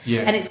flight.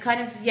 Yeah. And it's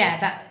kind of,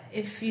 that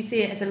if you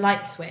see it as a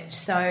light switch.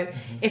 So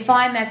if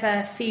I'm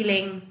ever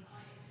feeling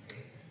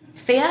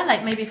fear,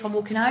 like maybe if I'm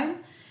walking home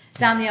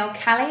down the old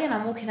Cali and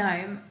I'm walking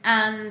home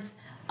and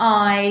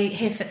I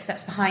hear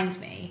footsteps behind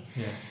me,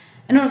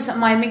 and all of a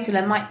sudden my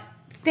amygdala might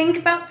think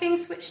about being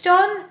switched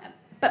on,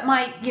 but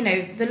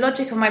the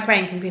logic of my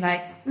brain can be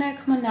like, no,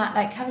 come on, Nat,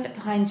 like, have a look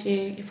behind you.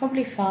 You're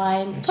probably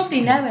fine. You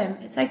probably know him.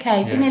 It's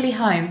okay. You're nearly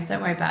home.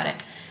 Don't worry about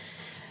it.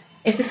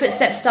 If the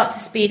footsteps start to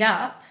speed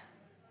up,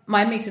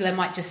 my amygdala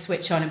might just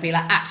switch on and be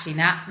like, actually,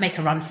 Nat, make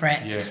a run for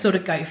it. Yeah. Sort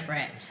of go for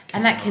it.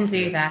 And that can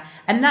do that.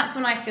 And that's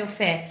when I feel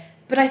fear.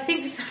 But I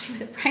think for somebody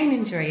with a brain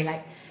injury,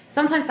 like,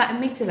 sometimes that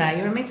amygdala,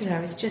 your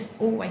amygdala is just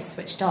always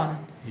switched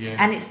on. Yeah.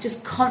 And it's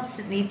just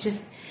constantly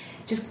just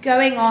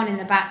going on in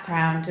the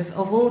background of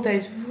all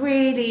those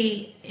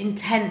really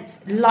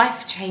intense,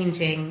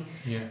 life-changing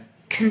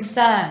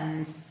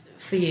concerns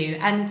for you.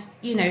 And,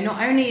 you know, not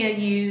only are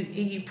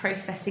you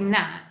processing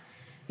that,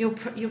 you're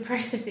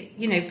processing,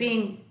 you know,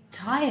 being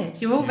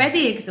tired. You're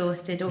already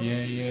exhausted or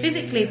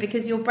physically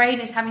because your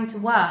brain is having to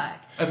work.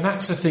 And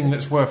that's the thing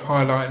that's worth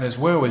highlighting as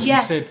well. As you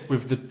said,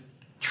 with the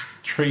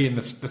tree in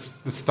the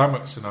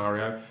stomach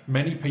scenario,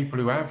 many people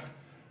who have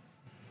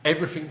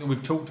everything that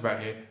we've talked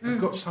about here have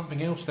got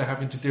something else they're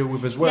having to deal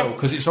with as well,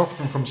 because it's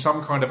often from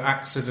some kind of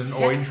accident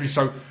or injury.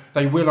 So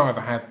they will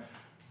either have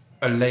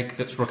a leg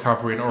that's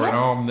recovering or an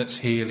arm that's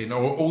healing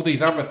or all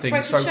these other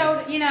things. So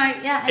shoulder, you know,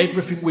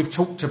 everything we've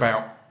talked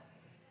about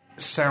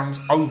sounds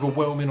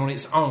overwhelming on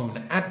its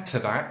own. Add to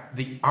that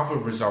the other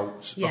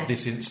results Yeah. of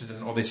this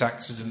incident or this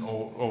accident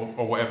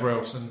or whatever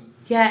else, and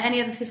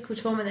any other physical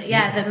trauma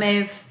that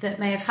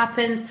may have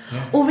happened,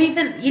 or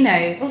even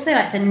also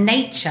like the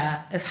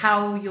nature of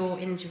how your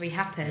injury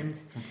happened.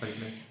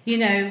 Completely.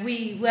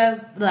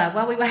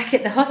 While we work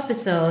at the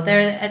hospital, there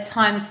are at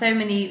times so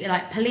many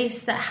like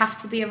police that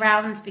have to be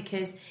around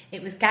because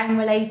it was gang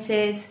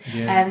related.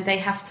 They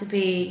have to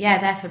be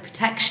there for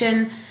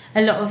protection.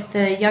 A lot of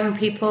the young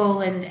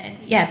people and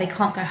they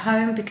can't go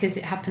home because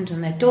it happened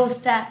on their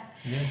doorstep.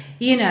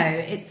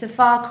 It's a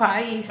far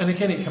cry. And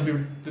again, it can be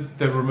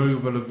the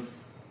removal of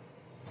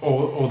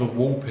or the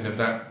warping of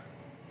that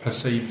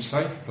perceived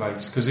safe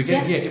place. Because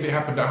again, if it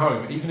happened at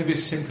home, even if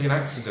it's simply an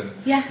accident,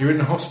 you're in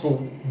the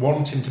hospital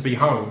wanting to be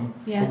home,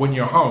 but when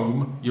you're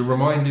home, you're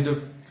reminded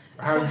of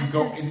how you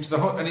got into the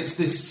hospital, and it's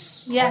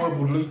this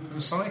horrible loop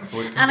and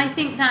cycle. And I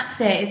think that's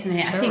it, isn't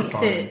it? Terrifying.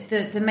 I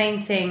think the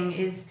main thing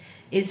is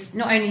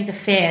not only the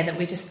fear that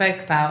we just spoke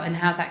about and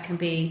how that can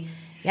be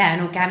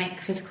an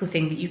organic physical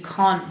thing that you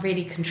can't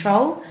really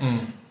control,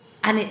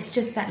 and it's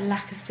just that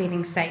lack of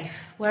feeling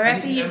safe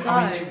wherever you go.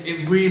 I mean,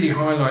 it really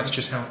highlights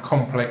just how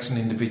complex and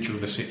individual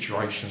the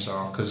situations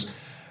are, because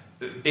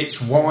it's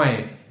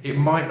why it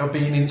might not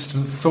be an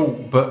instant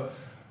thought, but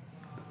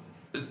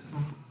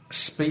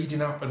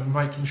speeding up and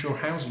making sure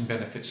housing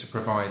benefits are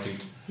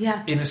provided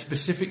in a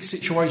specific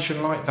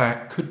situation like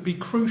that could be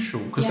crucial,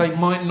 because they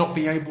might not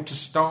be able to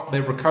start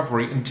their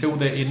recovery until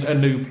they're in a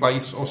new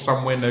place or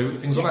somewhere new,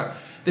 things like that.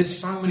 There's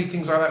so many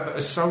things like that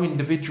are so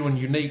individual and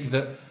unique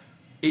that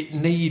it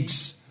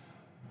needs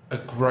a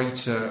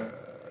greater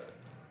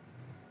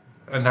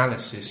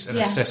analysis and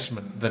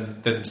assessment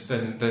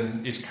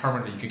than is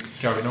currently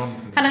going on.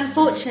 From this and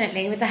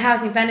unfortunately, with the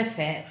housing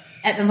benefit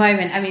at the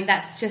moment, I mean,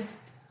 that's just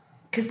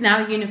because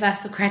now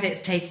universal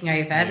credit's taking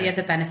over the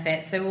other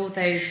benefits. So all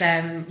those,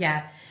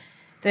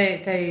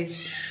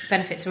 those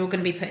benefits are all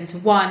going to be put into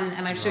one.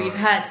 And I'm sure you've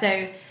heard.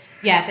 So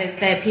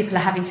people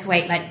are having to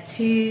wait like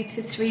 2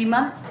 to 3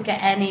 months to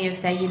get any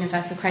of their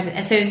universal credit.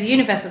 And so the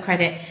universal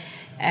credit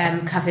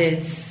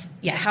covers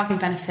housing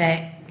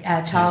benefit,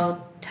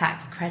 child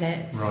tax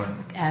credits,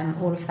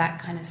 all of that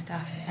kind of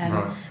stuff.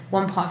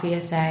 One part of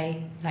ESA,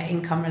 like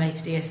income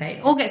related ESA,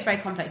 it all gets very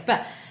complex,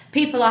 but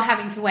people are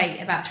having to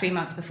wait about 3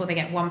 months before they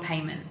get one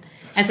payment.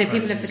 And so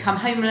people have become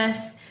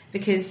homeless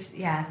because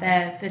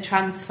the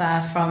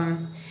transfer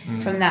from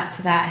that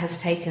to that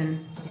has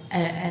taken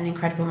an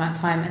incredible amount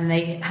of time, and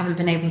they haven't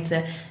been able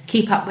to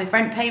keep up with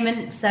rent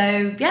payment.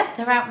 So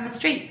they're out in the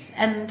streets,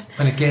 and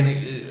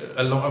again,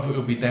 a lot of it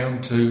will be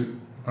down to,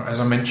 as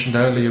I mentioned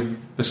earlier,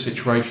 the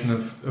situation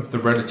of the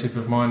relative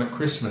of mine at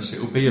Christmas. It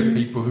will be of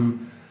people who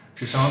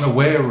just aren't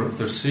aware of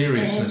the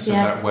seriousness of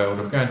that world,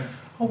 of going,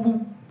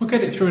 we'll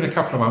get it through in a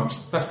couple of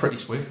months. That's pretty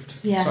swift.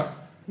 It's like,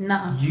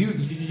 no,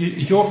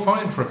 you're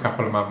fine for a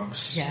couple of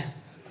months.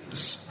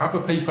 Other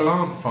people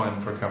aren't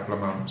fine for a couple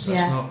of months.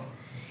 That's not.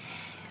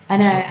 I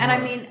know, and I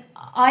mean,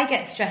 I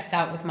get stressed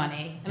out with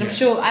money, and I'm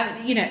sure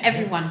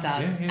everyone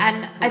does.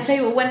 And I'd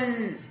say,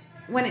 when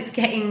it's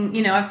getting,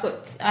 I've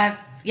got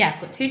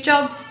 2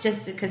 jobs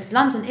just because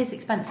London is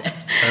expensive.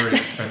 Very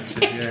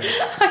expensive,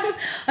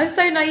 I'm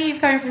so naive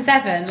coming from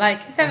Devon.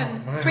 Like,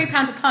 Devon,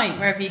 £3 a pint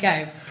wherever you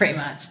go, pretty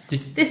much.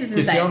 This is insane.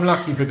 You see, I'm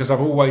lucky because I've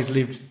always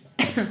lived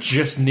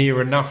just near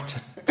enough to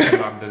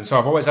London, so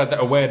I've always had that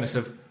awareness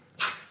of,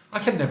 I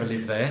can never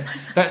live there.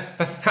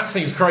 That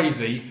seems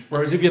crazy.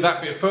 Whereas if you're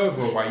that bit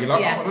further away, you're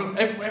like,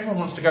 everyone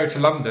wants to go to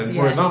London.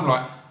 Whereas I'm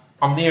like,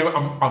 I'm near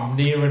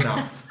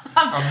enough.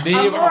 I'm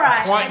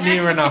quite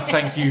near enough.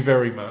 Thank you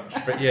very much.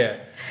 But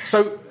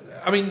so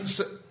I mean,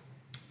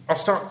 I'll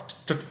start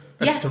to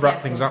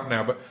wrap things up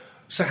now. But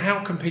so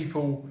how can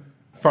people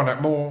find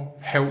out more,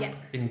 help,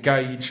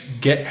 engage,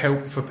 get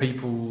help for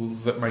people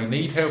that may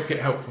need help, get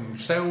help for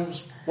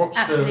themselves? What's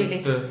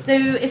Absolutely. So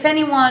if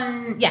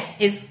anyone,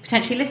 is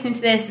potentially listening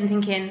to this and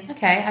thinking,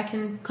 okay, I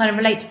can kind of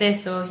relate to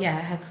this, or I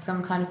had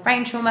some kind of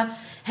brain trauma,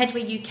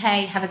 Headway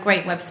UK have a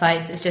great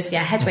website. So it's just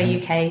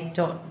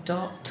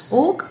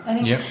headwayuk.org. I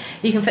think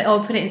you can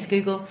or put it into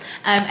Google,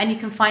 and you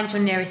can find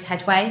your nearest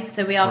Headway.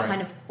 So we are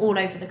kind of all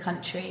over the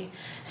country.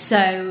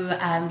 So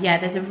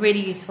there's a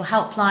really useful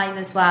helpline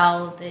as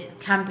well. It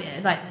can be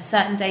like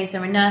certain days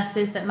there are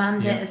nurses that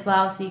man it as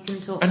well, so you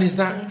can talk. And is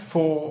that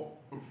for?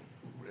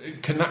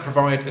 Can that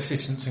provide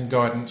assistance and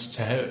guidance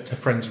to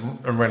friends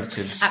and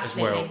relatives as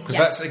well? Because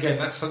that's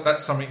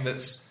something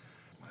that's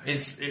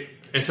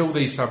it's all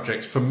these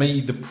subjects. For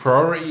me, the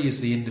priority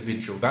is the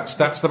individual. That's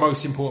the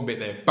most important bit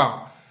there.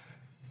 But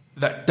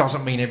that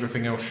doesn't mean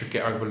everything else should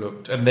get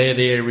overlooked. And they're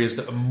the areas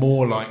that are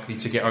more likely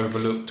to get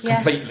overlooked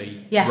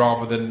completely,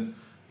 rather than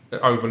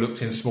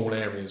overlooked in small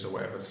areas or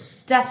whatever.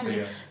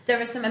 Definitely. There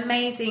are some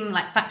amazing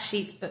fact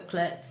sheets,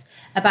 booklets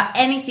about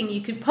anything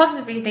you could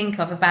possibly think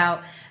of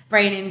about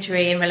brain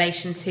injury in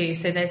relation to,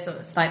 so there's sort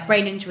of like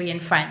brain injury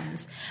and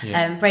friends,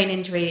 brain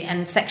injury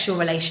and sexual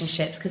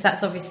relationships, because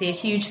that's obviously a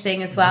huge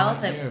thing as well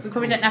that we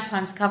probably don't have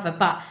time to cover.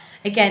 But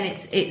again,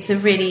 it's a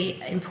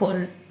really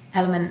important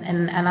element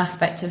and an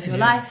aspect of your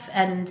life,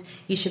 and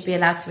you should be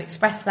allowed to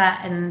express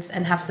that and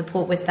have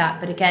support with that.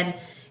 But again,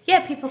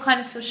 people kind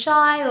of feel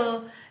shy,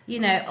 or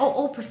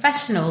all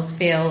professionals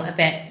feel a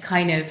bit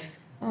kind of,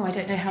 I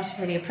don't know how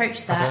to really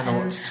approach that. I don't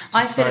know what to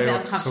I feel a bit say or to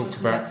uncomfortable talk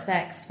talking about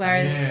sex,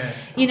 whereas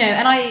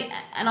Yeah.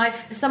 and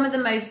I've some of the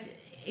most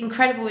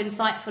incredible,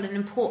 insightful, and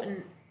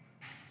important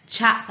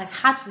chats I've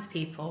had with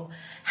people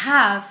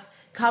have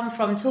come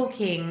from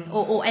talking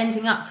or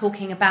ending up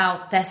talking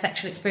about their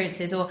sexual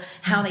experiences or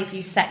how they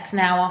view sex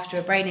now after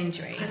a brain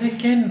injury. And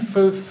again,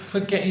 for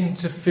getting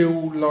to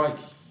feel like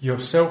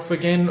yourself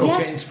again, or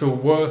getting to feel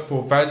worth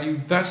or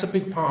value, that's a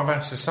big part of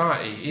our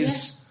society,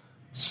 is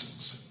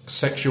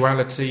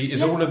sexuality,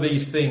 is all of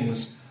these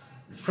things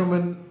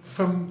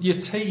from your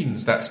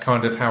teens. That's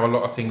kind of how a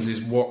lot of things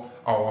is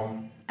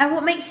and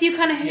what makes you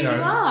kind of who you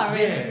are, how you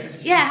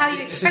express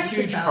yourself. It's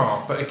a huge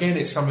part, but again,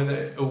 it's something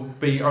that will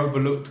be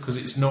overlooked because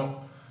it's not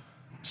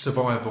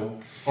survival,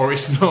 or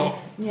it's not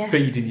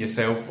feeding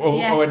yourself,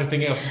 or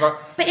anything else. It's like,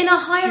 but in our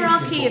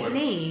hierarchy of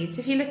needs,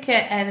 if you look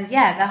at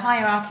the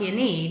hierarchy of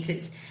needs,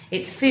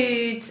 it's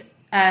food,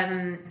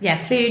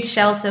 food,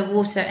 shelter,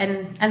 water,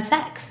 and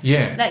sex.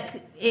 Yeah, like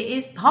it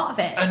is part of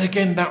it. And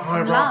again, that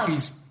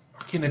hierarchy's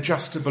fucking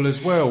adjustable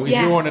as well. If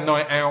you're on a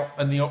night out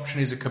and the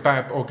option is a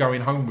kebab or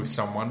going home with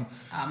someone,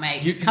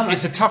 mate,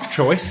 it's a tough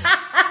choice.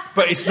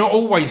 But it's not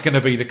always going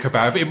to be the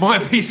kebab. It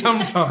might be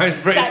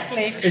sometimes, but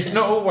it's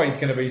not always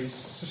going to be.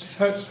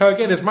 So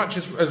again, as much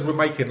as we're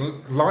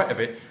making light of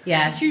it,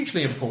 it's a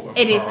hugely important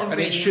part. Is a and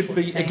really it should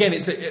be. thing. Again,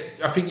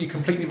 I think you're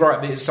completely right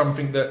that it's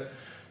something that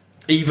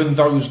even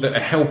those that are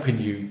helping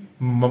you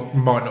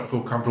might not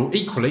feel comfortable.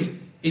 Equally,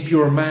 if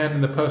you're a man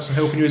and the person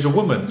helping you is a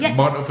woman, you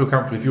might not feel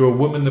comfortable. If you're a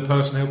woman, the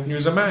person helping you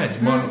is a man,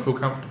 you might not feel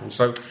comfortable.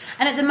 So,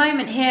 and at the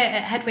moment here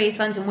at Headway East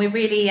London, we're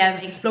really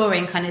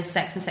exploring kind of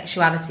sex and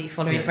sexuality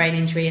following a brain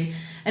injury,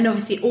 and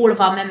obviously all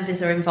of our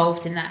members are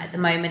involved in that at the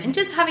moment, and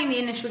just having the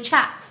initial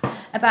chats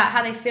about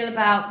how they feel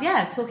about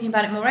talking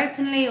about it more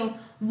openly, or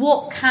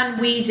what can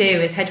we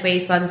do as Headway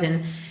East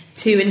London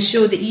to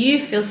ensure that you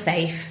feel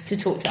safe to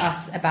talk to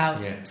us about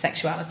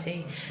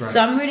sexuality. So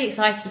I'm really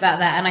excited about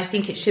that, and I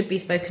think it should be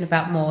spoken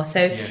about more.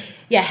 So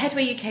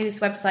Headway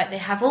UK's website, they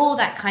have all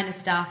that kind of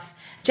stuff,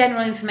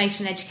 general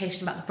information,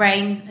 education about the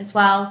brain as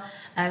well,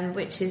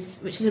 which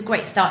is a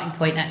great starting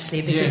point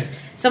actually, because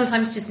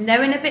sometimes just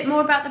knowing a bit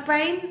more about the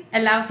brain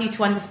allows you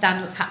to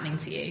understand what's happening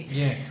to you.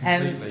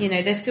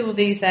 Completely. There's still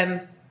these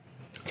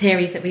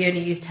theories that we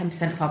only use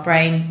 10% of our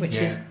brain, which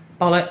is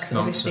bollocks,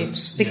 obviously,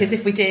 because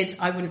if we did,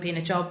 I wouldn't be in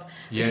a job,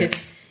 because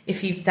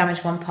if you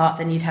damage one part,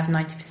 then you'd have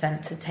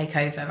 90% to take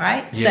over,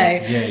 right?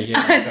 Exactly.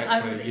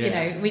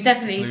 We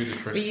definitely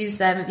we use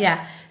them.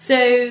 So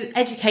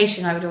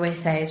education, I would always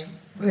say, is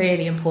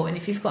really important.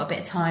 If you've got a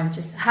bit of time,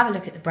 just have a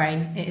look at the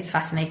brain. It is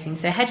fascinating.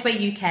 So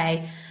Headway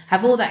UK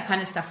have all that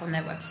kind of stuff on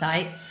their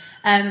website,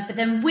 but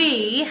then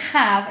we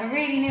have a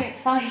really new,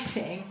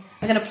 exciting.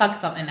 I'm going to plug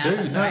something now.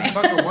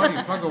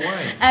 Plug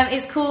away.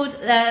 It's called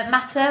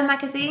Matter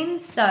magazine.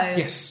 So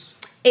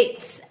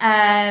it's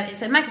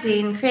a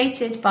magazine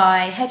created by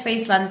Headway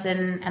East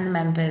London and the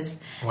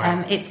members.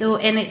 Wow.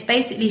 It's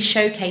basically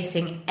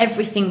showcasing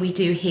everything we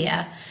do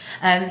here.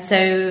 So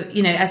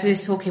as we were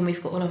talking,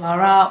 we've got all of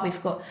our art,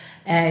 we've got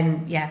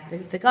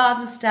the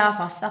garden stuff,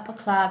 our supper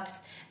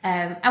clubs,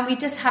 and we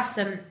just have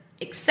some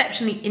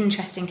exceptionally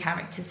interesting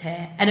characters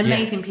here and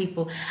amazing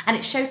people, and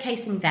it's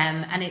showcasing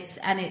them, and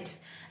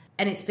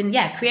it's been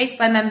created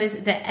by members.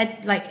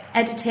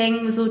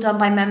 Editing was all done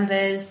by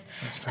members.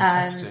 That's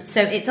fantastic.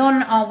 So it's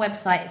on our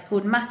website. It's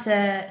called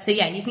Matter. So you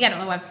can get it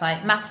on the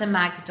website,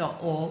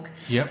 mattermag.org.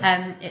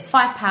 It's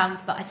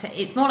 £5, but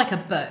it's more like a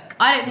book.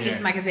 I don't think it's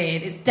a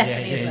magazine. It's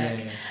definitely a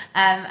book.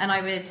 And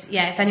I would,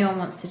 if anyone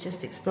wants to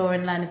just explore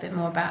and learn a bit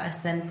more about us,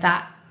 then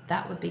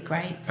that would be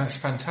great. That's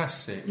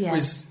fantastic. Yeah.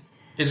 Is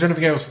there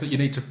anything else that you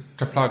need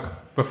to plug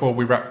before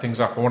we wrap things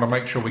up? I want to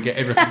make sure we get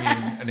everything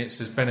in and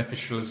it's as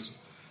beneficial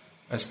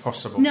as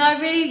possible. No, I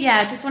really,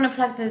 just want to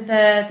plug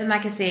the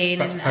magazine,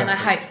 and I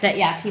hope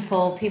that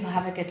people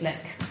have a good look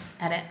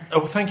at it. Oh,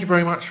 well, thank you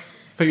very much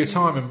for your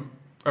time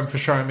and for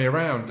showing me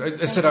around.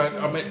 I said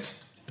I met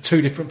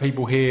two different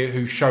people here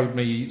who showed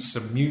me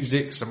some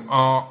music, some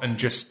art, and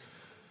just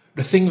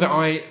the thing that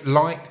I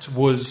liked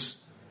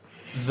was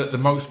that the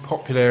most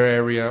popular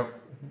area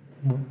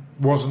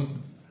wasn't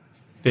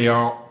the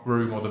art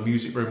room or the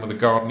music room or the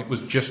garden, it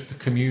was just the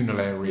communal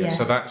area.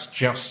 So that's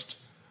just...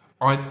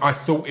 I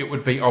thought it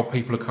would be,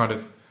 people are kind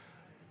of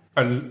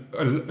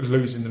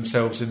losing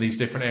themselves in these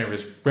different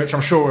areas, which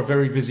I'm sure are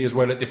very busy as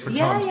well at different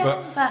times.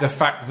 But the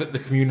fact that the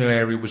communal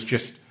area was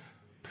just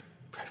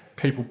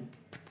people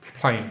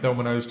playing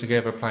dominoes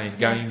together, playing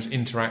games,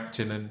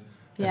 interacting and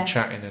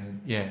chatting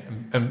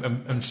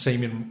and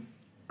seeming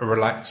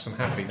relaxed and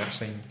happy, that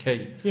seemed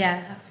key.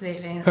 Yeah,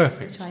 absolutely.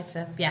 Perfect.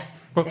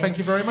 Well, thank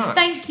you very much.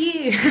 Thank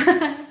you.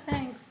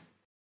 Thanks.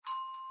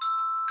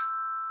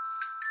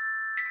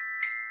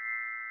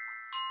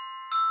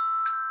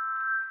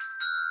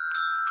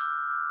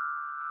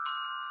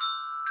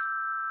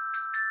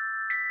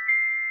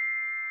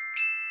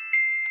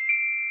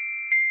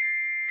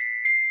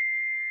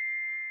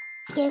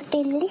 You've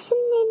been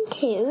listening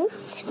to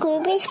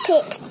Scroobius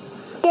Pip's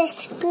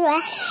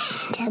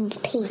Discretion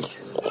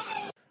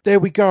Pieces. There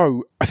we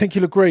go. I think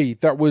you'll agree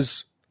that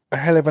was a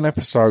hell of an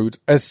episode.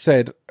 As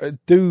said,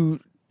 do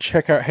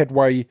check out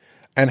Headway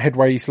and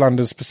Headway East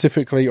London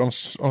specifically on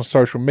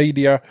social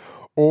media,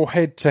 or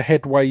head to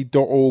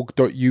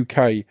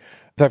headway.org.uk.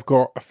 They've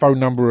got a phone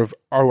number of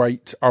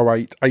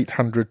 0808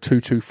 800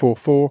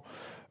 2244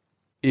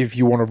 if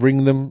you want to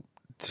ring them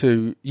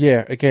to,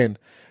 again,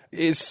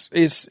 it's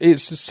a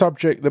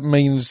subject that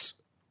means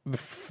the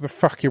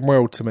fucking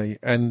world to me.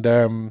 And,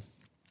 I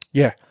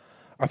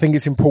think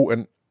it's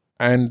important,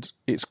 and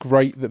it's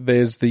great that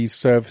there's these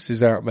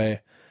services out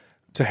there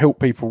to help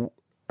people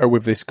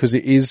with this, because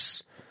it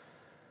is,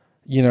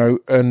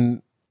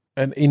 an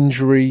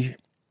injury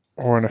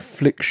or an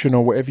affliction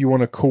or whatever you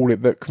want to call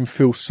it that can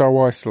feel so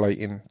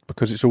isolating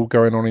because it's all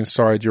going on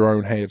inside your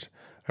own head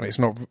and it's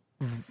not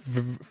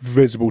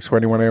visible to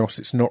anyone else.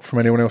 It's not from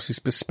anyone else's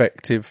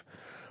perspective.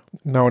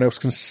 No one else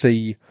can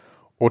see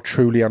or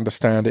truly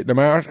understand it, no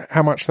matter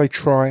how much they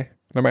try,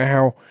 no matter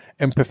how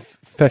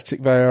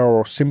empathetic they are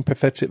or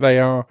sympathetic they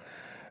are.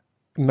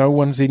 No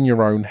one's in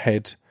your own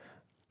head,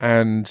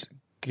 and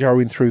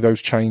going through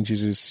those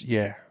changes is,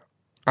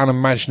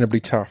 unimaginably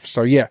tough.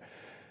 So,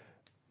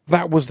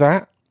 that was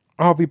that.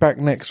 I'll be back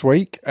next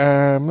week.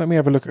 Let me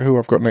have a look at who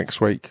I've got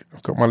next week.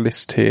 I've got my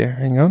list here.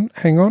 Hang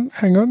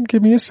on.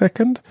 Give me a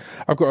second.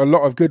 I've got a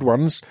lot of good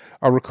ones.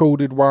 I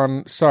recorded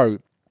one. So,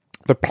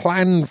 the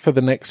plan for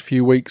the next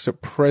few weeks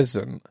at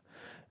present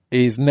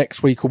is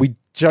next week will be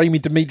Jamie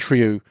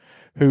Demetriou,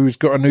 who's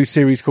got a new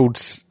series called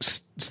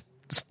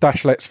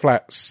Stashlet's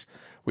Flats,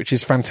 which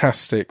is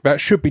fantastic.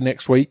 That should be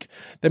next week.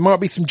 There might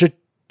be some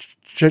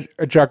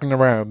juggling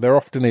around. There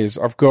often is.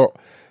 I've got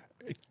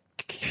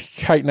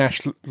Kate Nash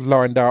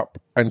lined up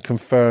and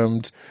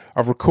confirmed.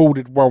 I've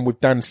recorded one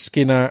with Dan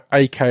Skinner,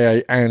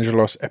 aka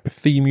Angelos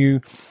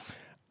Epithemiou,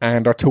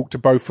 and I talked to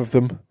both of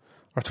them.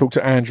 I talked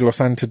to Angelos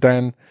and to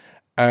Dan.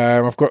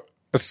 I've got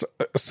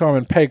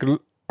Simon Pegg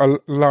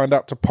lined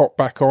up to pop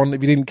back on.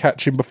 If you didn't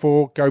catch him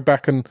before, go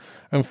back and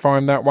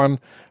find that one.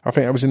 I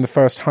think that was in the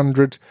first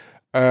 100.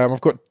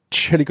 I've got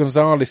Chely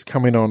Gonzalez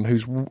coming on,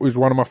 who's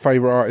one of my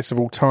favourite artists of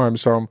all time,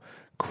 so I'm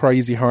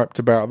crazy hyped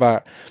about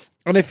that.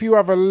 And if you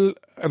have a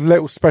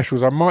little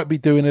specials, I might be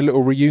doing a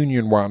little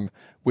reunion one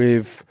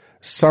with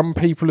some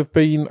people have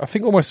been, I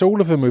think almost all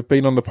of them have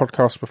been on the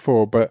podcast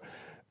before, but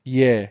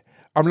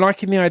I'm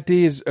liking the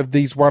ideas of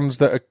these ones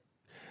that are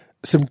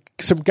some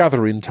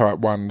gathering type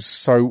ones.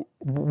 So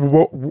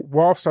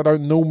whilst I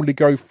don't normally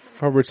go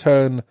for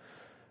return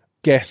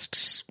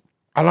guests,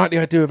 I like the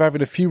idea of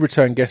having a few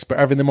return guests, but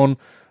having them on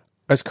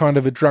as kind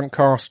of a drunk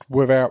cast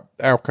without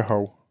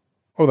alcohol.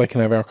 Or they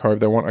can have alcohol if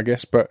they want, I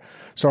guess. But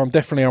so I'm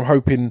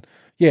hoping,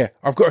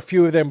 I've got a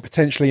few of them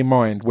potentially in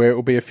mind where it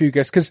will be a few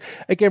guests. Because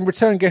again,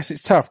 return guests,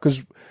 it's tough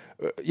because,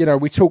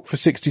 we talk for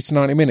 60 to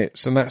 90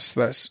 minutes and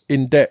that's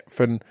in depth.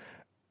 And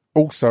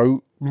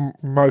also,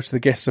 most of the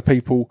guests are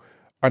people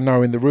I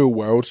know in the real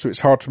world. So it's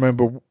hard to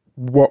remember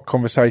what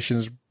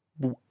conversations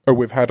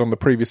we've had on the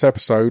previous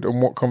episode and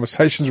what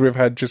conversations we've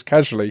had just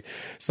casually.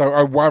 So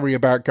I worry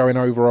about going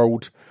over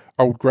old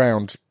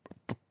ground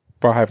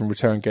by having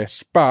return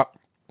guests. But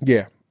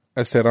as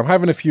I said, I'm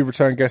having a few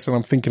return guests and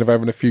I'm thinking of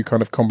having a few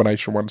kind of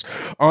combination ones.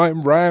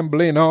 I'm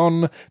rambling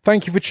on.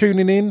 Thank you for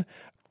tuning in.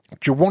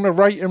 Do you want to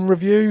rate and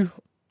review?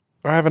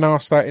 I haven't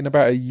asked that in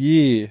about a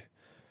year.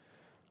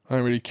 I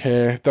don't really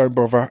care. Don't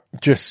bother.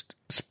 Just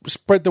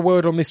spread the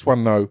word on this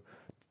one, though.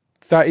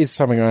 That is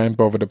something I am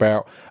bothered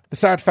about. The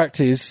sad fact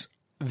is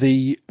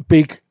the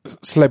big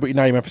celebrity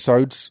name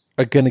episodes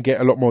are going to get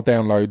a lot more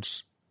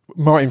downloads.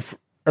 Martin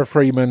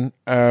Freeman,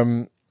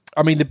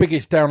 the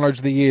biggest downloads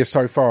of the year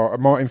so far are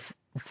Martin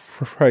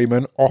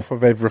Freeman, Off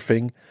of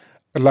Everything,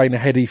 Elena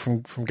Headey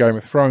from Game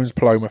of Thrones,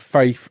 Paloma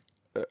Faith,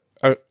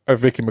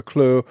 Vicky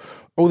McClure,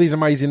 all these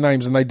amazing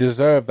names, and they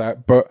deserve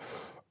that, but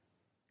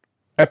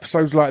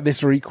episodes like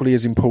this are equally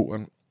as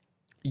important.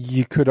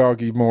 You could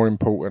argue more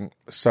important.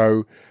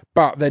 So,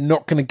 but they're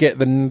not going to get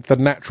the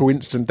natural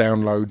instant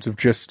downloads of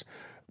just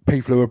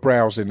people who are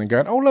browsing and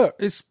going, oh look,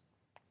 it's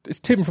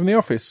Tim from The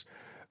Office.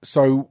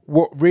 So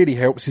what really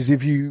helps is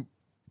if you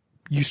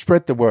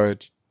spread the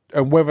word,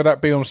 and whether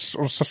that be on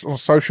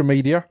social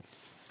media,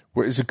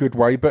 which is a good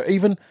way, but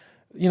even,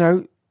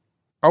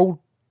 old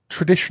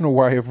traditional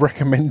way of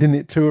recommending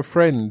it to a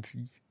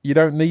friend. You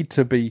don't need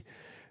to be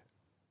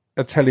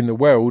telling the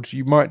world.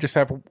 You might just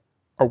have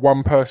a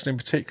one person in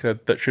particular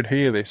that should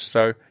hear this.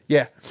 So,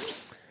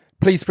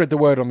 please spread the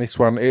word on this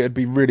one. It would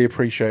be really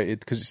appreciated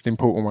because it's an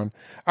important one.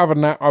 Other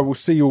than that, I will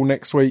see you all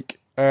next week.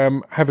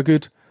 Have a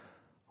good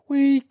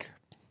week.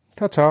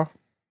 Ta-ta.